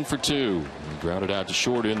in 1 for 2. He grounded out to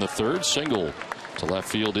short in the third. Single to left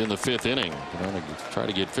field in the fifth inning. Going to try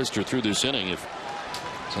to get Pfister through this inning if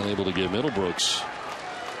he's unable to get Middlebrooks.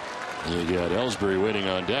 You got Ellsbury waiting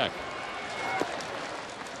on deck.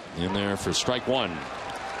 In there for strike one.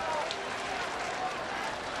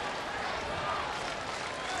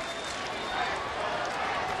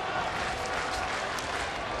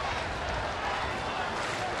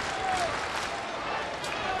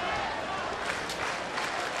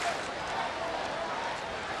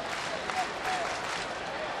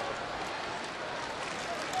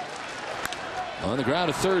 On the ground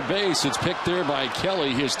at third base, it's picked there by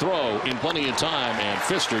Kelly. His throw in plenty of time, and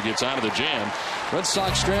Pfister gets out of the jam. Red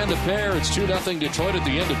Sox strand the pair. It's 2-0 Detroit at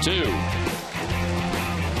the end of 2.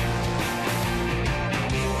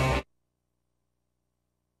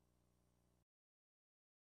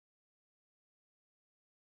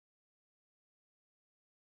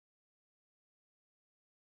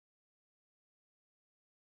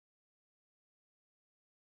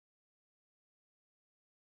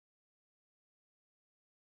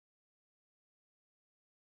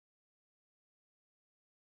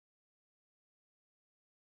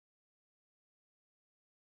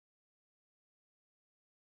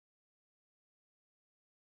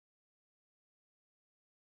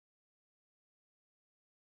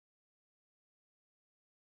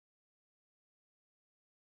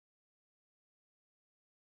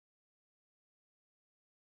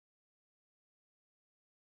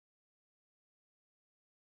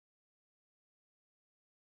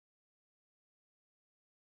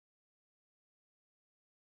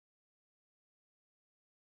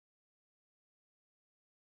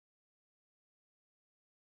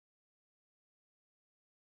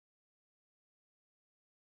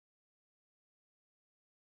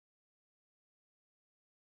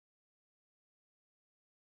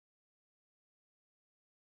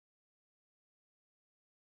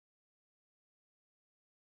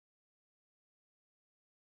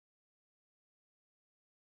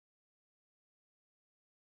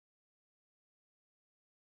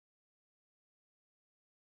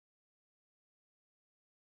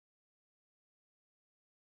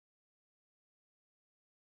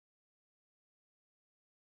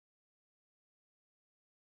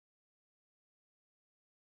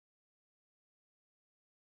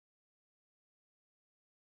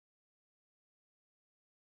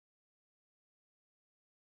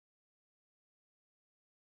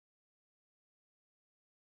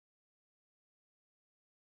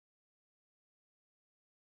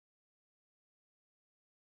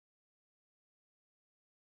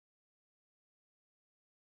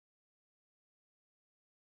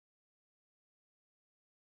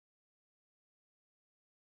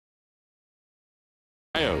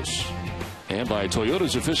 And by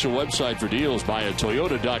Toyota's official website for deals,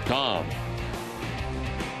 buyatoyota.com.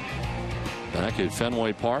 Back at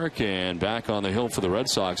Fenway Park and back on the hill for the Red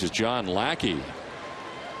Sox is John Lackey.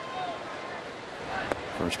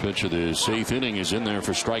 First pitch of this 8th inning is in there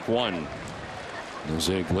for strike one.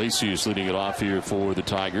 Jose Iglesias leading it off here for the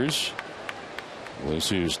Tigers.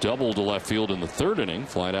 Iglesias doubled to left field in the 3rd inning,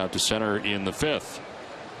 flied out to center in the 5th.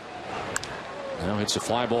 Now hits a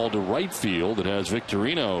fly ball to right field. It has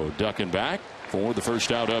Victorino ducking back for the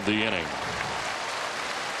first out of the inning.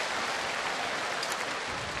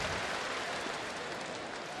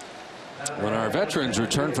 When our veterans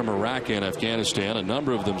return from Iraq and Afghanistan, a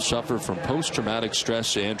number of them suffer from post-traumatic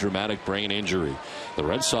stress and traumatic brain injury. The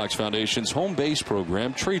Red Sox Foundation's home base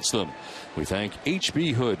program treats them. We thank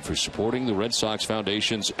H.B. Hood for supporting the Red Sox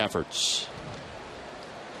Foundation's efforts.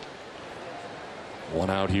 One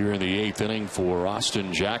out here in the 8th inning for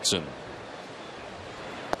Austin Jackson.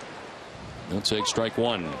 He'll take strike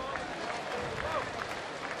one.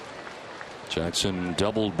 Jackson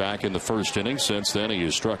doubled back in the 1st inning. Since then, he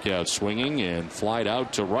has struck out swinging and flied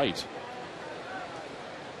out to right.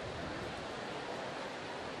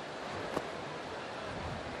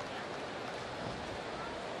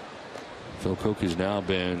 Phil Coke has now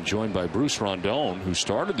been joined by Bruce Rondon, who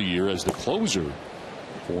started the year as the closer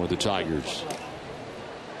for the Tigers.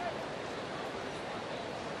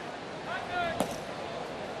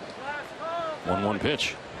 1-1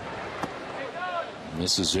 pitch.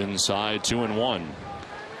 Misses inside, 2-1.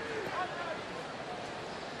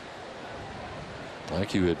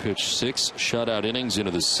 Lackey had pitched 6 shutout innings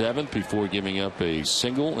into the 7th before giving up a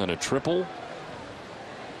single and a triple.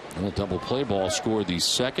 And a double play ball scored the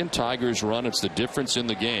 2nd Tigers run. It's the difference in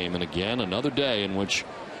the game. And again, another day in which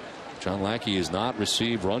John Lackey has not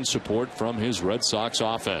received run support from his Red Sox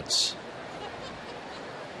offense.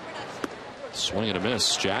 Swing and a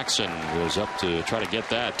miss. Jackson goes up to try to get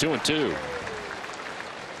that. 2-2.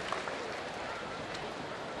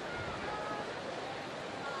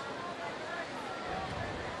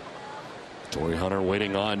 Torrey Hunter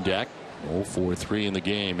waiting on deck. 0-for-3 in the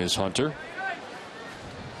game is Hunter.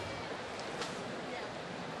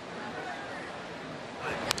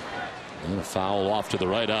 And a foul off to the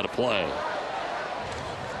right, out of play.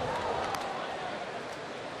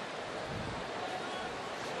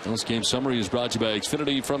 This game summary is brought to you by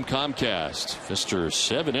Xfinity from Comcast. Pfister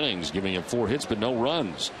 7 innings, giving him 4 hits but no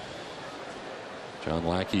runs. John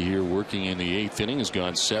Lackey here working in the 8th inning has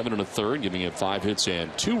gone 7 1/3, giving him 5 hits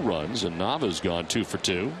and 2 runs. And Nava's gone 2 for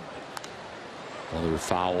 2. Another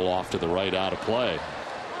foul off to the right, out of play.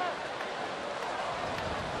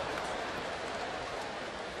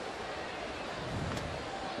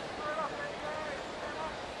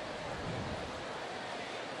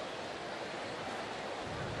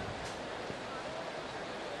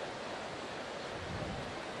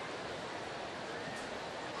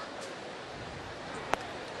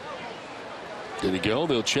 Did he go?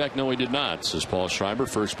 They'll check. No, he did not, says Paul Schreiber,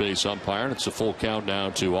 first base umpire. And it's a full count now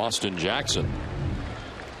to Austin Jackson.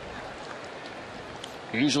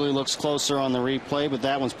 Usually looks closer on the replay, but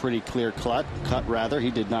that one's pretty clear cut. He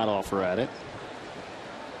did not offer at it.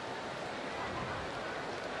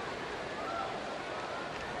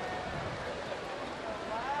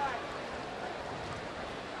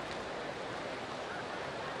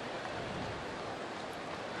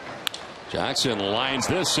 Jackson lines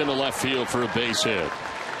this into left field for a base hit.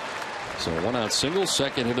 So 1-out single,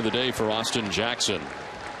 2nd hit of the day for Austin Jackson.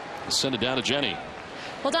 Let's send it down to Jenny.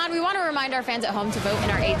 Well, Don, we want to remind our fans at home to vote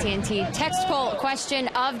in our AT&T text poll question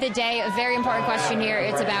of the day. A very important question here.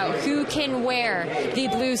 It's about who can wear the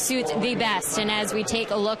blue suit the best. And as we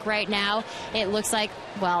take a look right now, it looks like,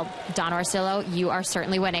 well, Don Orsillo, you are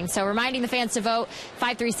certainly winning. So reminding the fans to vote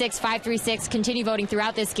 536-536. Continue voting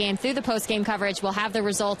throughout this game through the post-game coverage. We'll have the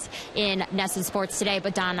results in NESN Sports today.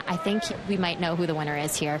 But, Don, I think we might know who the winner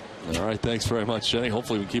is here. All right. Thanks very much, Jenny.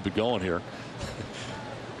 Hopefully we can keep it going here.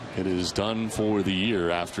 It is done for the year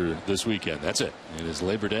after this weekend. That's it. It is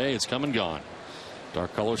Labor Day. It's come and gone.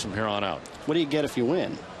 Dark colors from here on out. What do you get if you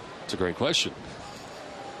win? It's a great question.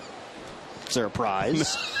 Is there a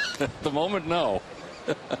prize? At the moment, no.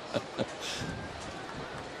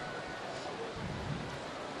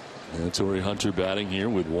 And Torrey Hunter batting here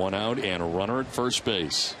with 1 out and a runner at first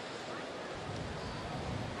base.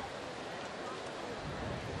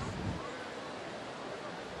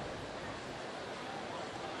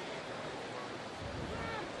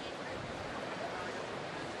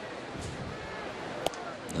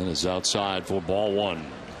 And is outside for ball 1.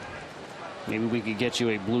 Maybe we could get you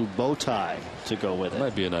a blue bow tie to go with it. That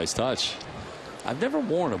might be a nice touch. I've never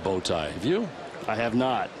worn a bow tie. Have you? I have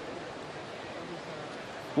not.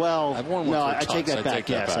 Well, I've worn one no, for I take tux. that back.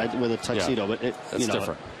 Yes, with a tuxedo, yeah, but it, that's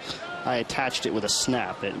different. I attached it with a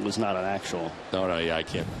snap. It was not an actual. No, yeah, I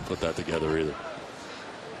can't put that together either.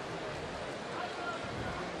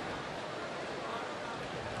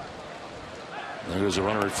 There's a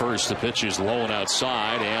runner at first. The pitch is low and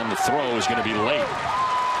outside, and the throw is going to be late.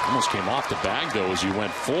 Almost came off the bag, though, as he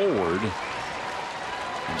went forward.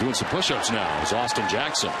 And doing some push-ups now is Austin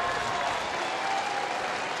Jackson.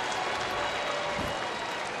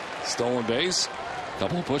 Stolen base, a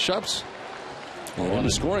couple of push-ups, and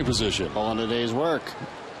into scoring position. All in a day's work.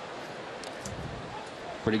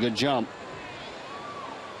 Pretty good jump.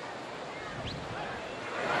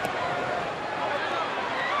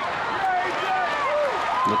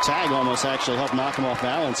 The tag almost actually helped knock him off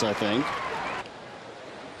balance, I think.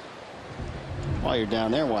 While you're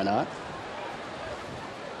down there, why not?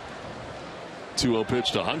 2-0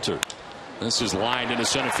 pitch to Hunter. This is lined into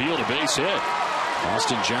center field, a base hit.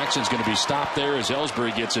 Austin Jackson's going to be stopped there as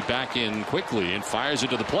Ellsbury gets it back in quickly and fires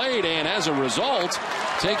it to the plate. And as a result,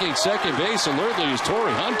 taking second base alertly is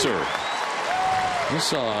Torrey Hunter. He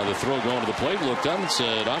saw the throw going to the plate, looked up and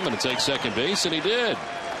said, I'm going to take second base, and he did.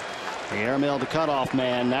 The airmail, the cutoff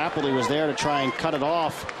man. Napoli was there to try and cut it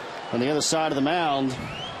off on the other side of the mound.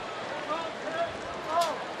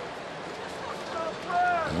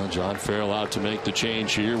 Well, John Farrell out to make the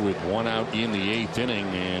change here with 1 out in the 8th inning,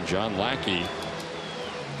 and John Lackey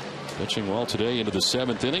pitching well today into the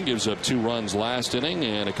 7th inning. Gives up 2 runs last inning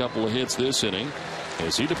and a couple of hits this inning.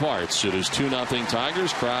 As he departs, it is 2-0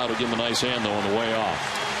 Tigers. Crowd will give him a nice hand, though, on the way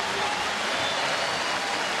off.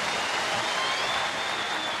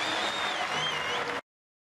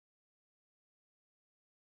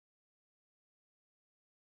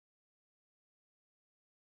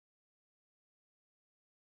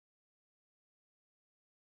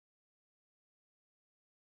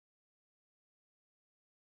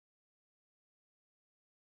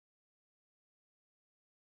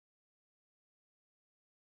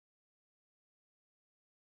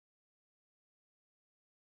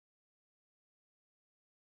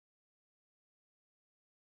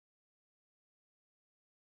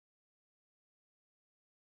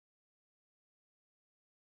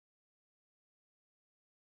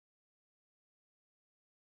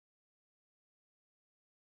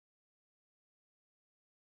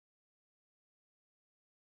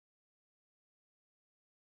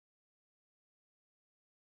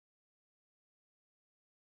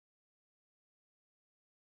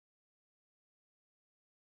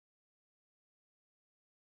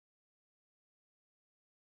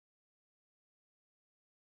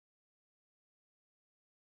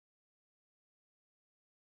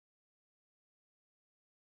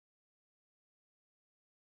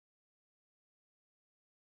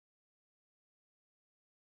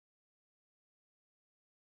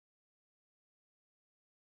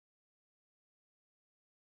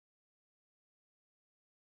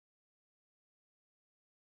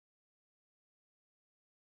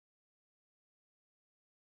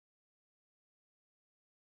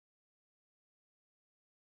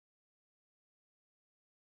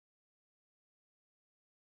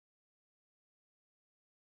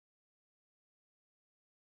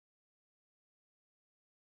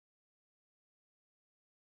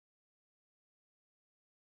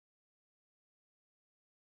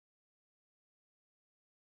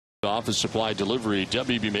 Office supply delivery,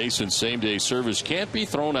 WB Mason same-day service can't be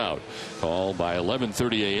thrown out. Call by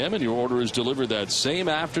 11:30 a.m. and your order is delivered that same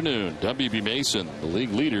afternoon. WB Mason, the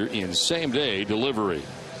league leader in same-day delivery.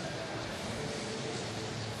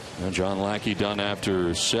 Now John Lackey done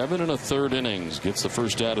after 7 1/3 innings. Gets the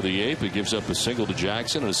first out of the 8th. He gives up a single to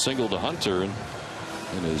Jackson and a single to Hunter. And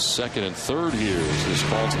in his 2nd and 3rd here is this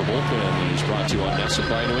call to the bullpen. He's brought to you on NESN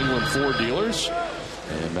by New England Ford dealers.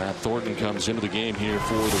 And Matt Thornton comes into the game here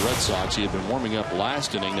for the Red Sox. He had been warming up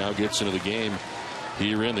last inning, now gets into the game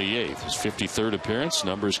here in the 8th. His 53rd appearance.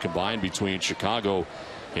 Numbers combined between Chicago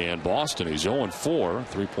and Boston. He's 0-4,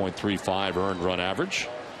 3.35 earned run average.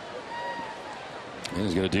 And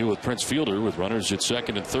he's going to deal with Prince Fielder with runners at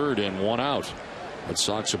 2nd and 3rd and 1 out. Red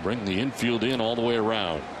Sox will bring the infield in all the way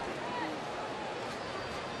around.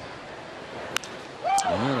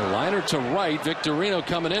 And a liner to right. Victorino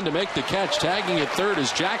coming in to make the catch. Tagging at 3rd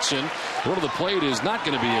is Jackson. Go to the plate is not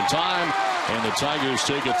going to be in time. And the Tigers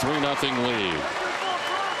take a 3-0 lead.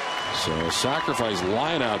 So sacrifice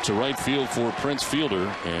line out to right field for Prince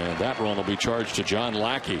Fielder. And that run will be charged to John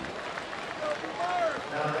Lackey.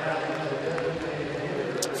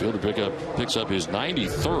 Fielder picks up his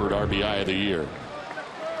 93rd RBI of the year.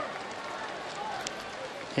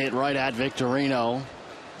 Hit right at Victorino.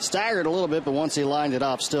 Staggered a little bit, but once he lined it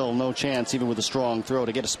up, still no chance, even with a strong throw,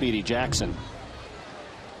 to get a speedy Jackson.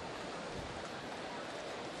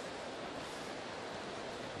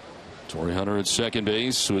 Torrey Hunter at second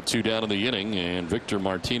base with 2 down in the inning, and Victor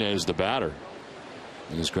Martinez the batter.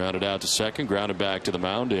 He's grounded out to second, grounded back to the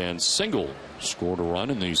mound, and single. Scored a run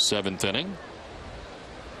in the 7th inning.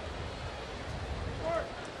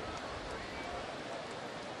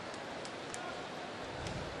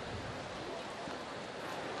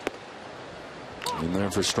 In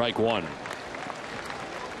there for strike 1.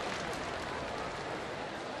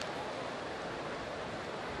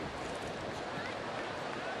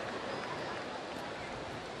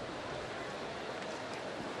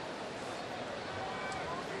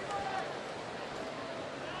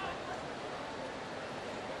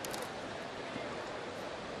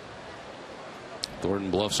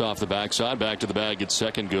 Thornton bluffs off the backside. Back to the bag at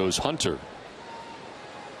second goes Hunter.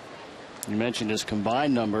 You mentioned his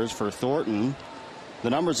combined numbers for Thornton. The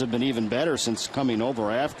numbers have been even better since coming over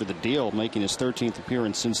after the deal, making his 13th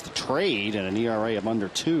appearance since the trade and an ERA of under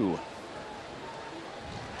 2.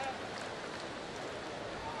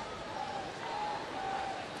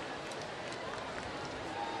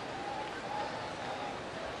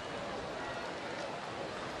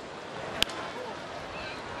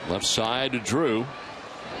 Left side, Drew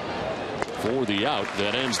for the out.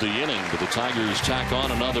 That ends the inning, but the Tigers tack on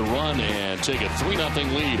another run and take a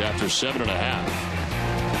 3-0 lead after 7.5.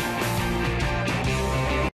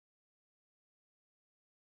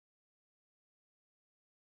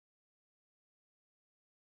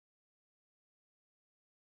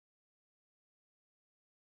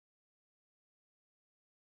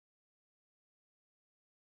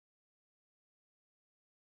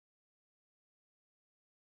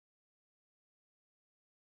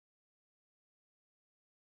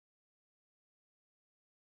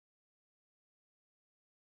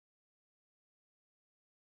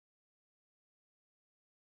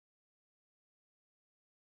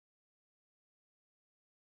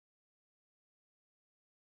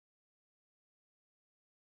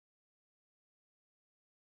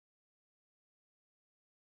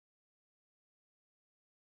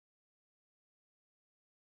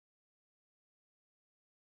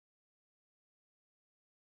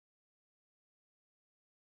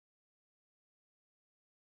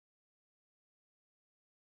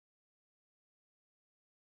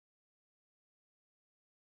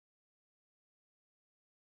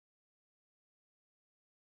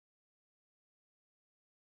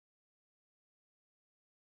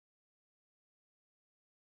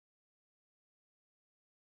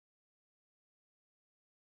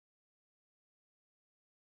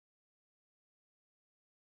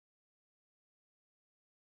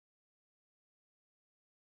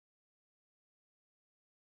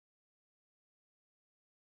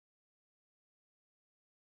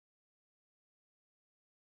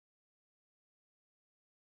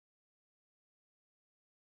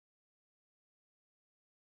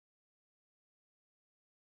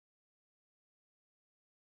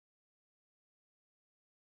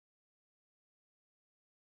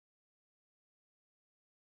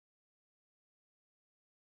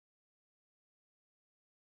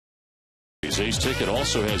 Ace Ticket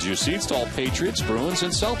also has your seats to all Patriots, Bruins,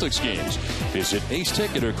 and Celtics games. Visit Ace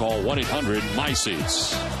Ticket or call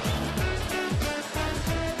 1-800-MY-SEATS.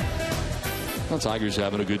 The Tigers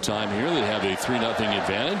having a good time here. They have a 3-0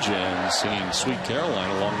 advantage and singing Sweet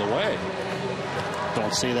Caroline along the way.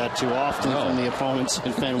 Don't see that too often from the opponents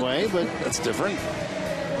in Fenway, but that's different.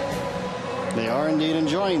 They are indeed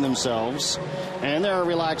enjoying themselves. And they're a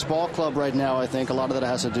relaxed ball club right now, I think. A lot of that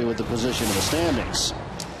has to do with the position of the standings.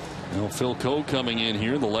 Well, Phil Coe coming in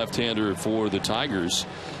here, the left-hander for the Tigers.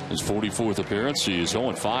 His 44th appearance. He is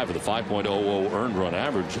 0-5 with a 5.00 earned run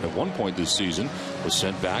average. At one point this season was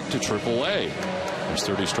sent back to AAA. There's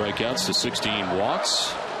 30 strikeouts to 16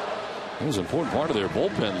 walks. He was an important part of their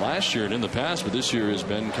bullpen last year and in the past, but this year has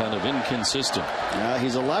been kind of inconsistent.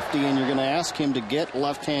 He's a lefty, and you're going to ask him to get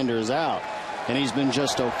left-handers out. And he's been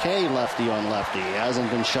just okay lefty on lefty. He hasn't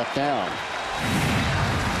been shut down.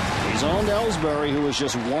 He's owned Ellsbury, who was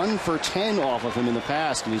just 1 for 10 off of him in the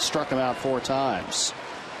past, and he struck him out 4 times.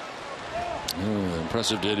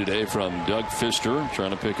 Impressive day today from Doug Fister,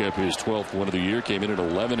 trying to pick up his 12th win of the year. Came in at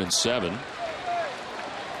 11-7.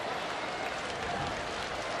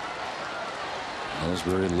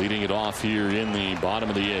 Ellsbury leading it off here in the bottom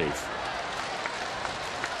of the 8th.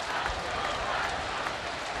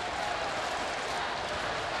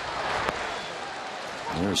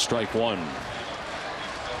 There's strike 1.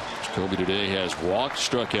 Jacoby today has walked,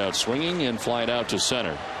 struck out swinging, and flied out to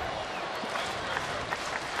center.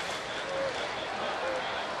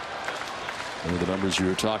 And the numbers you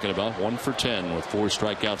were talking about, 1 for 10 with 4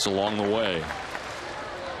 strikeouts along the way.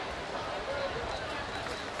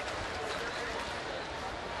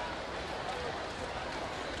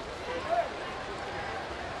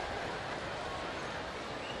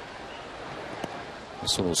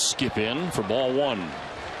 This one will skip in for ball 1.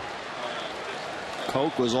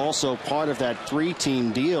 Koch was also part of that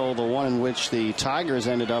 3-team deal, the one in which the Tigers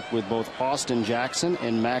ended up with both Austin Jackson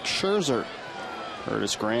and Max Scherzer.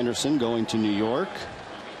 Curtis Granderson going to New York.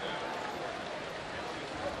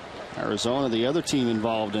 Arizona, the other team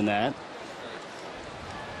involved in that.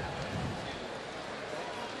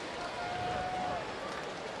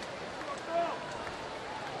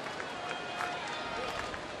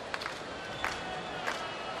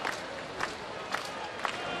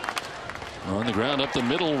 On the ground up the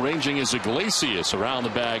middle, ranging is Iglesias around the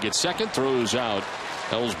bag at second, throws out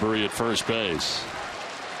Ellsbury at first base.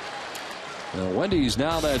 Now Wendy's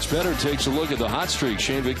Now That's Better takes a look at the hot streak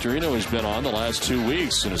Shane Victorino has been on the last 2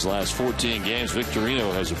 weeks. In his last 14 games,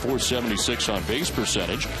 Victorino has a .476 on base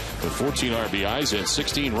percentage with 14 RBIs and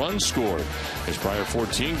 16 runs scored. His prior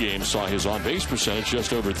 14 games saw his on base percentage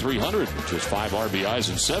just over 300, which is 5 RBIs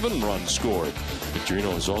and 7 runs scored.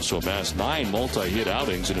 Victorino has also amassed 9 multi-hit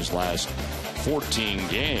outings in his last 14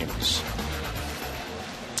 games.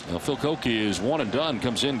 Now Phil Koch is 1 and done,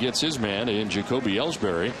 comes in, gets his man in Jacoby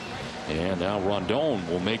Ellsbury. And now Rondon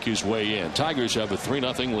will make his way in. Tigers have a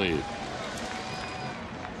 3-0 lead.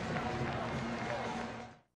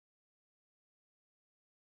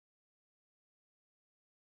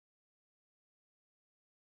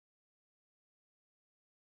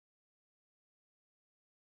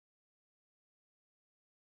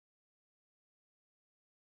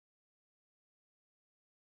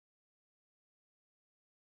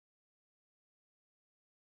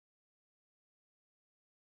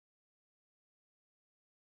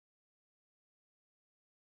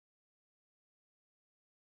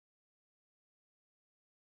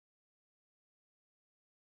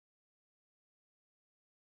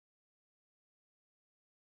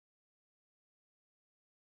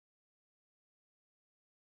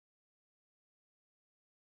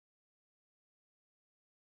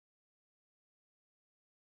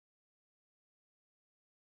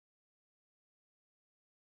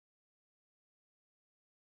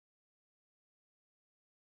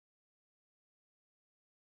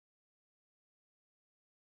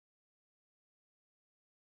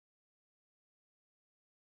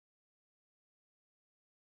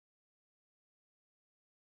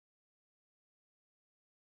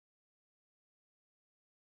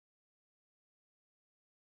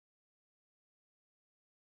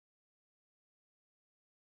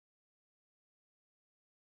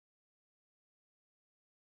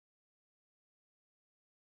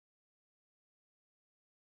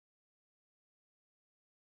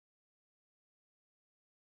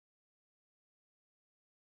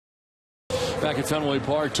 Back at Fenway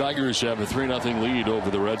Park, Tigers have a 3-0 lead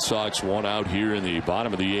over the Red Sox. 1 out here in the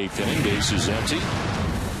bottom of the 8th inning. Base is empty.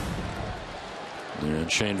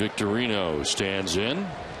 And Shane Victorino stands in.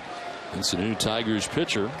 It's a new Tigers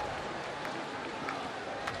pitcher.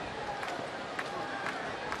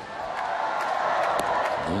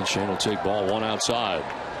 And Shane will take ball 1 outside.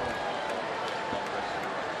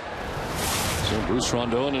 So Bruce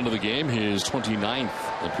Rondon into the game, his 29th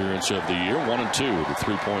appearance of the year, 1-2 with a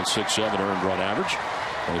 3.67 earned run average,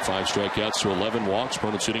 25 strikeouts to 11 walks.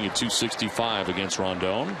 Opponents hitting at .265 against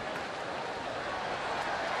Rondon.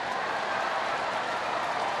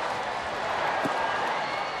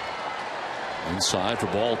 Inside for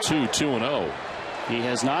ball 2, 2-0. He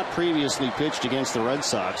has not previously pitched against the Red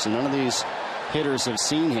Sox, and none of these hitters have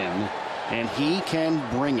seen him, and he can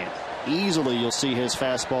bring it. Easily you'll see his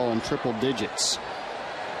fastball in triple digits.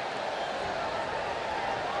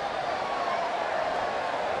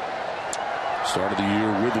 Start of the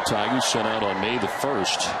year with the Tigers, sent out on May the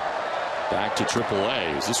 1st. Back to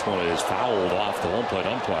AAA as this one is fouled off the home plate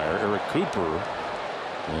umpire, Eric Cooper,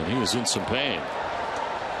 and he is in some pain.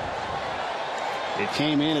 It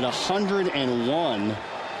came in at 101.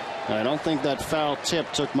 I don't think that foul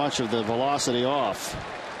tip took much of the velocity off.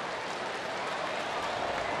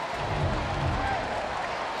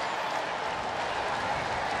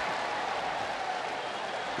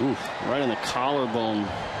 Ooh, right in the collarbone.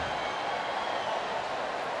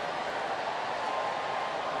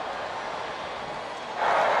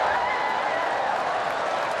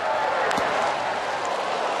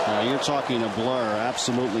 You're talking a blur.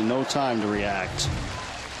 Absolutely no time to react.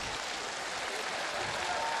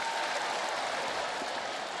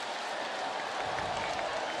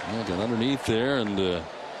 Yeah, got underneath there and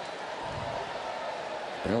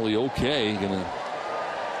Barely okay. Gonna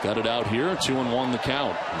got it out here. 2-1 the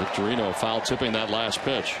count. Victorino foul tipping that last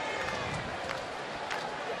pitch.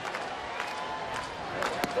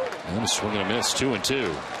 And a swing and a miss.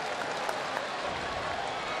 2-2.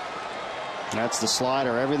 That's the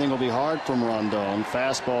slider. Everything will be hard from Rondon.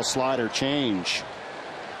 Fastball, slider, change.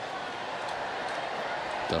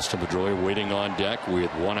 Dustin Pedroia waiting on deck with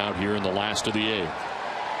one out here in the last of the eighth.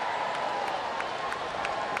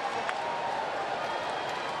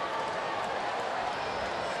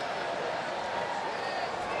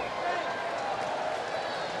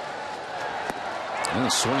 And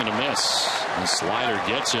a swing and a miss. The slider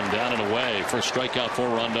gets him down and away. First strikeout for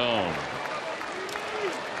Rondon.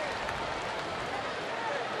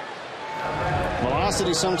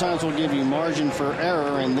 Velocity sometimes will give you margin for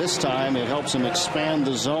error, and this time it helps him expand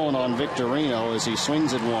the zone on Victorino as he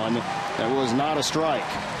swings at one that was not a strike.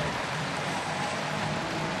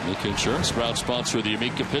 Amica Insurance, proud sponsor of the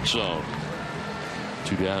Amica pitch zone.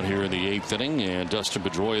 2 down here in the eighth inning, and Dustin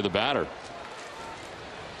Pedroia the batter.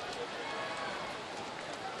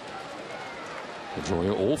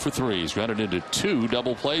 Pedroia 0 for 3. He's grounded into 2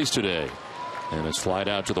 double plays today, and it's flied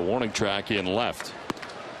out to the warning track in left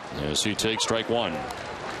as he takes strike one.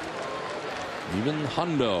 Even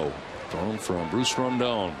Hundo thrown from Bruce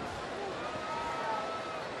Rondon.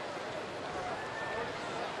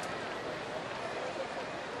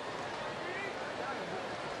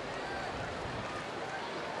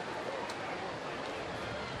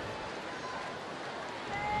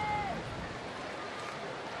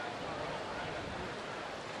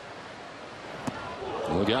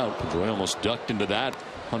 Look out. Pedroia almost ducked into that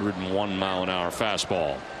 101 mile an hour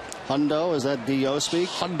fastball. Hundo, is that D.O. speak?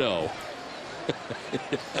 Hundo.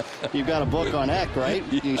 You've got a book on Eck, right?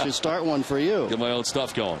 Yeah. You should start one for you. Get my own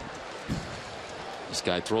stuff going. This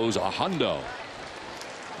guy throws a Hundo.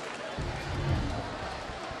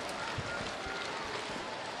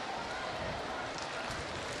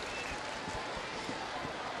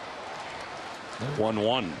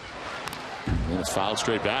 One. And it's fouled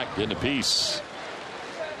straight back, getting a piece.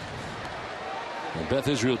 And Beth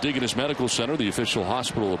Israel Deaconess Medical Center, the official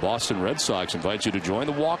hospital of the Boston Red Sox, invites you to join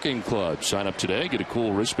the walking club. Sign up today, get a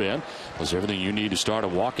cool wristband, plus everything you need to start a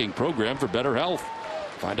walking program for better health.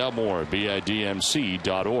 Find out more at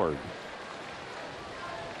bidmc.org.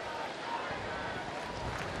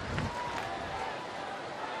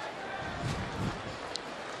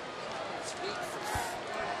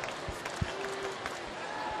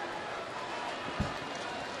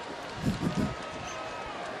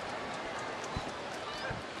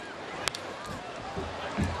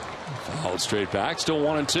 Straight back, still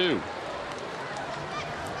 1-2.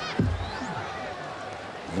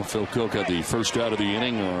 Well, Phil Cook had the first out of the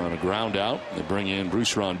inning on a ground out. They bring in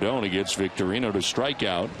Bruce Rondon. He gets Victorino to strike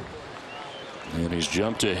out, and he's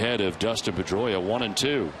jumped ahead of Dustin Pedroia.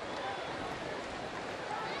 1-2.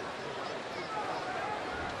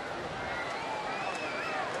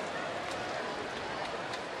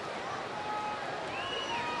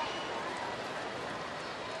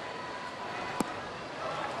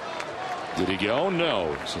 Did he go?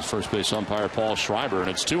 No. This is first base umpire Paul Schreiber, and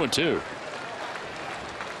it's 2-2.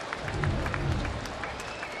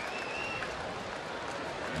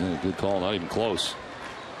 Yeah, good call, not even close.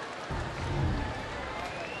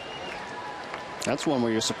 That's one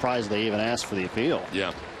where you're surprised they even asked for the appeal.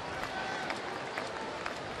 Yeah.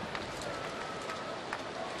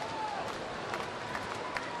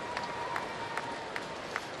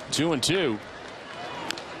 Two and two.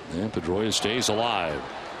 And Pedroia stays alive.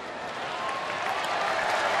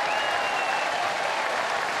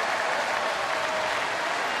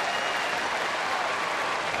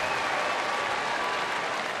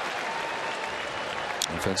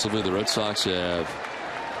 Offensively, the Red Sox have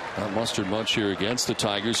not mustered much here against the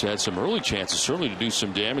Tigers. Had some early chances, certainly, to do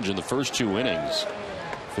some damage in the first 2 innings.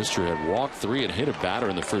 Pfister had walked 3 and hit a batter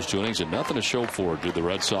in the first 2 innings, and nothing to show for it, did the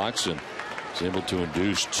Red Sox, and was able to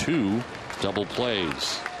induce 2 double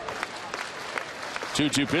plays.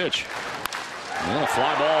 2-2 pitch. And a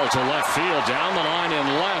fly ball to left field, down the line and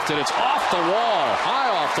left, and it's off the wall, high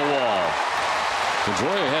off the wall.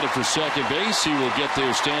 Pedroia headed for second base. He will get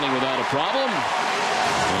there standing without a problem.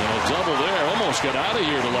 And a double there. Almost got out of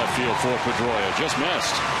here to left field for Pedroia. Just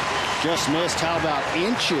missed. Just missed. How about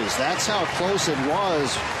inches? That's how close it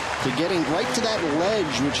was to getting right to that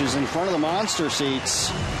ledge, which is in front of the monster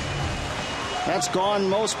seats. That's gone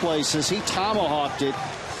most places. He tomahawked it.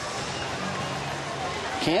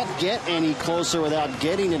 Can't get any closer without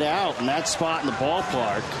getting it out in that spot in the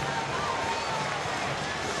ballpark.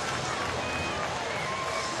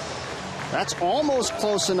 That's almost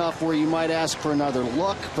close enough where you might ask for another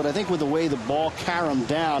look, but I think with the way the ball caromed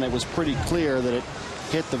down, it was pretty clear that it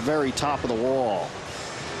hit the very top of the wall.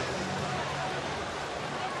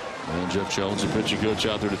 And Jeff Jones, the pitching coach,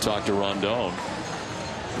 out there to talk to Rondon.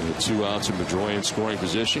 With 2 outs and Pedroia in scoring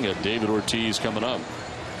position. Got David Ortiz coming up.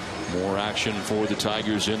 More action for the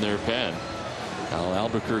Tigers in their pen. Al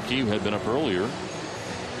Albuquerque, who had been up earlier,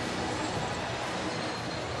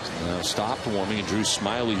 now stopped warming, and Drew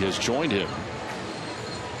Smiley has joined him.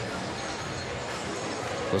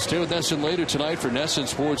 Let's stay with NESN later tonight for NESN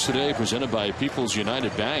Sports Today, presented by People's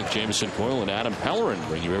United Bank. Jameson Coyle and Adam Pellerin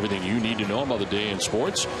bring you everything you need to know about the day in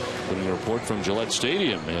sports. Putting a report from Gillette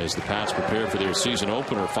Stadium as the Pats prepare for their season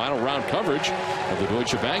opener final round coverage of the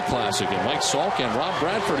Deutsche Bank Classic. And Mike Salk and Rob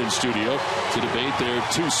Bradford in studio to debate their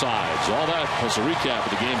 2 sides. All that plus a recap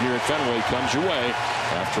of the game here at Fenway comes your way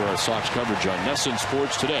after our Sox coverage on NESN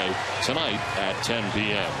Sports Today tonight at 10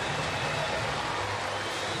 p.m.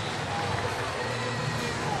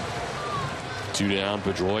 2 down,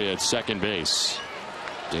 Pedroia at second base.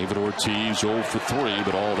 David Ortiz 0 for 3,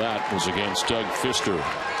 but all that was against Doug Fister.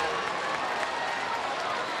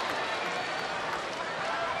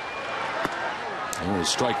 And it was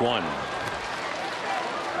strike 1.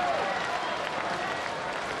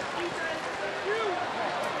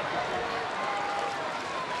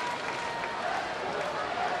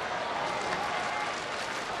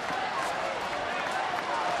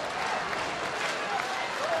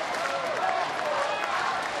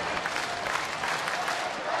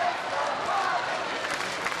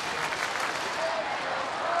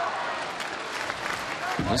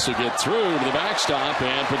 This will get through to the backstop,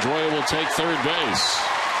 and Pedroia will take third base.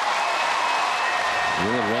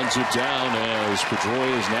 Wheeler runs it down as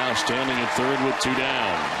Pedroia is now standing at third with 2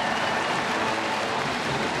 down.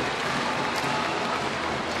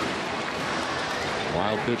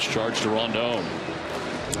 Wild pitch charge to Rondon.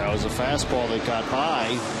 That was a fastball that got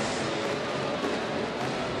by.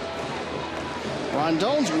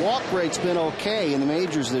 Rondon's walk rate's been okay in the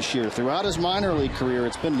majors this year. Throughout his minor league career,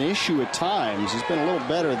 it's been an issue at times. He's been a little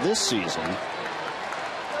better this season.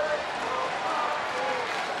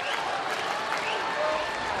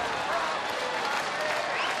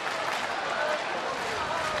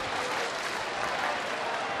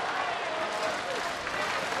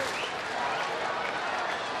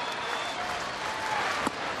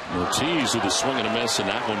 Ortiz with a swing and a miss, and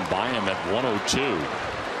that one by him at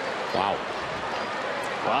 102. Wow.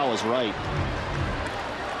 Wow is right.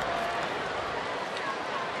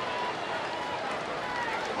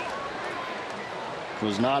 It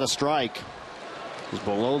was not a strike. It was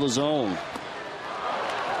below the zone.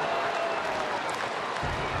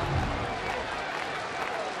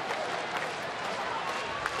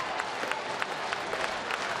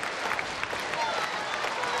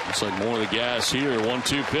 Looks like more of the gas here.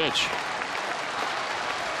 1-2 pitch.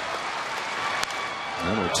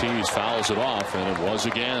 And Ortiz fouls it off, and it was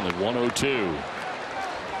again at 102.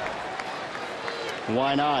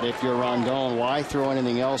 Why not? If you're Rondon, why throw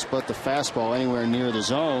anything else but the fastball anywhere near the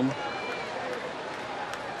zone?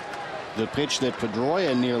 The pitch that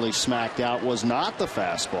Pedroia nearly smacked out was not the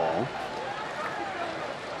fastball.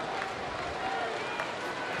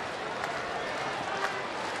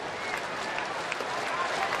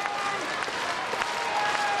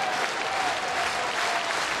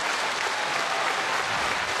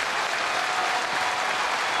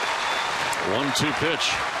 One-two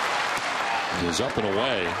pitch is up and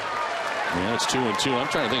away. Yeah, it's 2-2. I'm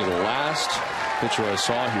trying to think of the last pitcher I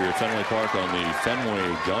saw here at Fenway Park on the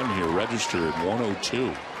Fenway gun here registered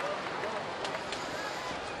 102.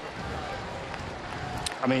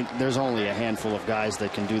 I mean, there's only a handful of guys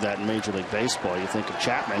that can do that in Major League Baseball. You think of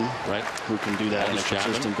Chapman, right, who can do that on a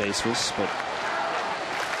consistent basis, but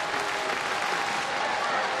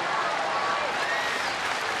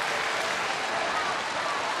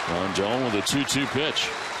Rondon with a 2-2 pitch.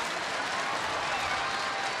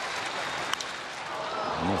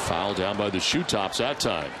 And a foul down by the shoe tops that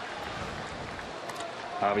time.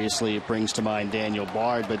 Obviously, it brings to mind Daniel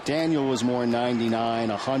Bard, but Daniel was more 99,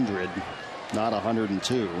 100, not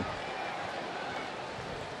 102.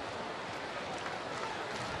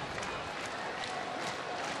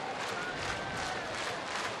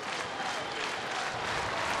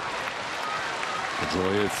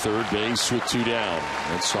 Pedroia at third base with 2 down.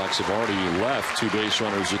 Red Sox have already left 2 base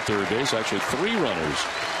runners at third base. Actually 3 runners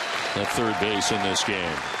at third base in this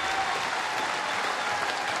game.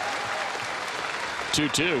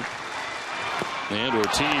 2-2. And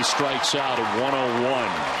Ortiz strikes out at 101.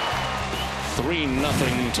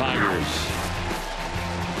 3-0 Tigers.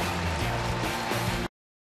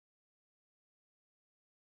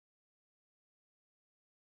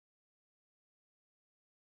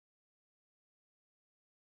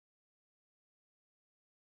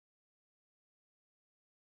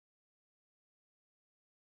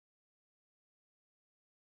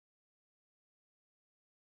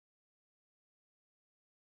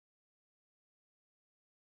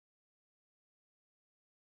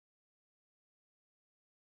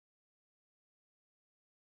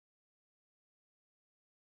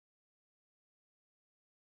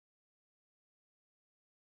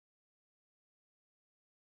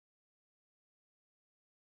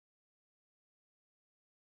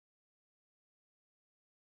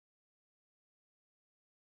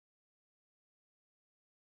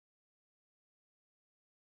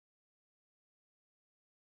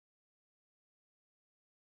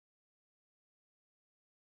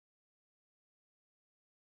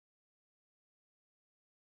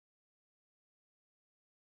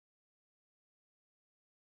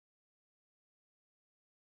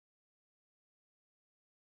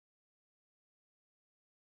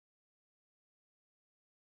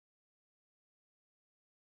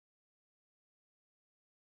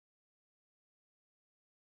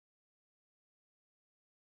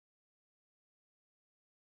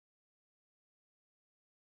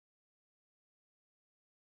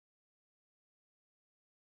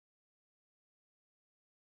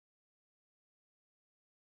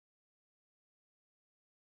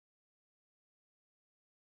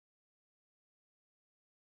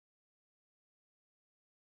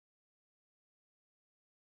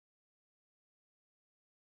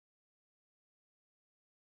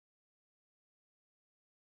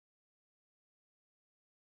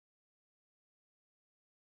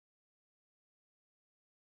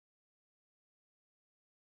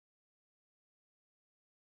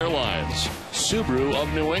 Airlines, Subaru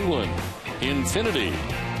of New England, Infinity,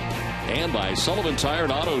 and by Sullivan Tire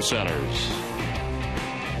and Auto Centers.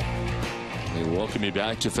 We welcome you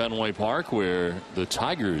back to Fenway Park, where the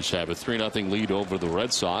Tigers have a 3-0 lead over the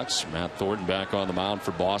Red Sox. Matt Thornton back on the mound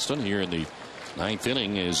for Boston here in the 9th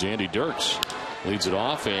inning as Andy Dirks leads it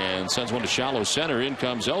off and sends one to shallow center. In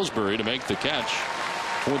comes Ellsbury to make the catch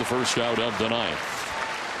for the first out of the 9th.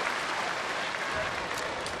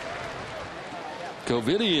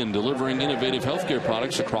 Covidien, delivering innovative healthcare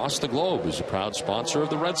products across the globe, is a proud sponsor of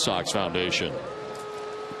the Red Sox Foundation.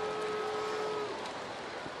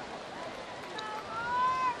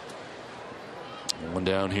 One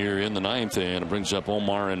down here in the 9th, and it brings up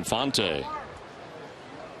Omar Infante.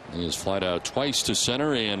 He has flied out twice to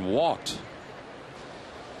center and walked.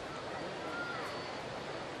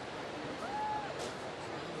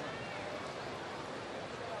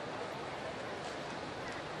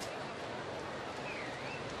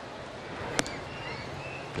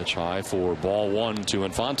 Pitch high for ball 1 to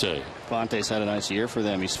Infante. Infante's had a nice year for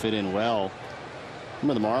them. He's fit in well.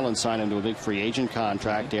 Remember, the Marlins signed him to a big free agent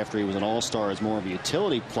contract after he was an all-star as more of a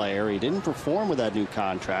utility player. He didn't perform with that new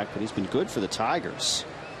contract, but he's been good for the Tigers.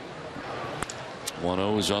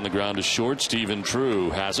 1-0 is on the ground to short. Stephen True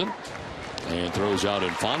hasn't, and throws out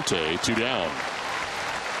Infante. 2 down.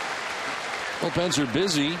 Bullpens are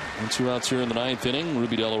busy. And 2 outs here in the 9th inning.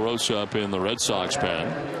 Ruby De La Rosa up in the Red Sox pen.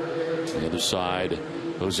 On the other side,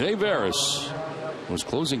 Jose Veras was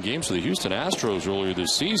closing games for the Houston Astros earlier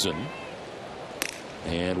this season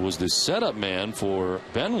and was the setup man for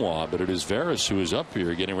Benoit, but it is Veras who is up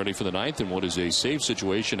here getting ready for the 9th in what is a safe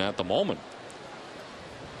situation at the moment.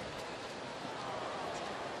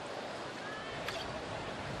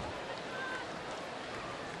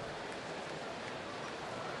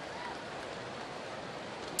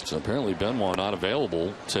 So apparently Benoit not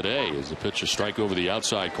available today as the pitch, a strike over the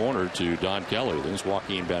outside corner to Don Kelly. There's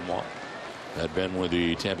Joaquin Benoit. Had been with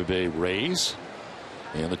the Tampa Bay Rays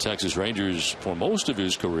and the Texas Rangers for most of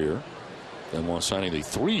his career. Benoit signing a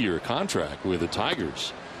 3-year contract with the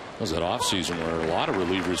Tigers. It was that offseason where a lot of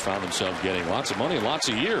relievers found themselves getting lots of money and lots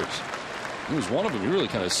of years. He was one of them. He really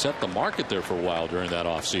kind of set the market there for a while during that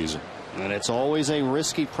offseason. And it's always a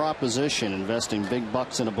risky proposition, investing big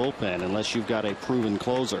bucks in a bullpen, unless you've got a proven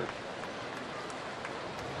closer.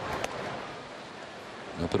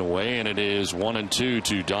 Up and away, and it is 1-2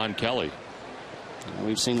 to Don Kelly.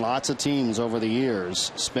 We've seen lots of teams over the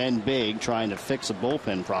years spend big trying to fix a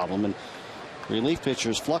bullpen problem, and relief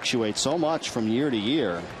pitchers fluctuate so much from year to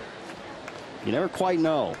year. You never quite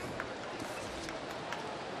know.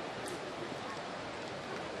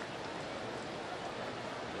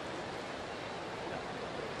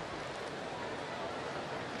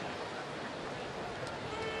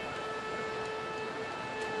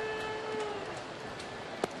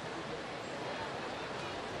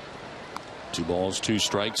 Two balls, 2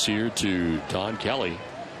 strikes here to Don Kelly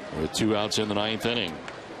with 2 outs in the 9th inning.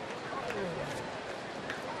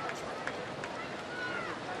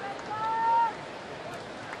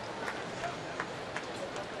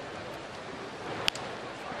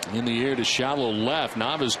 In the air to shallow left.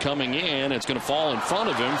 Nava's coming in. It's going to fall in front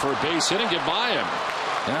of him for a base hit and get by him.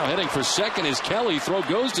 Now heading for second is Kelly. Throw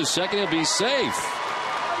goes to second. He'll be safe.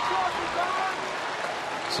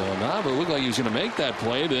 So Nava looked like he was going to make that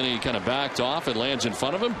play. Then he kind of backed off. It lands in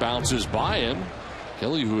front of him. Bounces by him.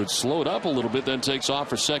 Kelly, who had slowed up a little bit, then takes off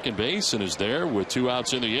for second base and is there with 2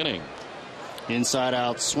 outs in the inning. Inside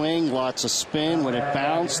out swing, lots of spin. When it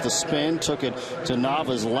bounced, the spin took it to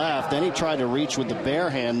Nava's left. Then he tried to reach with the bare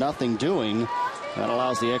hand, nothing doing. That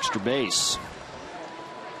allows the extra base.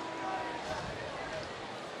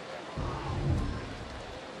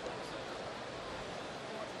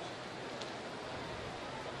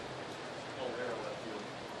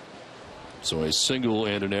 So a single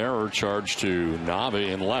and an error charged to Nava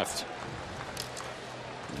in left.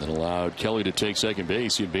 And then allowed Kelly to take second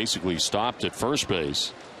base. He basically stopped at first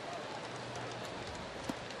base.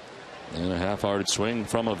 And a half-hearted swing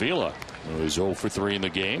from Avila. He's 0 for 3 in the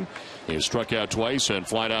game. He has struck out twice and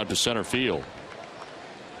flied out to center field.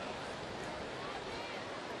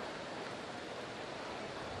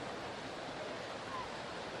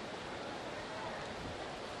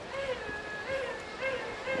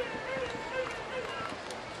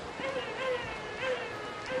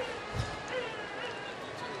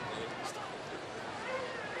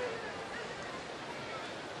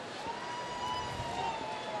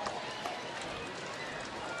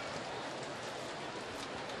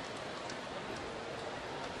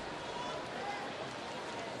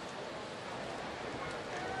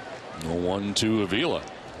 No 1-2 Avila.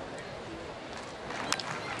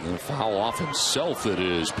 And a foul off himself that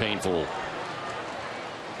is painful.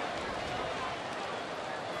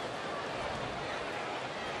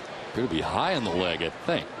 Appear to be high on the leg, I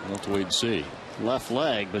think. We'll have to wait and see. Left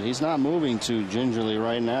leg, but he's not moving too gingerly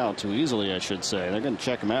right now, too easily, I should say. They're going to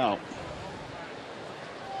check him out.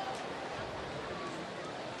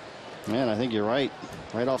 Man, I think you're right.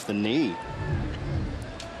 Right off the knee.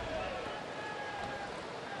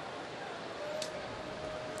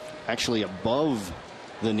 Actually above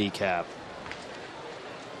the kneecap.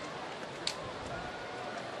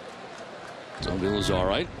 So Bill is all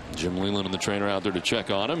right. Jim Leland and the trainer out there to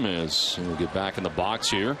check on him as we'll get back in the box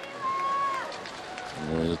here.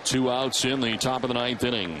 2 outs in the top of the 9th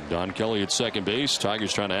inning. Don Kelly at second base.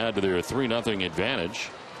 Tigers trying to add to their 3-0 advantage.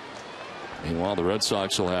 Meanwhile, the Red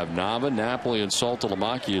Sox will have Nava, Napoli, and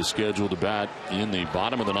Saltalamacchia scheduled to bat in the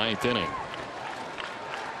bottom of the 9th inning.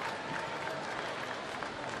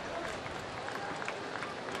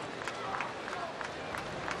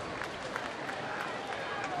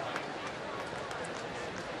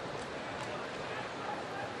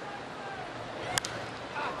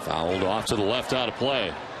 Fouled off to the left, out of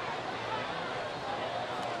play.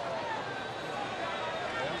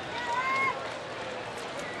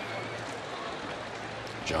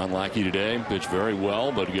 John Lackey today pitched very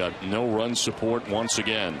well, but he got no run support once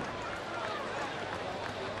again.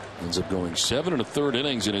 Ends up going 7 1/3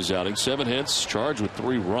 innings in his outing. 7 hits, charged with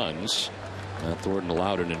 3 runs. Matt Thornton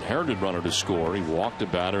allowed an inherited runner to score. He walked a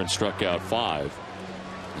batter and struck out 5.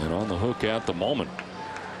 And on the hook at the moment.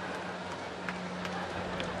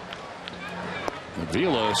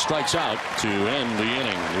 Vila strikes out to end the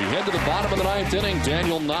inning. We head to the bottom of the 9th inning.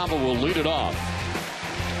 Daniel Nava will lead it off.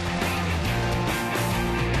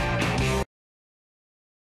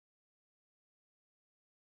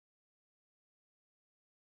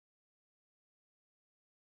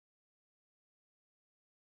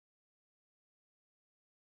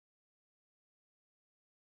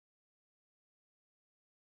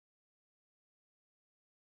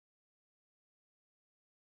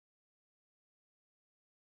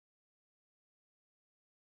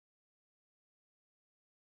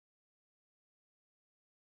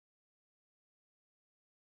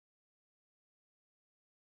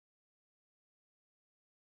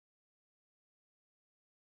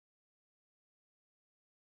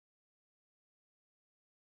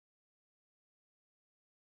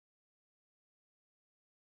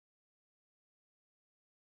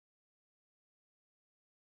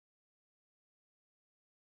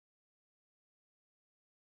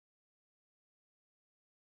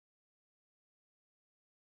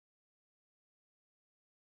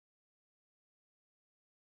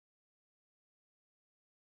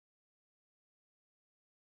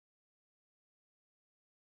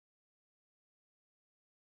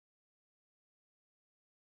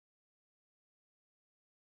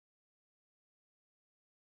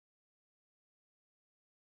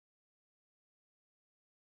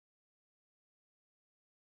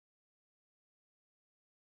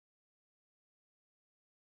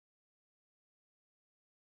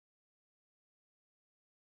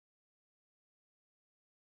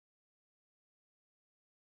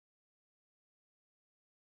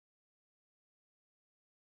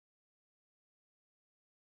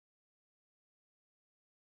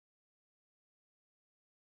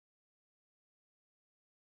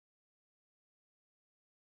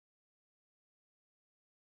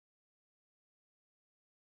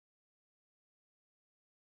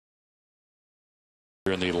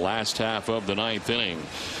 In the last half of the 9th inning.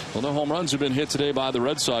 Well, no home runs have been hit today by the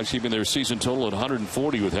Red Sox, keeping their season total at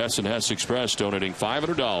 140, with Hess and Hess Express donating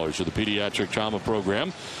 $500 to the pediatric trauma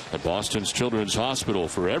program at Boston's Children's Hospital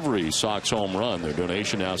for every Sox home run. Their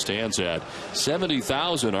donation now stands at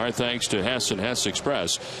 $70,000. Our thanks to Hess and Hess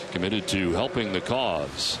Express, committed to helping the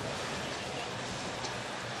cause.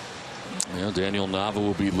 Well, Daniel Nava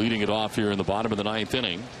will be leading it off here in the bottom of the 9th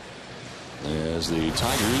inning, as the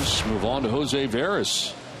Tigers move on to Jose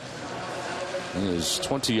Veras. He is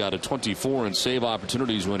 20 out of 24 in save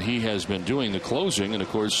opportunities when he has been doing the closing, and of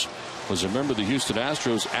course was a member of the Houston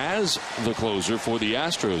Astros as the closer for the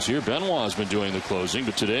Astros. Here Benoit has been doing the closing,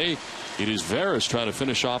 but today it is Veras trying to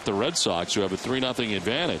finish off the Red Sox, who have a 3-0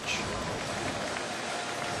 advantage.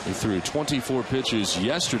 He threw 24 pitches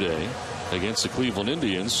yesterday against the Cleveland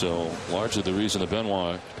Indians, so largely the reason that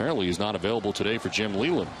Benoit apparently is not available today for Jim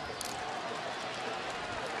Leland.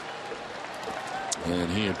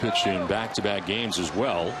 And he had pitched in back-to-back games as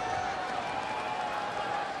well.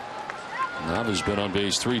 Nava's been on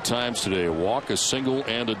base 3 times today. A walk, a single,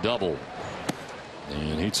 and a double.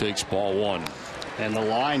 And he takes ball 1. And the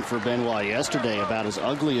line for Benoit yesterday about as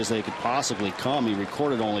ugly as they could possibly come. He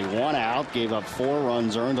recorded only 1 out, gave up 4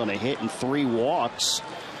 runs earned on a hit and 3 walks.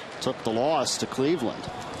 Took the loss to Cleveland.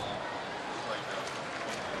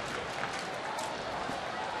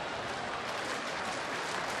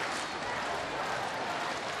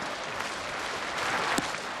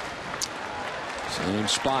 Same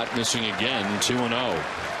spot, missing again, 2-0.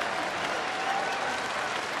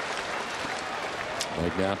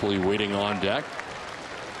 Mike Napoli waiting on deck.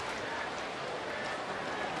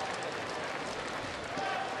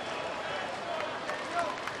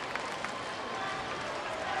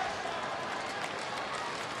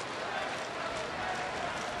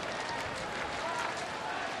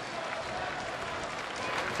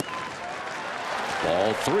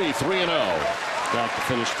 Ball 3-0. Back to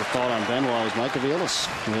finish the thought on Benoit was Mike Aviles,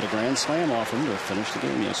 who hit a grand slam off him to finish the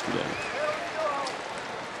game yesterday.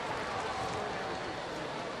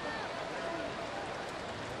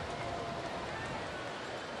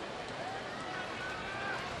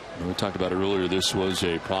 We talked about it earlier. This was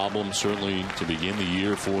a problem, certainly, to begin the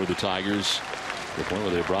year for the Tigers. To the point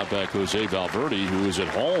where they brought back Jose Valverde, who was at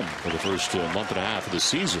home for the first month and a half of the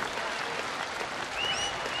season.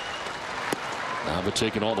 Nava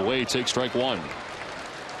taken all the way, takes strike 1.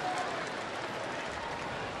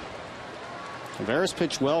 Veras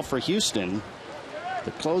pitched well for Houston,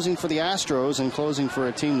 but closing for the Astros and closing for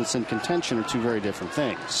a team that's in contention are 2 very different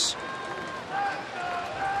things.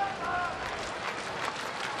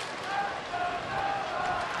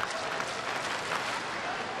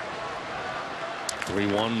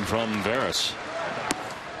 From Veras.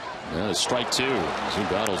 Yeah, it's strike 2 as he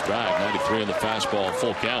battles back. 93 on the fastball,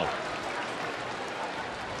 full count.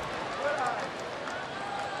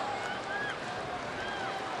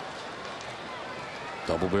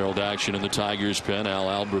 Double-barreled action in the Tigers' pen. Al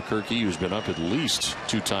Albuquerque, who's been up at least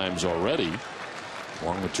 2 times already,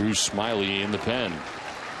 along with Drew Smiley in the pen.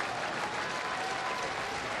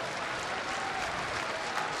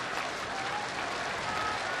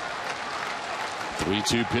 The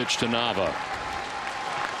 3-2 pitch to Nava.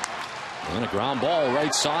 And a ground ball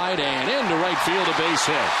right side and into right field, a base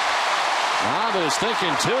hit. Nava is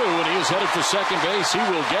thinking 2, and he is headed for second base. He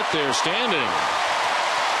will get there standing.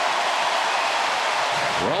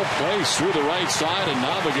 Well placed through the right side, and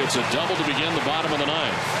Nava gets a double to begin the bottom of the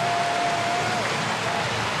 9th.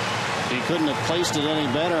 He couldn't have placed it any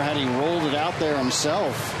better had he rolled it out there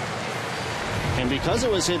himself. And because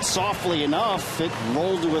it was hit softly enough, it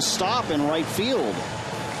rolled to a stop in right field.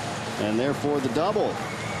 And therefore the double.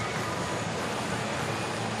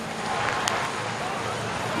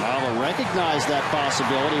 Nava recognized that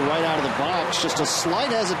possibility right out of the box. Just a slight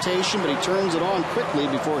hesitation, but he turns it on quickly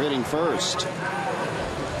before hitting first.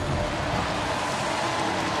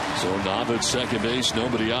 So Nava at second base,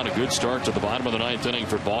 nobody out. A good start to the bottom of the 9th inning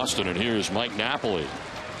for Boston. And here's Mike Napoli.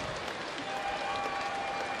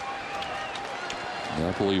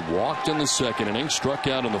 Napoli walked in the 2nd inning, struck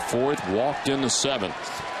out in the 4th, walked in the 7th.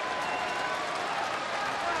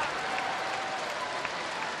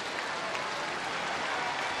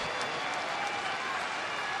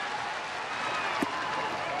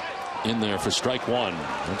 In there for strike 1.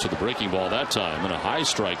 Went to the breaking ball that time, and a high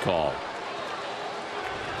strike call.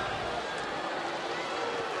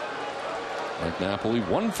 Mike Napoli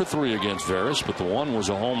 1 for 3 against Veras, but the 1 was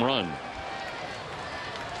a home run.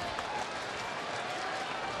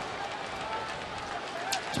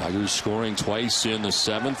 Tigers scoring twice in the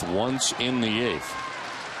 7th, once in the 8th.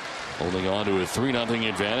 Holding on to a 3-0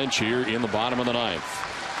 advantage here in the bottom of the 9th.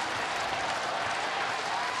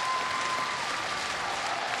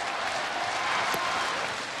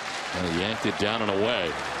 And he yanked it down and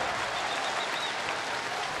away.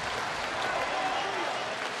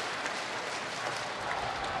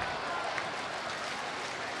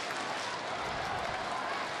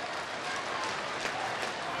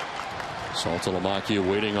 Saltalamacchia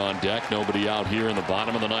waiting on deck. Nobody out here in the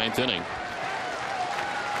bottom of the 9th inning.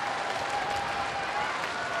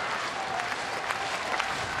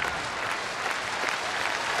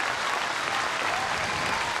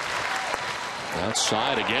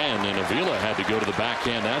 Outside again, and Avila had to go to the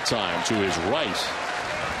backhand that time to his right.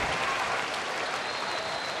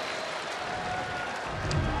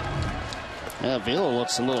 Yeah, Avila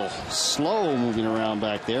looks a little slow moving around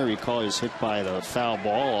back there. Recall he was hit by the foul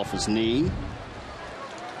ball off his knee.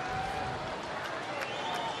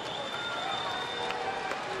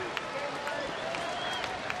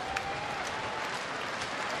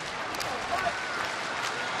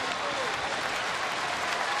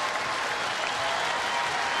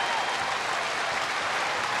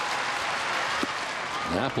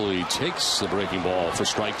 Napoli takes the breaking ball for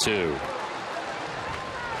strike 2.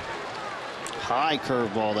 high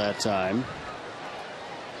curveball that time.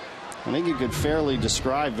 I think you could fairly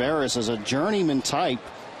describe Veras as a journeyman type.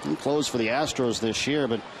 He closed for the Astros this year,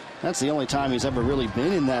 but that's the only time he's ever really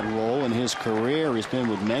been in that role in his career. He's been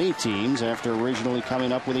with many teams after originally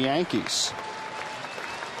coming up with the Yankees.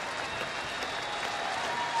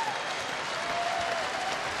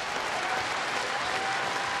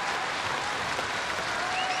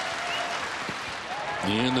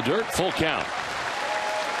 In the dirt, full count.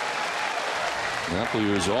 Napoli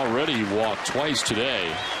has already walked twice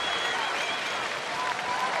today.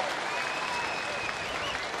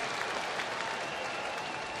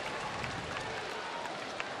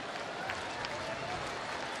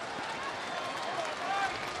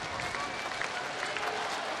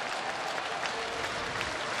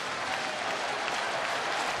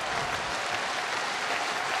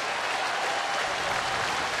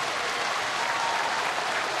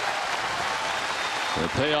 The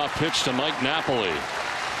payoff pitch to Mike Napoli.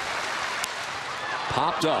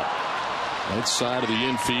 Popped up. Right side of the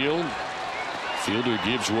infield. Fielder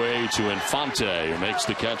gives way to Infante, who makes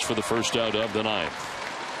the catch for the first out of the ninth.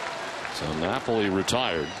 So Napoli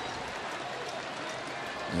retired.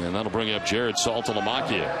 And that'll bring up Jared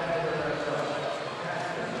Saltalamacchia.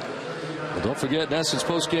 Well, don't forget, Nesson's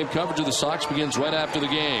post-game coverage of the Sox begins right after the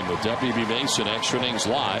game with W.B. Mason, Extra Innings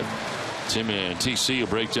Live. Tim and TC will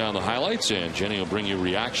break down the highlights, and Jenny will bring you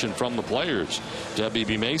reaction from the players.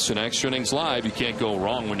 W.B. Mason, Extra Innings Live. You can't go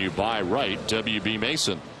wrong when you buy right. W.B.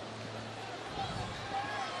 Mason.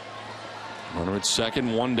 Runner at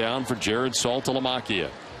second, one down for Jared Saltalamacchia.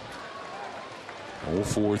 0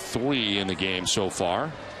 for 3 in the game so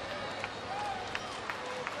far.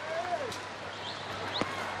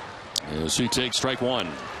 As he takes strike one.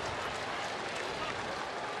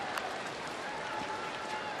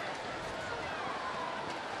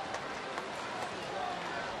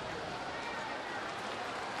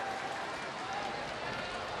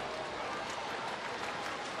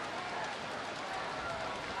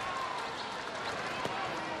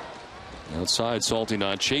 Outside, Salty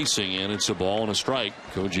not chasing, and it's a ball and a strike.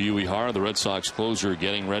 Koji Uehara, the Red Sox closer,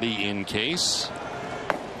 getting ready in case.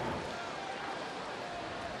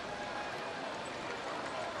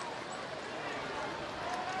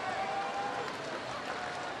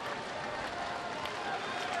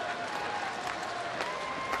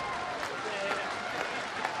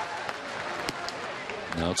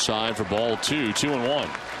 Outside for ball two, 2-1.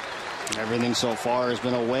 Everything so far has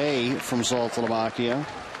been away from Saltalamacchia.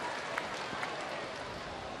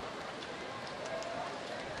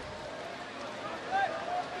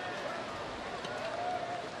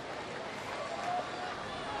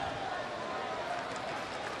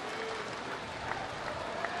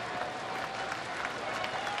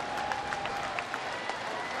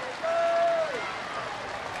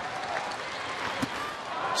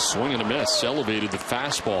 Swing and a miss. Elevated the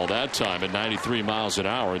fastball that time at 93 miles an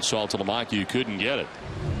hour, and Saltalamacchia couldn't get it.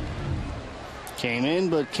 Came in,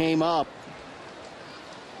 but came up.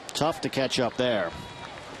 Tough to catch up there.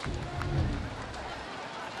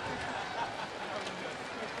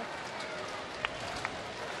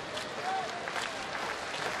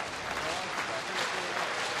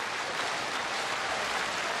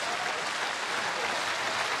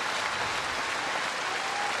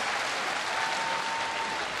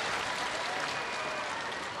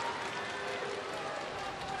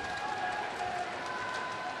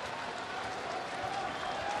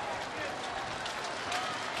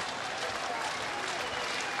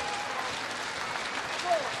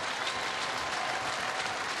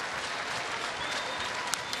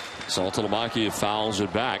 Saltalamacchia fouls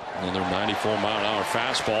it back on their 94-mile-an-hour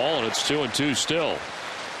fastball, and it's 2-2 still.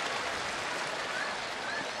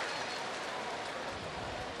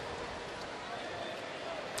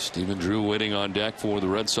 Stephen Drew waiting on deck for the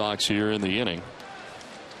Red Sox here in the inning.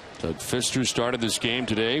 Doug Fister started this game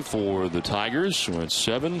today for the Tigers. Went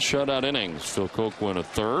 7 shutout innings. Phil Koch went a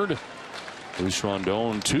third. Luis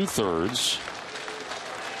Rondon 2/3.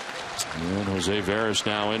 And Jose Veras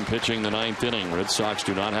now in pitching the 9th inning. Red Sox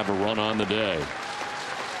do not have a run on the day.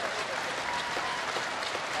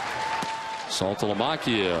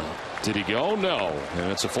 Saltalamacchia, did he go? No.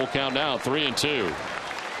 And it's a full count now, 3-2.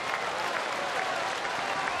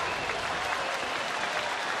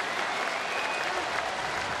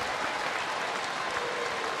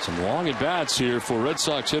 Some long at bats here for Red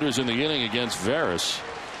Sox hitters in the inning against Veras.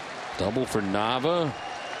 Double for Nava.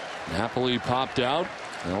 Napoli popped out.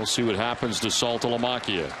 And we'll see what happens to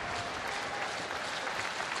Saltalamacchia.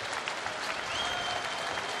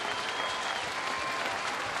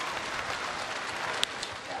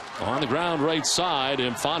 On the ground right side,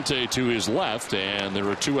 Infante to his left, and there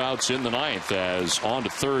are 2 outs in the 9th as on to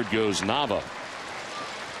third goes Nava.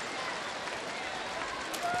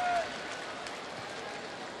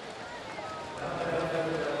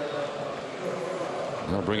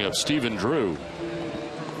 I'll bring up Stephen Drew.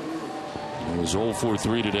 He was 0 for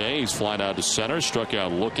 3 today. He's flying out to center, struck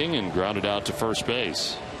out looking, and grounded out to first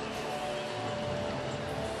base.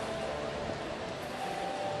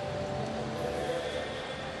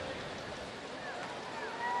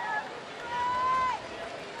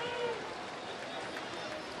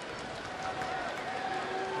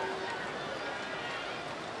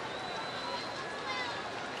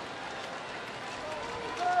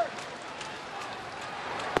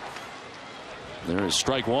 There is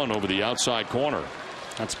strike 1 over the outside corner.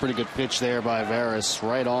 That's a pretty good pitch there by Veras,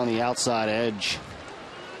 right on the outside edge.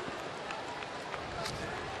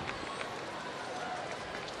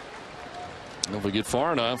 If we get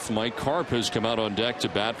far enough, Mike Karp has come out on deck to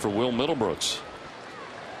bat for Will Middlebrooks.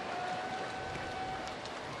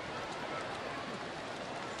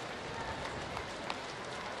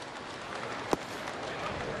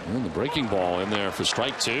 And the breaking ball in there for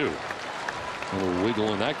strike 2. A little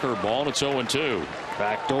wiggle in that curveball, and it's 0-2.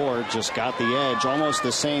 Backdoor just got the edge, almost the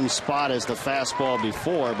same spot as the fastball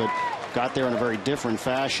before, but got there in a very different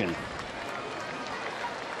fashion.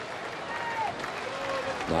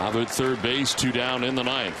 Nava at third base, 2 down in the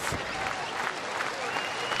 9th.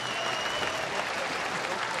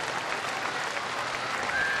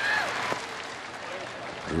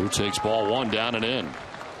 Drew takes ball 1 down and in.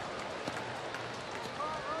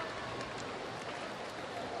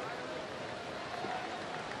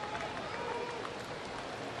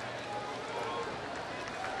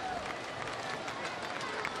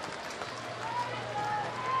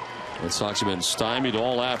 Red Sox have been stymied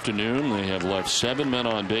all afternoon. They have left 7 men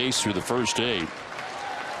on base through the first 8.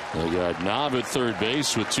 They got Knob at third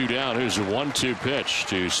base with 2 down. Here's a 1-2 pitch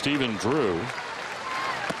to Stephen Drew.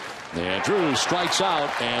 And Drew strikes out,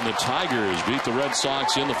 and the Tigers beat the Red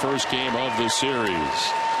Sox in the first game of this series.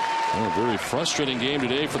 A very frustrating game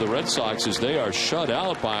today for the Red Sox as they are shut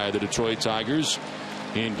out by the Detroit Tigers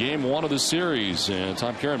in game 1 of the series. And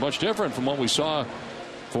Tom Caron, much different from what we saw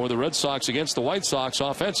for the Red Sox against the White Sox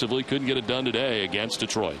offensively. Couldn't get it done today against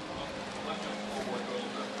Detroit.